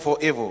man evil for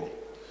evil.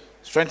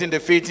 Strengthen the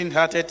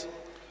faint-hearted.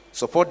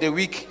 Support the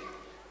weak.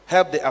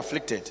 Help the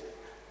afflicted.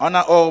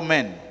 Honor all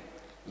men.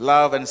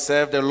 Love and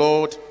serve the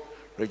Lord,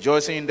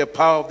 rejoicing in the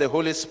power of the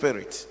Holy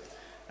Spirit.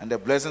 And the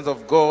blessings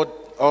of God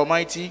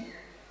Almighty,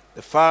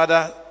 the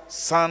Father,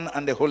 Son,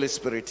 and the Holy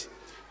Spirit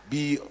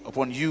be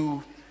upon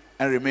you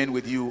and remain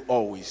with you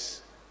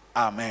always.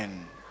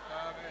 Amen.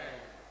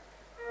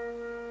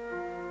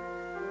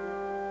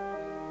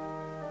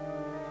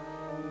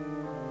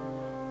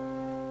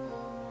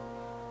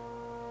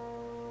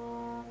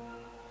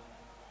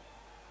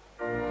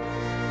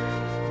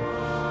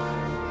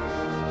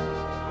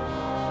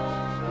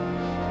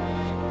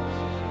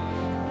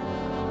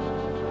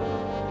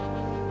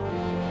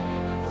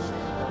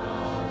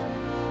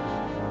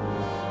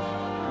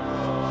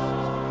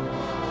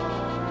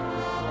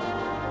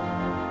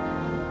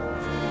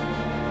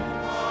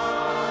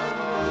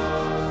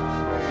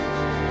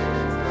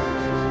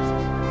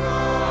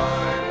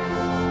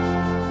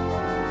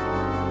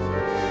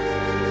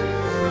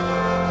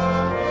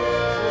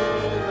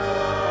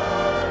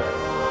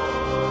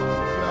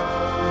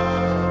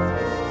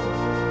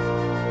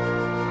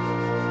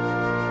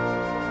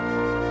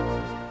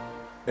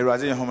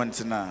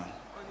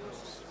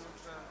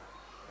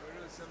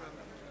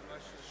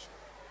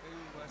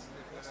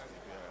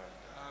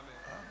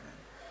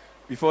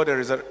 Before the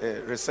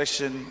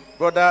recession,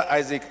 Brother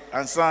Isaac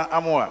Ansan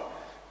Amoa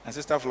and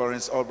Sister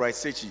Florence Albright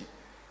Sechi,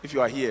 if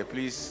you are here,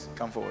 please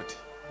come forward.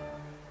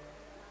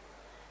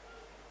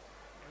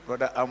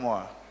 Brother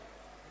Amoa.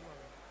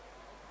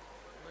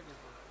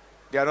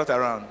 They are not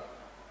around.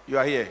 You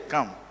are here.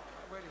 Come.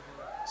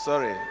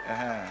 Sorry.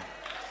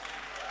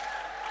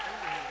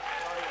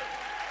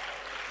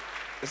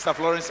 Sister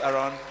Florence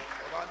around?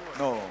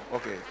 No.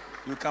 Okay.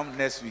 You come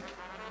next week.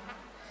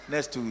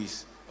 Next 2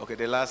 weeks. Okay.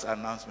 The last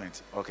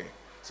announcement. Okay.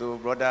 So,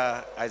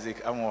 Brother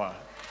Isaac Amoa.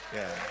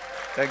 Yeah.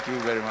 Thank you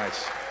very much.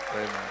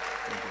 Very much.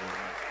 Thank you very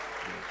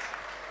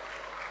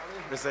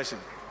much. Recession.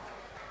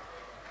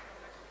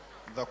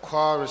 The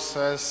choir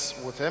recess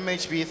with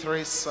MHB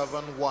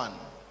 371.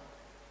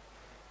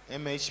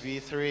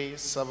 MHB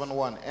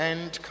 371.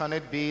 And can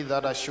it be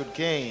that I should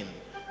gain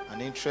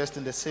an interest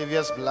in the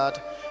Savior's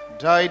blood?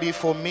 Died he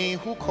for me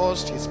who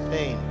caused his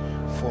pain,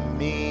 for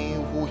me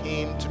who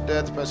him to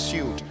death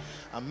pursued.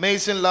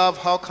 Amazing love,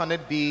 how can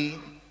it be?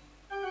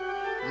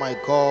 My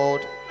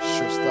God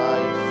should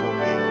die for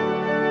me.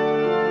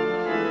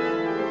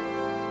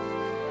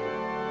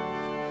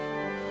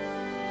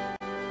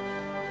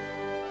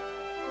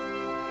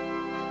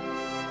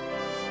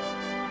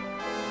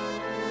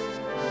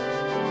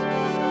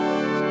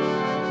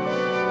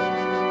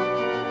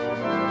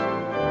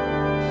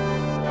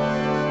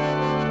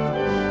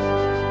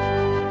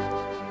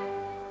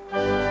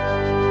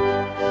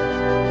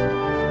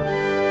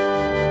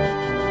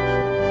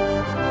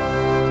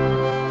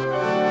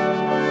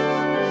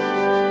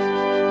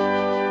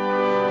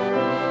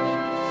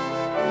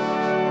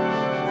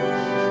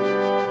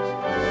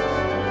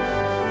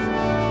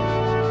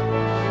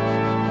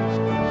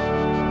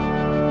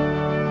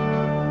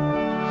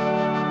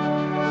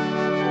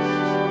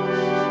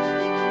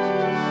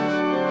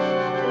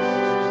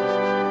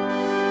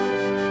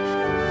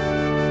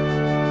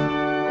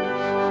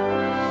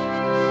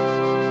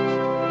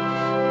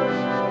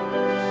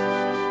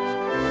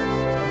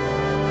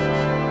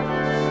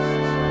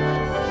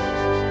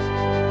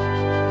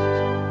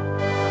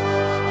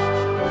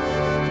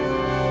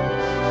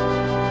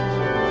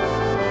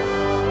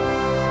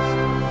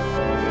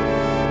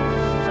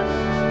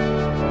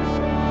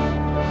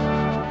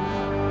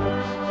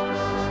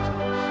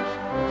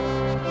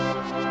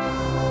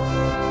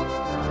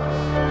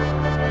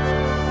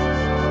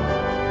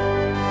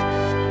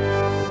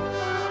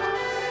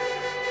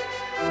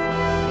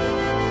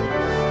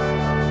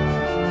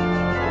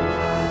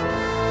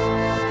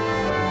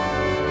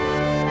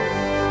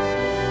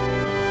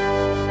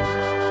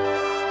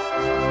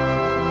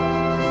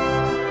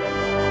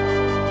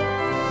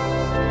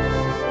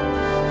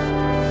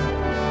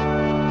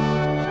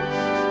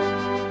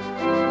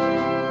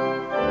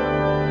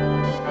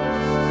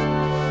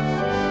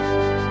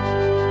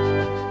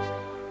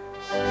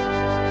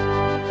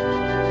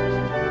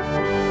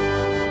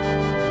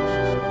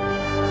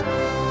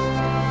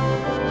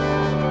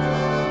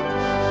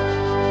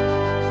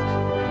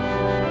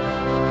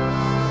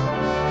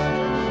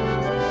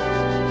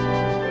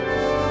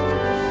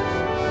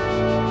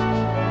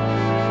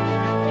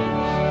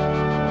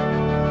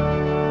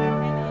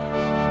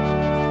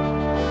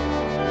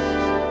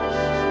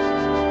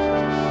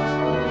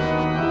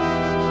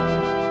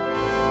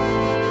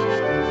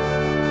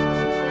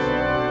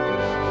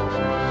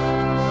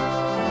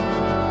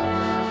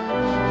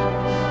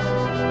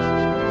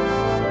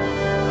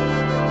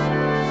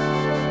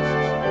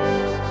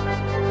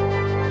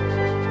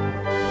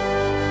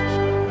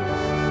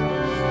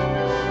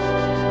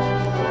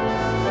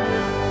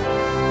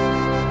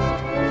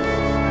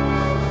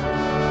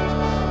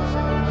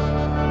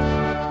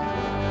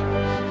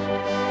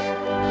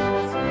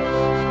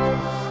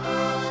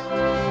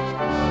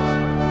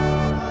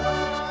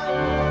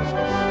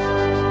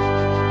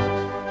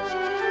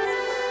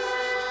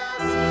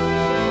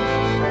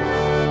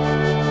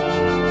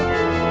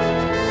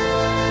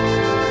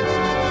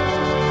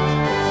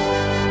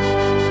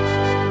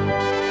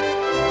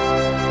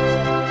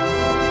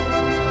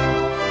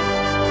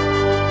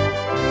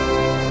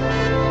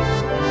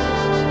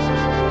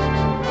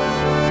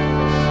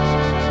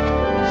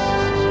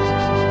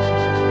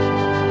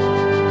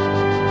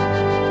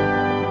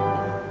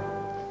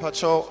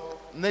 Pacho,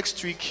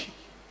 next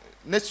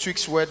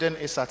week's wedding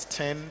is at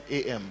 10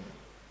 a.m.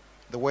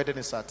 The wedding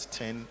is at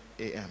 10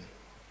 a.m.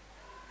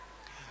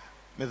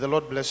 May the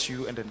Lord bless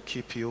you and then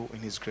keep you in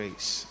his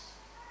grace.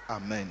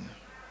 Amen.